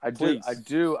 Please. I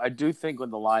do think when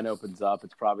the line opens up,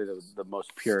 it's probably the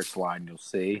most purest line you'll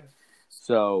see.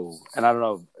 So, and I don't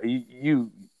know,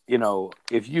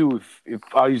 if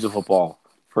I'll use a football,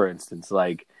 for instance,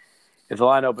 like if the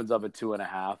line opens up at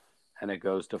 2.5 and it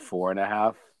goes to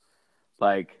 4.5,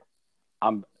 like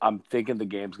I'm thinking the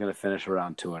game's going to finish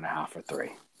around 2.5 or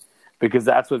 3, because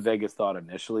that's what Vegas thought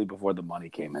initially before the money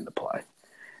came into play.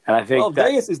 And I think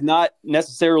Vegas is not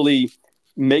necessarily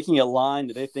making a line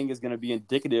that they think is going to be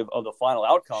indicative of the final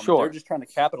outcome. Sure. They're just trying to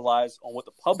capitalize on what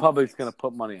the public's going to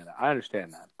put money in it. I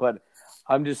understand that, but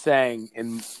I'm just saying,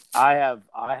 and I have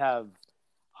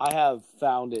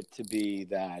found it to be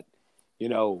that,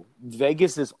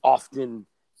 Vegas is often,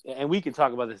 and we can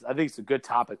talk about this. I think it's a good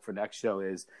topic for next show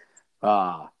is,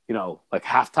 like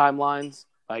halftime lines.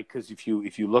 Like, because if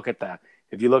you look at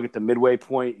the midway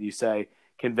point, you say,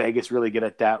 can Vegas really get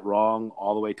it that wrong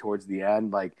all the way towards the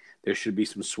end? Like, there should be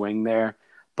some swing there.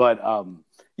 But I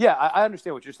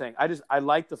understand what you're saying. I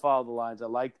like to follow the lines. I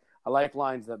like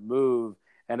lines that move,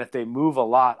 and if they move a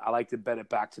lot, I like to bet it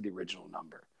back to the original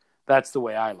number. That's the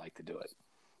way I like to do it.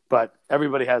 But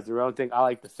everybody has their own thing. I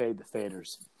like to fade the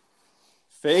faders.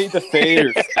 Fade the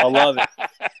faders. I love it.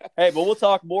 Hey, but we'll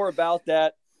talk more about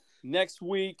that next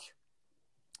week.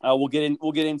 We'll get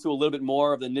into a little bit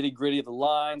more of the nitty gritty of the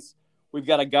lines. We've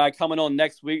got a guy coming on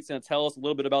next week that's going to tell us a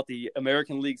little bit about the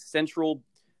American League Central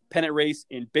pennant race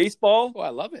in baseball. Oh, I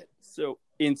love it. So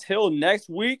until next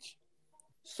week,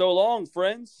 so long,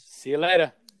 friends. See you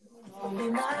later.